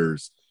couple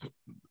years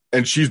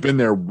and she's been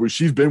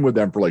with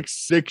them for like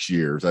 6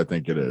 years, I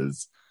think it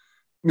is.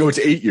 No, it's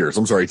 8 years.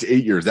 I'm sorry. It's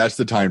 8 years. That's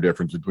the time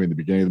difference between the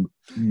beginning of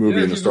the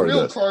movie and the start of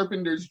this. She's a real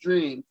carpenter's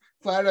dream.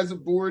 Flat as a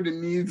board and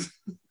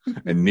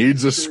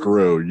needs a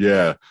screw.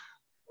 Yeah.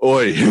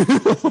 Oi.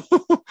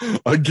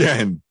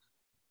 Again.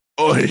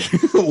 Oi.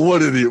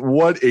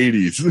 What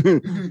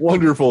 80s?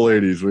 Wonderful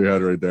 80s we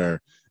had right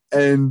there.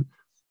 And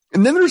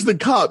then there's the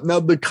cop. Now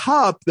the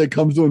cop that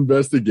comes to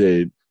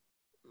investigate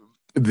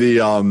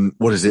the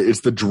what is it?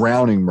 It's the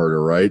drowning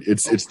murder, right?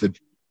 It's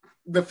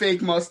the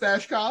fake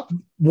mustache cop.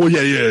 Well,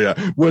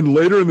 yeah. When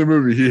later in the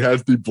movie he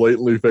has the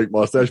blatantly fake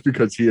mustache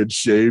because he had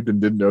shaved and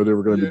didn't know they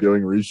were going to be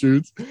doing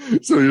reshoots,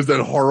 so he has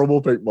that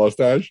horrible fake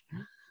mustache.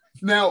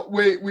 Now,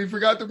 wait, we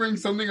forgot to bring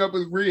something up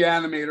with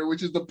Reanimator,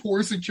 which is the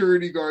poor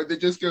security guard that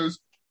just goes,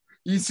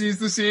 he sees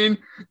the scene,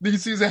 he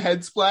sees a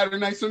head splatter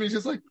next to him, he's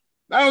just like,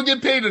 "I don't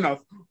get paid enough.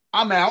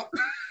 I'm out."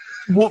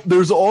 Well,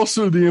 there's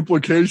also the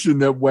implication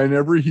that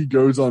whenever he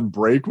goes on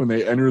break, when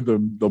they enter the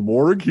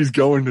morgue, he's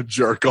going to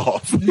jerk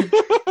off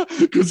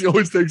because he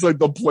always takes like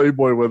the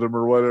Playboy with him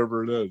or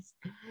whatever it is.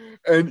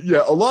 And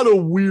yeah, a lot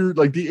of weird,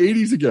 like the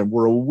 80s again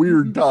were a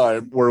weird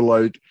time where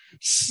like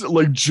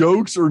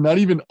jokes or not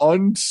even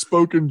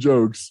unspoken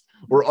jokes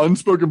or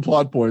unspoken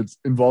plot points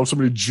involve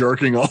somebody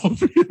jerking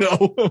off,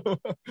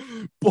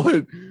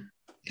 But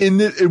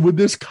with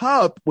this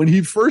cop, when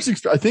he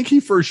first, I think he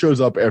first shows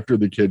up after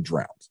the kid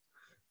drowns.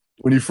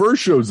 When he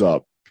first shows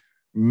up,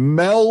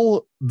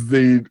 Mel,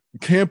 the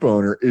camp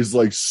owner, is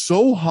like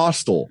so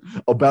hostile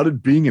about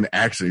it being an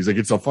accident. He's like,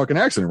 "It's a fucking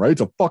accident, right? It's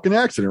a fucking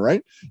accident,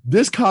 right?"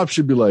 This cop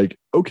should be like,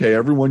 "Okay,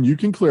 everyone, you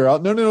can clear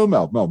out." No,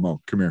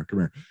 Mel, come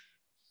here.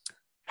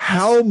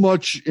 How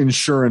much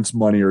insurance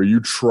money are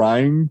you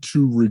trying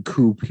to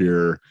recoup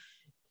here?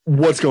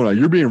 What's going on?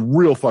 You're being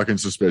real fucking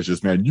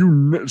suspicious, man.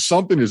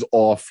 Something is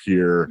off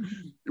here.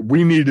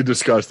 We need to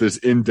discuss this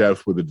in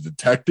depth with a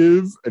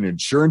detective, an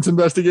insurance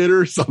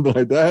investigator, something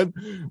like that.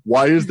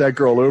 Why is that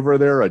girl over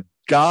there? A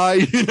guy.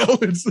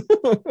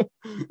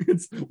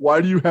 It's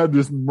why do you have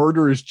this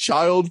murderous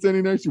child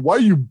standing next to you? Why are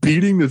you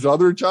beating this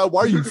other child?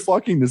 Why are you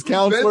fucking this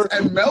counselor?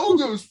 And Mel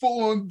goes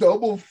full on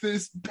double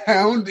fist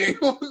pounding.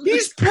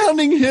 He's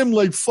pounding him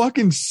like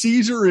fucking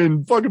Caesar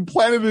in fucking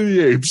Planet of the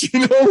Apes.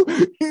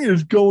 He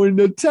is going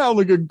to town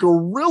like a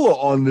gorilla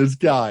on this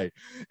guy.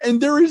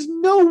 And there is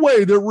no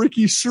way that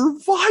Ricky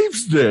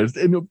survives this.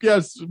 And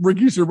yes,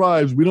 Ricky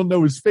survives. We don't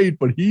know his fate,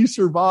 but he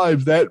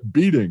survives that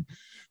beating.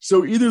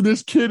 So either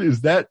this kid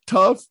is that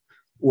tough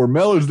or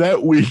Mel is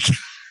that weak.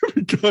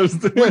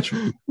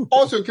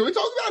 Also, can we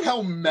talk about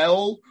how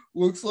Mel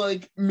looks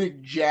like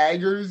Mick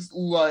Jagger's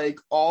like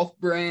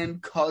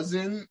off-brand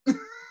cousin?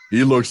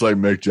 He looks like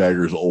Mick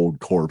Jagger's old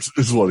corpse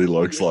is what he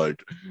looks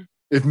like.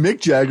 If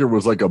Mick Jagger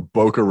was like a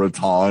Boca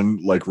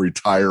Raton like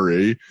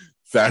retiree,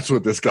 that's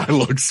what this guy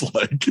looks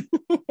like.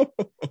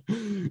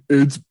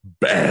 It's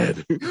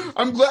bad.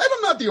 I'm glad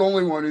I'm not the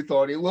only one who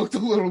thought he looked a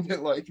little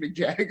bit like Mick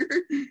Jagger.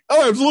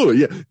 Oh,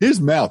 absolutely. Yeah.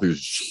 His mouth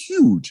is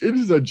huge. It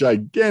is a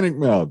gigantic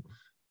mouth.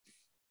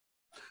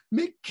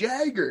 Mick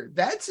Jagger,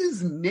 that's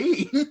his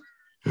name.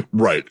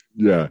 Right.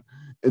 Yeah.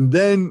 And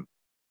then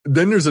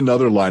there's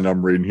another line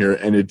I'm reading here,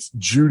 and it's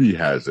Judy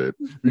has it,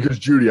 because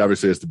Judy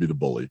obviously has to be the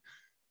bully.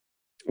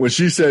 When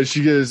she says,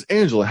 she goes,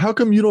 Angela, how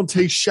come you don't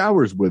take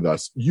showers with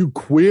us? You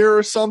queer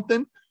or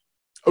something?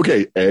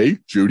 Okay,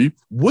 Judy,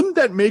 wouldn't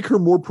that make her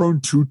more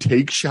prone to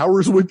take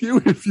showers with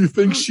you if you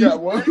think she... Yeah,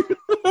 what?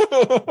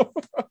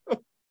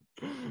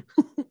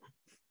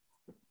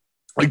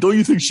 Like, don't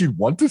you think she'd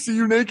want to see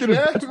you naked if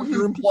that's what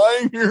you're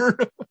implying here?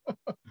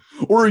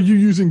 Or are you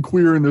using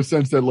queer in the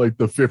sense that, like,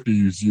 the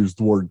 50s used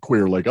the word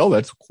queer, like, oh,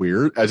 that's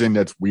queer, as in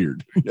that's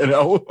weird,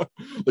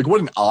 Like,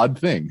 what an odd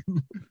thing.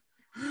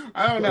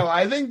 I don't know.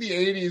 I think the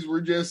 80s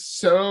were just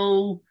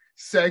so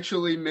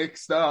sexually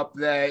mixed up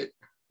that,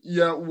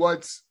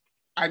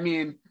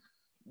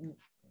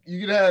 you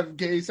could have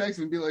gay sex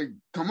and be like,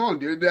 come on,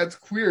 dude, that's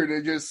queer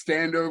to just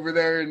stand over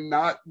there and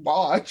not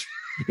watch.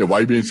 Yeah, why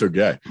are you being so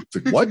gay? It's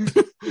like, what?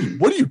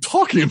 What are you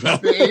talking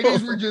about? The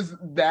 80s were just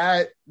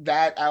that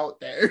out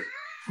there.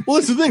 Well,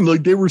 that's the thing.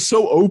 Like, they were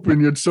so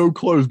open yet so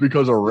closed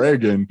because of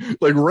Reagan.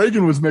 Like,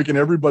 Reagan was making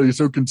everybody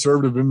so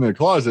conservative in the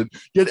closet,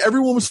 yet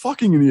everyone was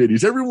fucking in the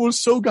 80s. Everyone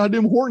was so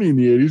goddamn horny in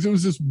the 80s. It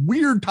was this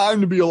weird time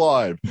to be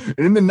alive.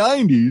 And in the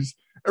 90s,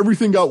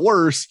 everything got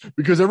worse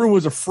because everyone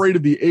was afraid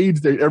of the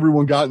AIDS that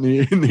everyone got in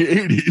the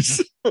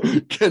 80s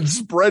kept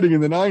spreading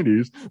in the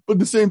 90s. But at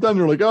the same time,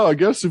 they're like, oh, I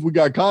guess if we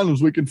got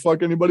condoms, we can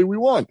fuck anybody we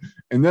want.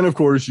 And then, of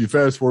course, you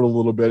fast forward a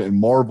little bit and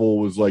Marvel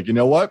was like, you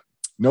know what?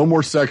 No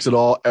more sex at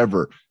all,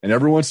 ever. And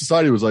everyone's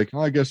society was like, oh,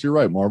 I guess you're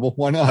right, Marvel.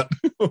 Why not?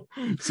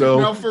 So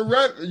now,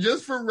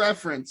 just for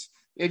reference,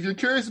 if you're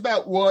curious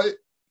about what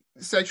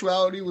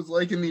sexuality was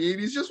like in the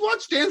 80s, just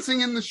watch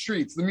Dancing in the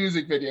Streets, the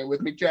music video with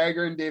Mick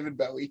Jagger and David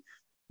Bowie.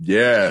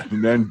 Yeah,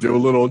 and then do a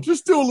little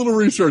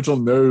research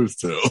on those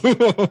two.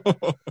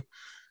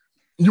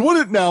 You want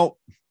it now,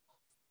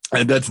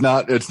 and it's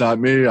not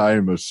me. I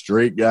am a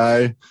straight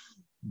guy,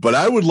 but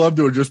I would love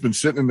to have just been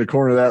sitting in the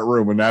corner of that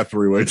room when that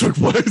three-way took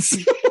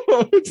place.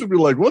 To be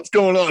like, what's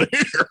going on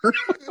here?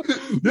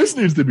 This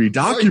needs to be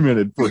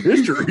documented for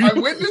history.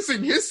 I'm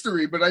witnessing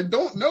history, but I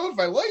don't know if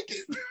I like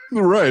it.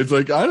 Right. It's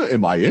like,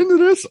 am I into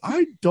this?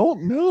 I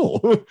don't know.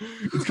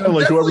 It's kind of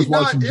like whoever's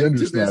watching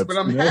Gender Snaps. But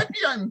I'm happy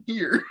I'm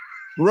here.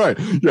 Right.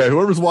 Yeah.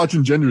 Whoever's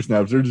watching Gender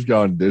Snaps, they're just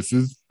going,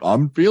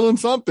 I'm feeling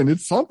something.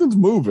 Something's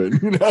moving,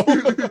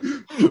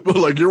 But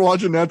like, you're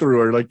watching that through,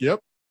 you're like,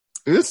 yep,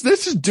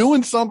 this is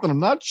doing something. I'm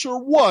not sure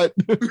what,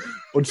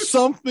 but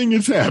something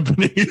is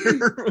happening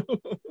here.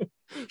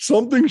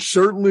 Something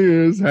certainly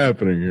is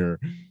happening here.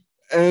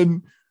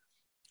 And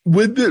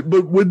with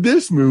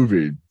this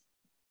movie,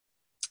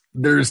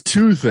 there's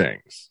two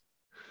things.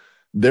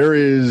 There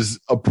is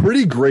a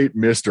pretty great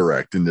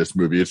misdirect in this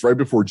movie. It's right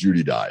before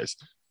Judy dies,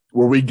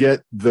 where we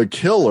get the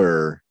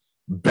killer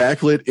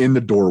backlit in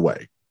the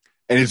doorway.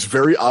 And it's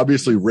very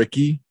obviously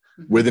Ricky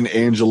with an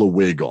Angela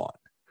wig on.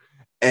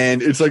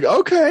 And it's like,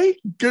 okay,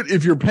 good.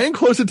 If you're paying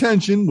close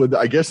attention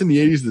I guess in the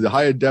 80s, the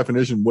high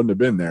definition wouldn't have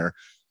been there.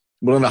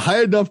 But on a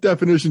high enough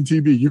definition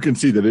TV, you can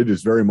see that it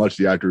is very much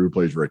the actor who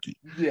plays Ricky.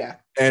 Yeah.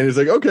 And it's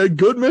like, okay,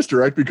 good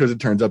misdirect because it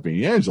turns out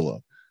being Angela.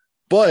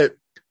 But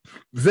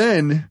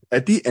then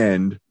at the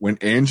end, when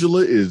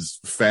Angela is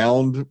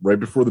found right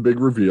before the big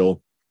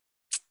reveal,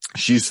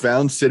 she's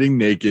found sitting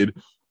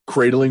naked,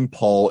 cradling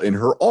Paul in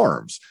her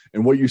arms.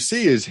 And what you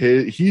see is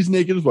he's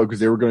naked as well because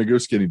they were going to go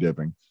skinny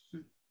dipping.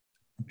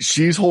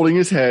 She's holding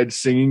his head,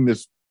 singing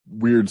this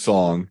weird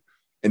song.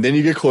 And then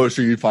you get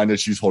closer, you find that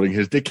she's holding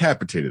his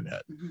decapitated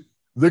head. Mm-hmm.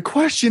 The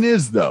question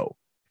is, though,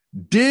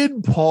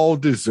 did Paul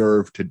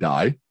deserve to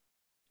die?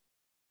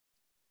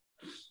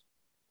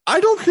 I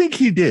don't think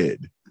he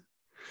did.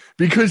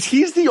 Because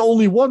he's the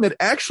only one that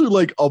actually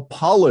like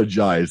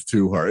apologized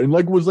to her and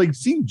like was like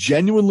seemed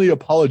genuinely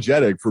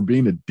apologetic for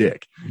being a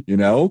dick,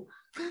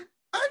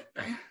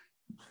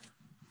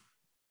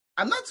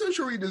 I'm not so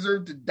sure he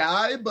deserved to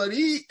die, but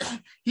he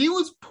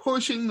was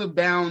pushing the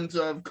bounds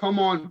of come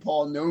on,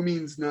 Paul, no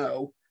means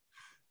no.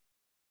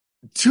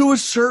 To a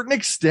certain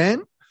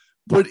extent.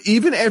 But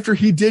even after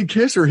he did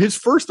kiss her, his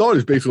first thought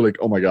is basically like,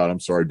 oh my God,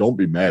 I'm sorry. Don't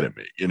be mad at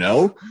me, you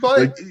know?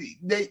 But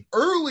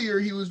earlier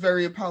he was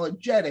very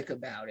apologetic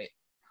about it.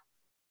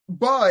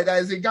 But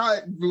as it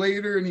got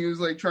later and he was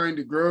like trying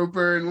to grope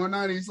her and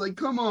whatnot, he's like,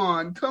 come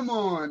on.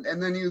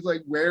 And then he was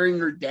like wearing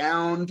her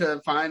down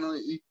to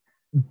finally.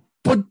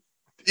 But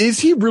is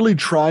he really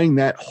trying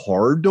that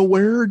hard to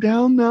wear her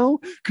down though?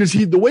 Because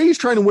the way he's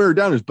trying to wear her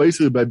down is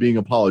basically by being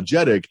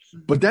apologetic,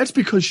 but that's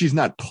because she's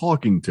not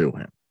talking to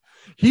him.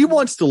 He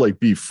wants to like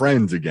be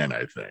friends again,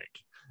 I think,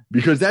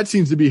 because that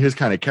seems to be his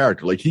kind of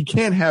character. Like he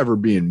can't have her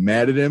being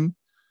mad at him.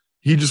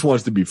 He just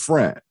wants to be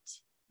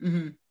friends.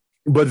 Mm-hmm.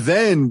 But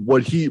then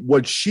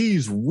what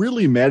she's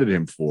really mad at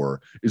him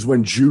for is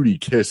when Judy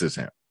kisses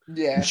him.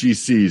 Yeah. And she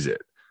sees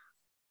it.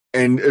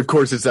 And of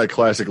course it's that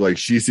classic, like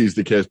she sees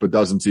the kiss, but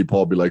doesn't see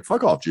Paul be like,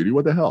 fuck off, Judy.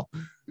 What the hell?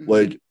 Mm-hmm.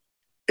 Like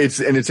it's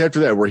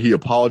after that where he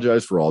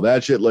apologized for all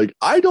that shit. Like,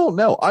 I don't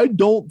know. I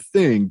don't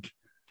think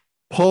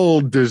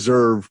Paul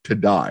deserved to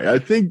die. I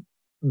think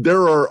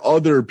there are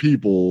other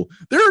people.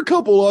 There are a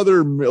couple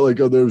other like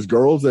of those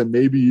girls that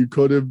maybe you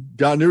could have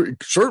gotten.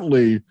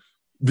 Certainly,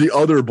 the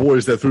other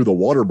boys that threw the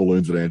water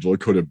balloons at Angela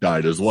could have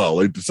died as well.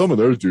 Like some of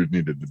those dudes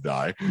needed to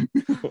die.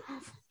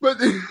 But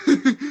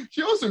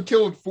she also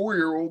killed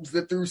 4-year-olds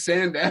that threw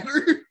sand at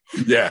her.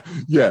 Yeah.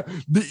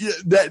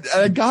 That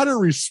I gotta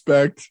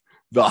respect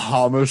the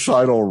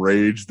homicidal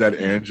rage that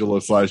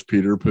Angela /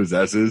 Peter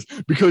possesses,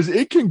 because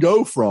it can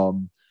go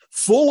from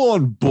full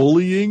on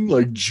bullying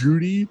like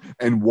Judy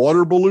and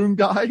water balloon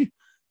guy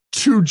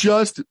to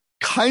just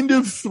kind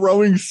of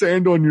throwing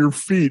sand on your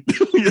feet,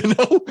 you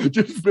know,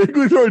 just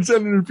vaguely throwing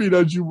sand on your feet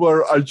as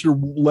you're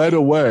led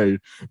away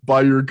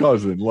by your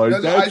cousin. Like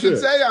I should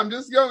say I'm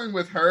just going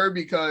with her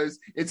because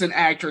it's an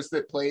actress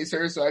that plays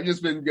her, so I've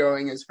just been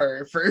going as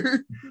her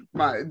for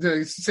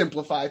to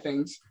simplify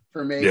things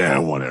for me. Yeah,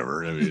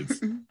 whatever. I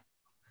mean,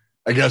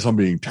 I guess I'm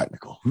being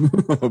technical,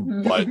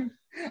 but.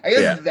 I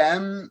guess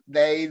them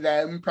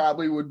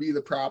probably would be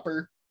the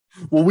proper.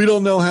 Well, we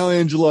don't know how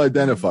Angela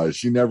identifies.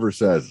 She never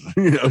says,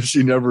 you know,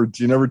 she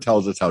never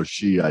tells us how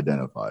she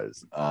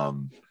identifies.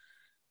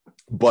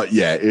 But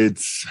yeah,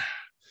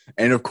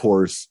 and of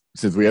course,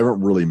 since we haven't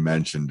really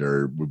mentioned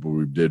her, but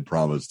we did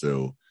promise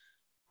to,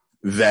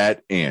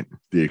 that aunt,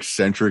 the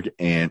eccentric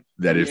aunt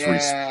that is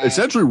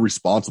essentially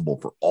responsible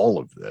for all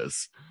of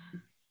this.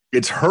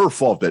 It's her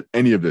fault that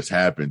any of this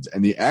happens.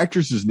 And the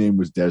actress's name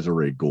was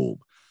Desiree Gould.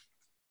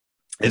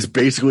 It's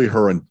basically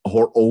her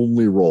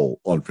only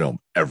role on film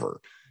ever.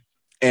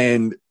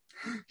 And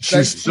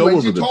she's so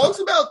over the top. When she talks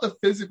about the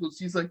physical,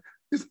 she's like,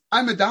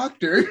 I'm a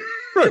doctor.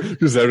 Right,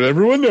 because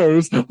everyone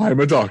knows I'm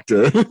a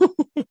doctor.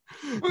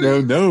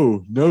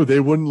 No, they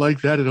wouldn't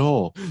like that at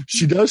all.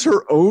 She does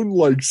her own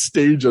like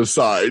stage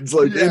asides,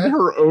 like in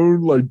her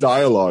own like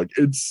dialogue.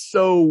 It's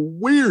so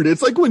weird.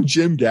 It's like when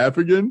Jim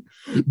Gaffigan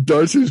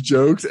does his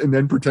jokes and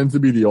then pretends to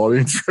be the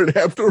audience right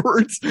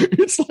afterwards.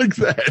 It's like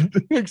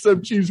that,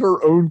 except she's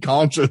her own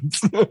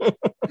conscience.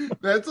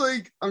 That's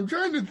like, I'm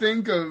trying to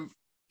think of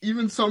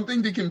even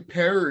something to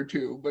compare her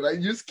to, but I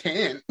just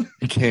can't.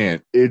 You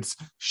can't.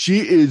 She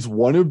is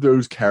one of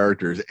those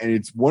characters, and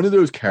it's one of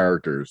those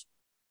characters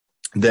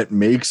that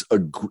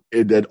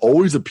that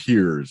always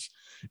appears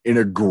in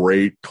a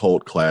great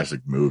cult classic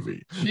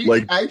movie.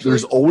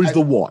 There's always the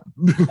one.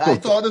 I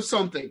thought of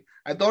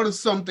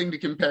something to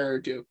compare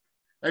her to.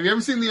 Have you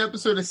ever seen the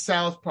episode of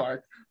South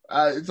Park?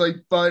 It's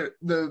like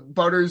the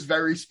Butters'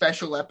 very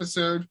special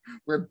episode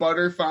where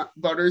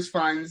Butters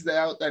finds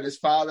out that his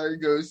father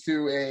goes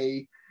to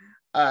a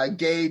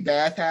gay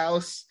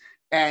bathhouse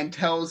and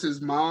tells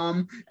his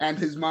mom, and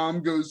his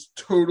mom goes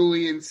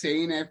totally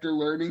insane after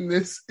learning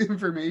this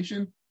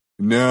information.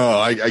 No,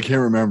 I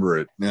can't remember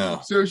it.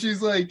 No. So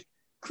she's like,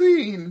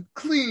 clean.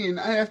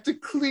 I have to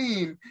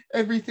clean.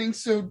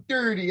 Everything's so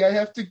dirty. I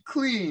have to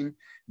clean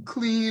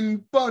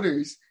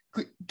Butters.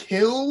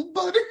 Kill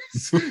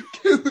Butters?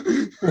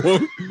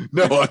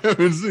 No, I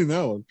haven't seen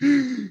that one.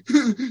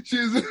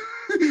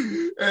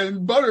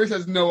 And Butters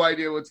has no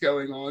idea what's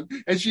going on.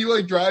 And she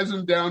like drives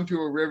him down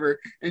to a river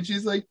and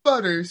she's like,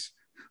 Butters,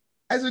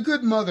 as a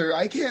good mother,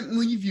 I can't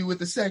leave you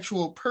with a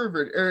sexual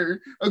pervert. Or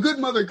a good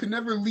mother could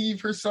never leave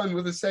her son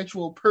with a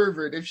sexual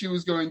pervert if she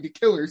was going to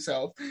kill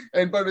herself.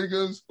 And Butters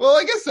goes, well,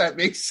 I guess that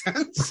makes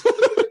sense.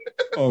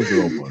 Oh,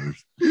 girl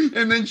Butters.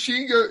 And then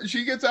she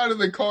gets out of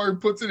the car,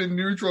 puts it in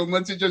neutral, and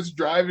lets it just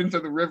drive into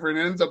the river, and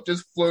ends up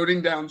just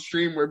floating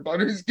downstream where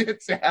Butters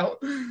gets out.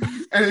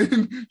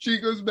 And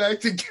she goes back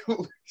to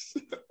kill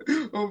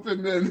herself.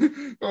 And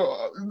then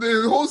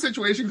the whole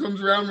situation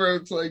comes around where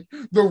it's like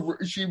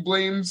she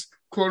blames,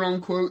 quote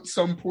unquote,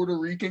 some Puerto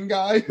Rican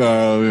guy.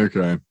 Oh,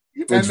 okay.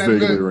 And then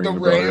the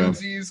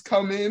Ramses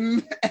come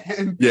in.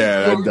 And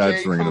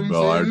that's ringing a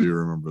bell. I do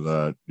remember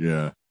that.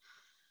 Yeah.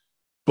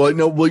 But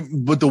no,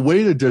 but the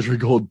way that Desiree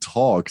Gould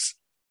talks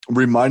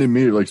reminded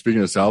me, like,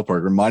 speaking of South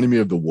Park, reminded me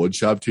of the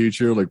woodshop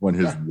teacher, like when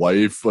his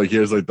wife, like he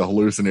has like the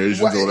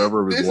hallucinations or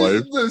whatever of his wife.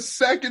 This is the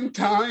second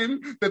time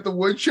that the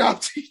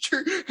woodshop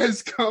teacher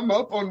has come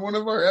up on one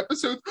of our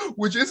episodes,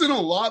 which isn't a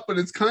lot, but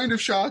it's kind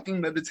of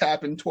shocking that it's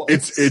happened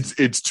twice.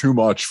 It's too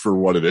much for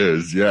what it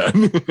is. Yeah.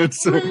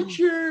 It's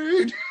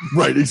Richard.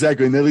 Right,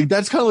 exactly. And like,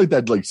 that's kind of like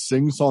that like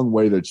sing-song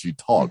way that she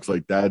talks.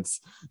 Like that's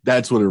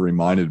what it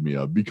reminded me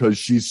of, because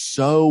she's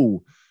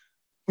so,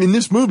 in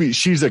this movie,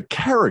 she's a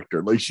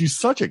character. Like she's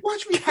such a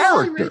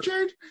character.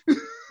 Richard.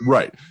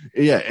 Right.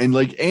 Yeah. And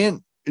like,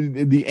 and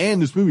in the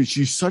end, this movie,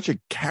 she's such a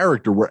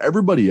character where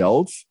everybody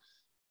else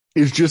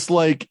is just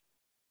like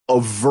a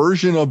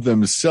version of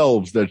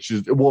themselves that's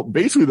just, well,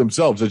 basically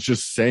themselves that's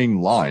just saying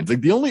lines.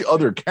 Like the only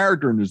other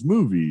character in this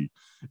movie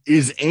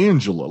is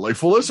Angela. Like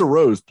Felissa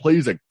Rose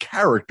plays a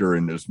character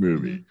in this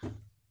movie.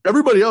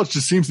 Everybody else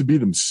just seems to be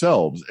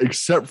themselves,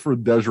 except for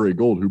Desiree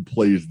Gold, who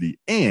plays the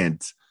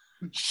aunt.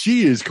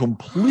 She is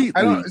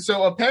completely.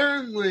 So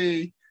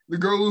apparently, the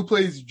girl who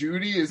plays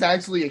Judy is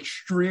actually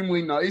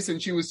extremely nice,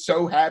 and she was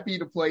so happy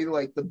to play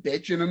like the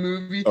bitch in a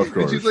movie. Of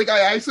course. And she's like,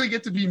 I actually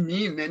get to be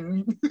mean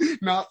and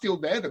not feel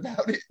bad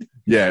about it.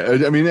 Yeah,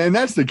 I mean, and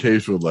that's the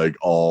case with like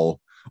all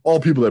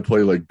people that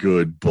play like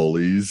good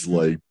bullies,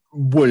 like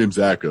William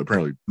Zabka,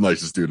 apparently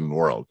nicest dude in the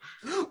world.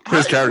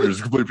 His character is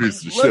a complete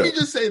piece of shit. Let me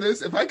just say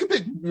this. If I could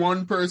pick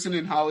one person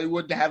in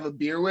Hollywood to have a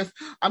beer with,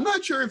 I'm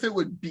not sure if it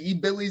would be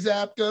Billy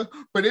Zabka,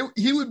 but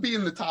he would be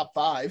in the top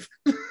 5.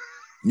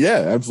 Yeah,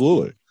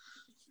 absolutely.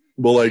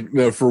 Well, like, you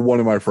know, for one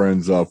of my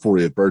friends'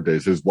 40th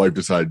birthdays, his wife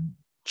decided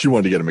she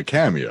wanted to get him a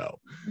cameo.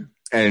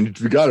 And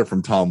we got it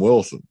from Tom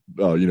Wilson,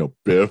 you know,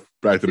 Biff,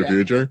 Back to the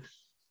Future.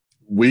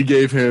 We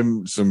gave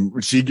him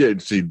she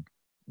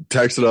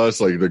texted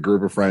us, like the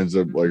group of friends,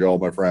 of like all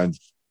my friends.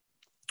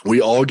 We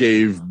all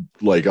gave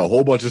like a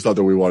whole bunch of stuff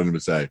that we wanted him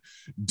to say.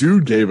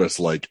 Dude gave us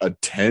like a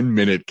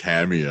 10-minute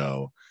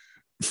cameo,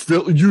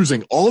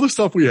 using all the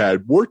stuff we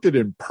had, worked it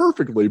in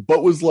perfectly,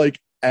 but was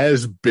like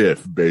as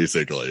Biff,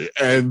 basically.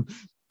 And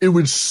it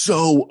was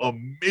so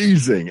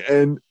amazing.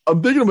 And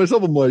I'm thinking to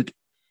myself, I'm like,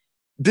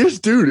 this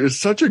dude is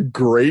such a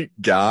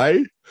great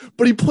guy,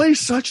 but he plays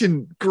such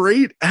a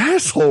great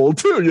asshole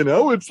too, you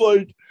know? It's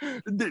like,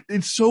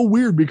 it's so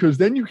weird, because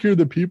then you hear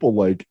the people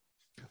like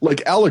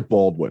Alec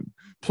Baldwin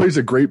plays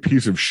a great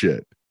piece of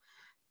shit,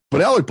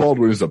 but Alec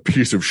Baldwin is a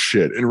piece of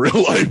shit in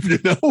real life, you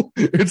know?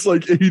 It's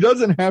like, he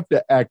doesn't have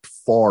to act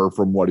far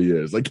from what he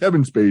is. Like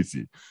Kevin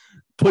Spacey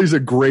plays a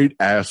great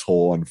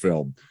asshole on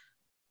film,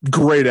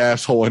 great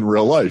asshole in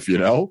real life, you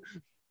know?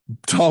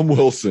 Tom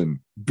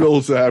Wilson,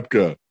 Bill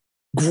Zabka,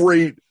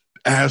 great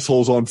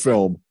assholes on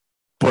film,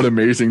 but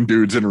amazing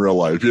dudes in real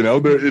life, you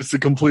know? It's the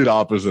complete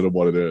opposite of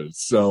what it is.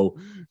 So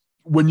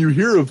when you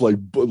hear of like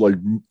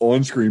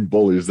on-screen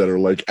bullies that are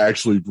like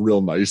actually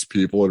real nice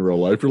people in real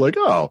life, you're like,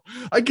 oh,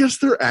 I guess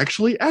they're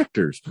actually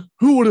actors.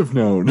 Who would have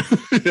known?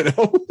 You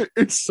know,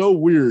 it's so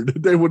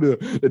weird. They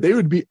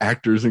would be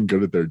actors and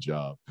good at their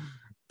job.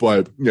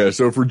 But yeah,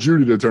 so for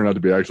Judy to turn out to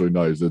be actually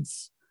nice,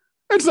 it's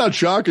not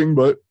shocking,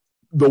 but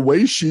the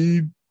way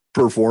she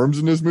performs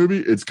in this movie,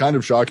 it's kind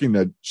of shocking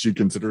that she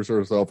considers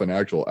herself an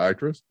actual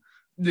actress.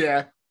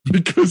 Yeah.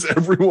 Because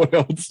everyone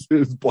else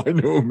is by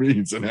no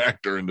means an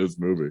actor in this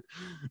movie.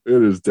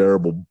 It is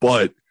terrible,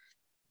 but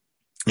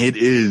it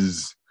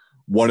is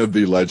one of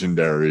the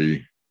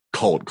legendary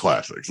cult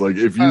classics. Like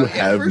if you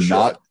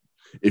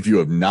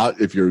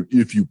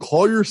if you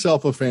call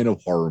yourself a fan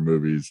of horror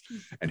movies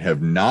and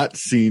have not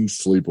seen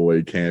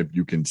Sleepaway Camp,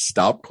 you can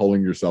stop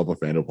calling yourself a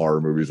fan of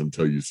horror movies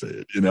until you see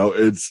it. You know,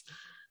 it's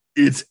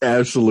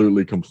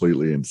absolutely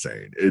completely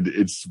insane.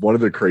 It's one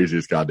of the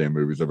craziest goddamn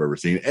movies I've ever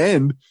seen.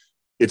 And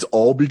it's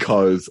all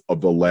because of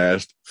the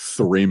last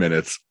 3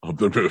 minutes of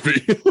the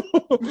movie.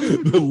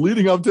 The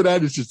leading up to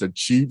that is just a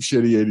cheap,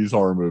 shitty 80s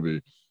horror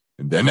movie.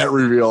 And then that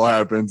reveal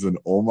happens, and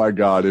oh my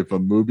God, if a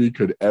movie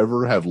could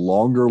ever have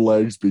longer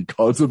legs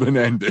because of an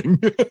ending,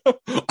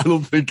 I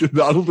don't think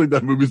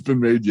that movie's been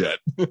made yet.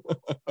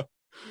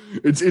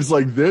 It's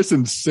like this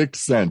and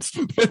Sixth Sense.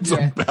 That's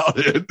about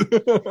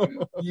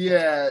it.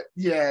 Yeah.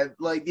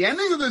 Like the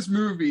ending of this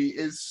movie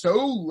is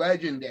so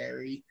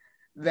legendary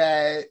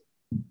that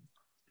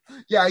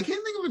I can't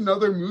think of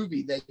another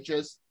movie that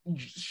just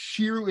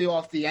sheerly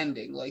off the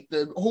ending. Like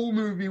the whole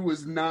movie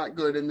was not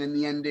good, and then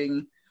the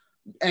ending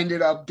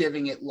ended up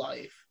giving it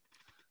life.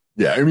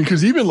 Yeah, I mean,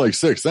 because even like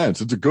Sixth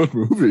Sense, it's a good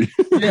movie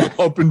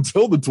up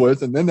until the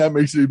twist, and then that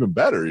makes it even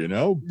better, you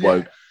know?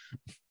 But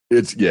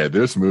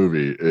this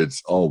movie,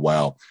 it's, oh,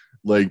 wow.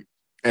 Like,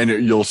 and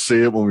you'll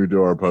see it when we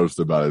do our post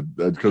about it,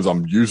 because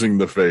I'm using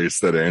the face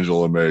that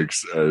Angela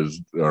makes as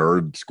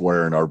her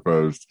square in our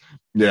post.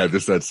 Yeah,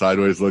 just that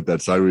sideways look,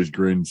 that sideways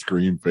green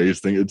screen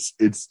face thing.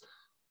 It's,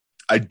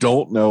 I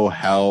don't know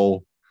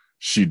how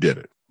she did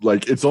it.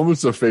 Like, it's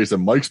almost a face that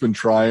Mike's been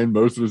trying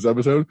most of his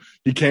episode.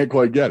 He can't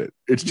quite get it.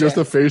 It's just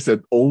a face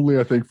that only,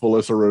 I think,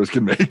 Felissa Rose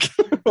can make.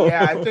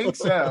 Yeah, I think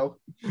so.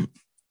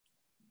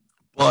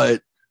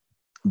 But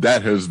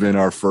that has been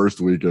our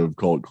first week of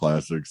Cult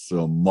Classics.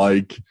 So,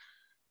 Mike,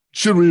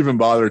 should we even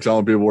bother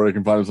telling people where they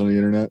can find us on the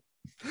internet?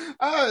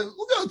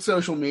 We'll go with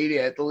social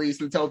media at the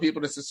least and tell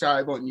people to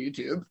subscribe on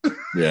YouTube.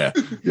 Yeah.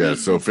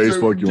 So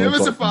Facebook, So you give want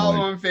us to a follow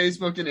on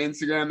Facebook and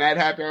Instagram at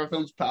Happy Hour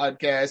Films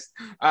Podcast.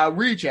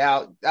 Reach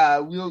out.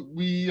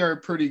 We are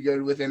pretty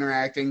good with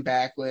interacting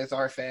back with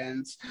our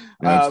fans.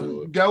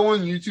 Absolutely. Go on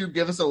YouTube,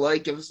 give us a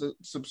like, give us a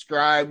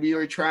subscribe. We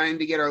are trying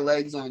to get our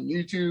legs on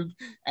YouTube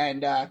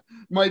and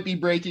might be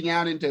breaking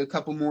out into a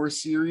couple more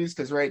series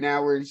because right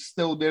now we're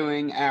still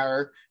doing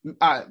our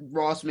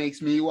Ross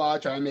makes me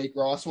watch, I make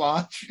Ross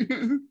watch.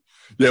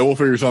 Yeah, we'll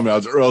figure something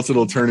out, or else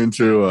it'll turn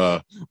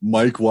into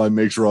Mike one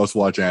makes Ross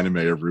watch anime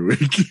every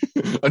week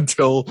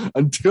until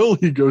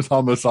he goes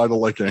homicidal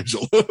like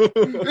Angel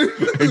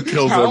and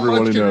kills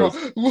everyone he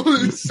knows.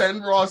 We'll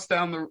send Ross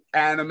down the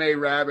anime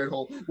rabbit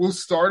hole. We'll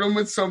start him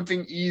with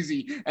something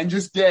easy and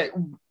just get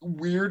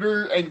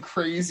weirder and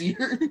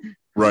crazier.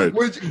 Right.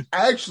 Which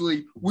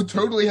actually would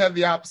totally have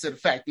the opposite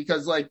effect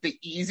because, like, the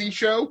easy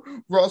show,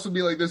 Ross would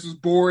be like, this is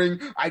boring.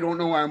 I don't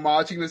know why I'm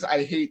watching this.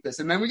 I hate this.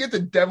 And then we get the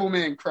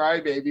Devilman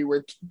Crybaby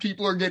where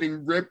people are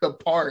getting ripped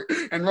apart.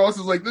 And Ross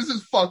is like, this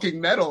is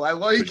fucking metal. I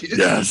like it.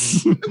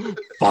 Yes.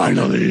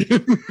 Finally.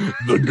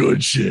 The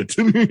good shit.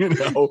 You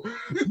know?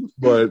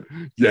 But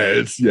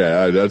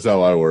yeah, that's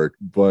how I work.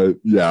 But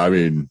yeah, I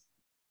mean,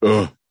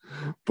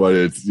 but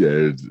it's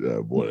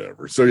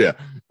whatever. So yeah,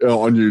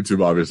 on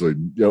YouTube, obviously,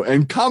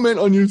 and comment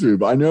on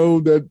YouTube. I know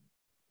that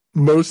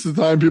most of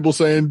the time people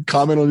saying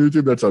comment on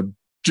YouTube, that's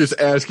just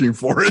asking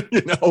for it,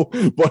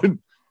 but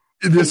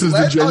this is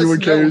the genuine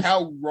case.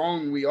 How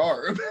wrong we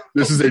are.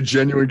 This is a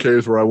genuine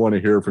case where I want to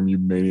hear from you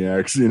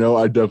maniacs.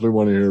 I definitely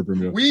want to hear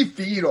from you. We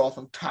feed off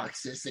of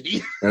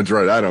toxicity. That's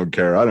right. I don't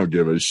care. I don't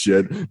give a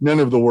shit.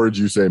 None of the words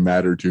you say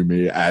matter to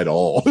me at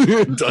all.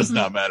 It does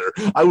not matter.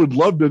 I would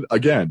love to,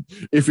 again,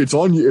 if it's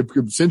on you,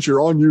 since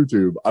you're on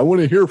YouTube, I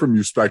want to hear from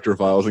you,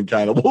 Spectrophiles and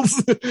Cannibals.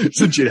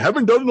 Since you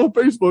haven't done it on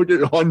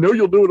Facebook, I know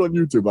you'll do it on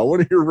YouTube. I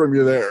want to hear from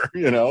you there,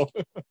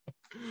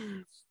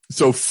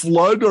 So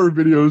flood our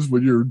videos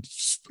with your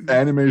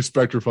anime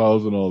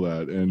Spectrophiles and all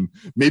that. And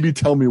maybe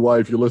tell me why,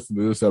 if you listen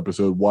to this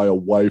episode, why a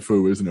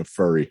waifu isn't a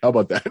furry. How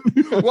about that?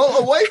 Well,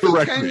 a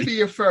waifu can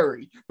be a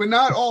furry, but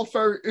not all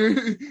all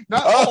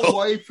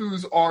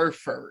waifus are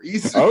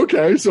furries.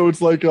 Okay, so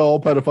it's like all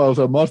pedophiles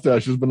have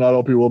mustaches, but not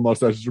all people with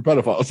mustaches are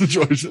pedophiles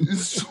situation.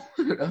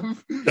 Sort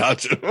of.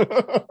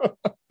 Gotcha.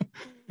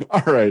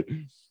 All right.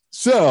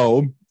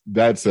 So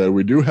that said,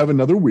 we do have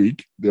another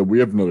week. We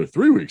have another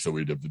 3 weeks that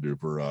we have to do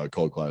for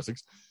Cult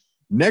Classics.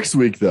 Next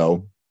week,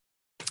 though,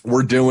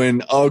 we're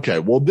doing,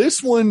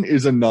 this one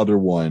is another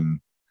one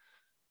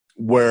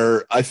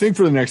where I think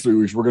for the next 3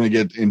 weeks, we're going to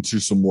get into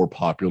some more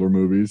popular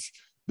movies.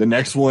 The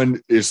next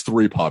one is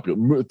three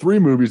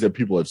movies that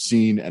people have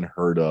seen and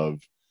heard of,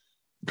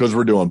 because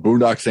we're doing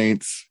Boondock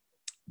Saints,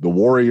 The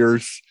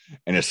Warriors,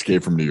 and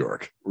Escape from New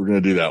York. We're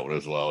going to do that one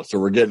as well. So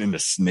we're getting into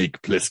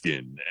Snake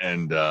Plissken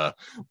and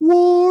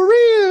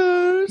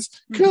Warriors,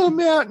 come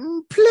out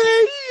and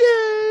play.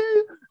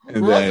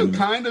 And we're also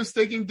kind of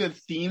sticking to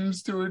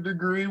themes to a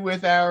degree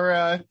with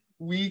our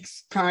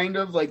weeks, kind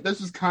of. Like,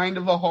 this is kind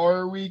of a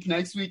horror week.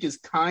 Next week is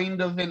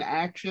kind of an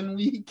action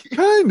week.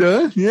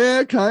 Kinda.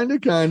 Yeah, kinda.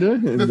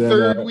 And the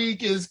third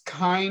week is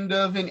kind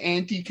of an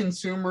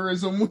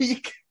anti-consumerism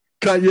week.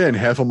 Yeah, and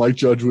half a Mike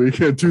Judge week,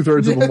 and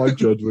 2/3 of a Mike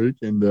Judge week,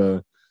 and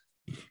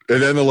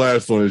then the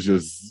last one is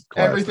just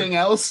classic. Everything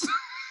else.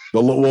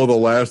 The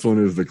last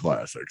one is the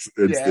classics.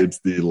 It's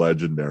the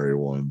legendary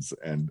ones,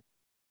 and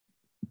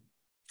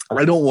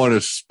I don't want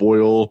to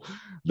spoil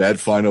that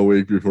final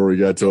week before we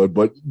get to it,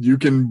 but you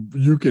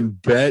can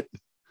bet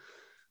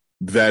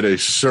that a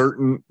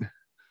certain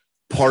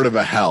part of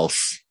a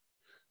house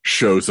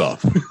shows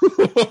up.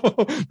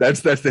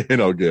 That's the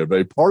hint I'll give.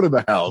 A part of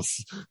the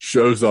house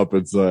shows up.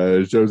 It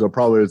shows up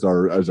probably as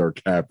our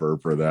capper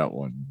for that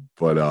one.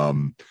 But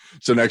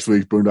so next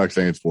week, Boondock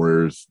Saints,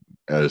 Warriors,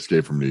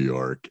 Escape from New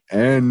York,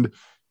 and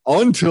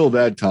until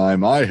that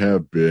time, I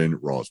have been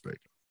Ross Bacon.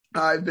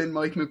 I've been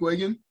Mike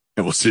McWigan,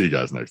 and we'll see you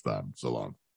guys next time. So long.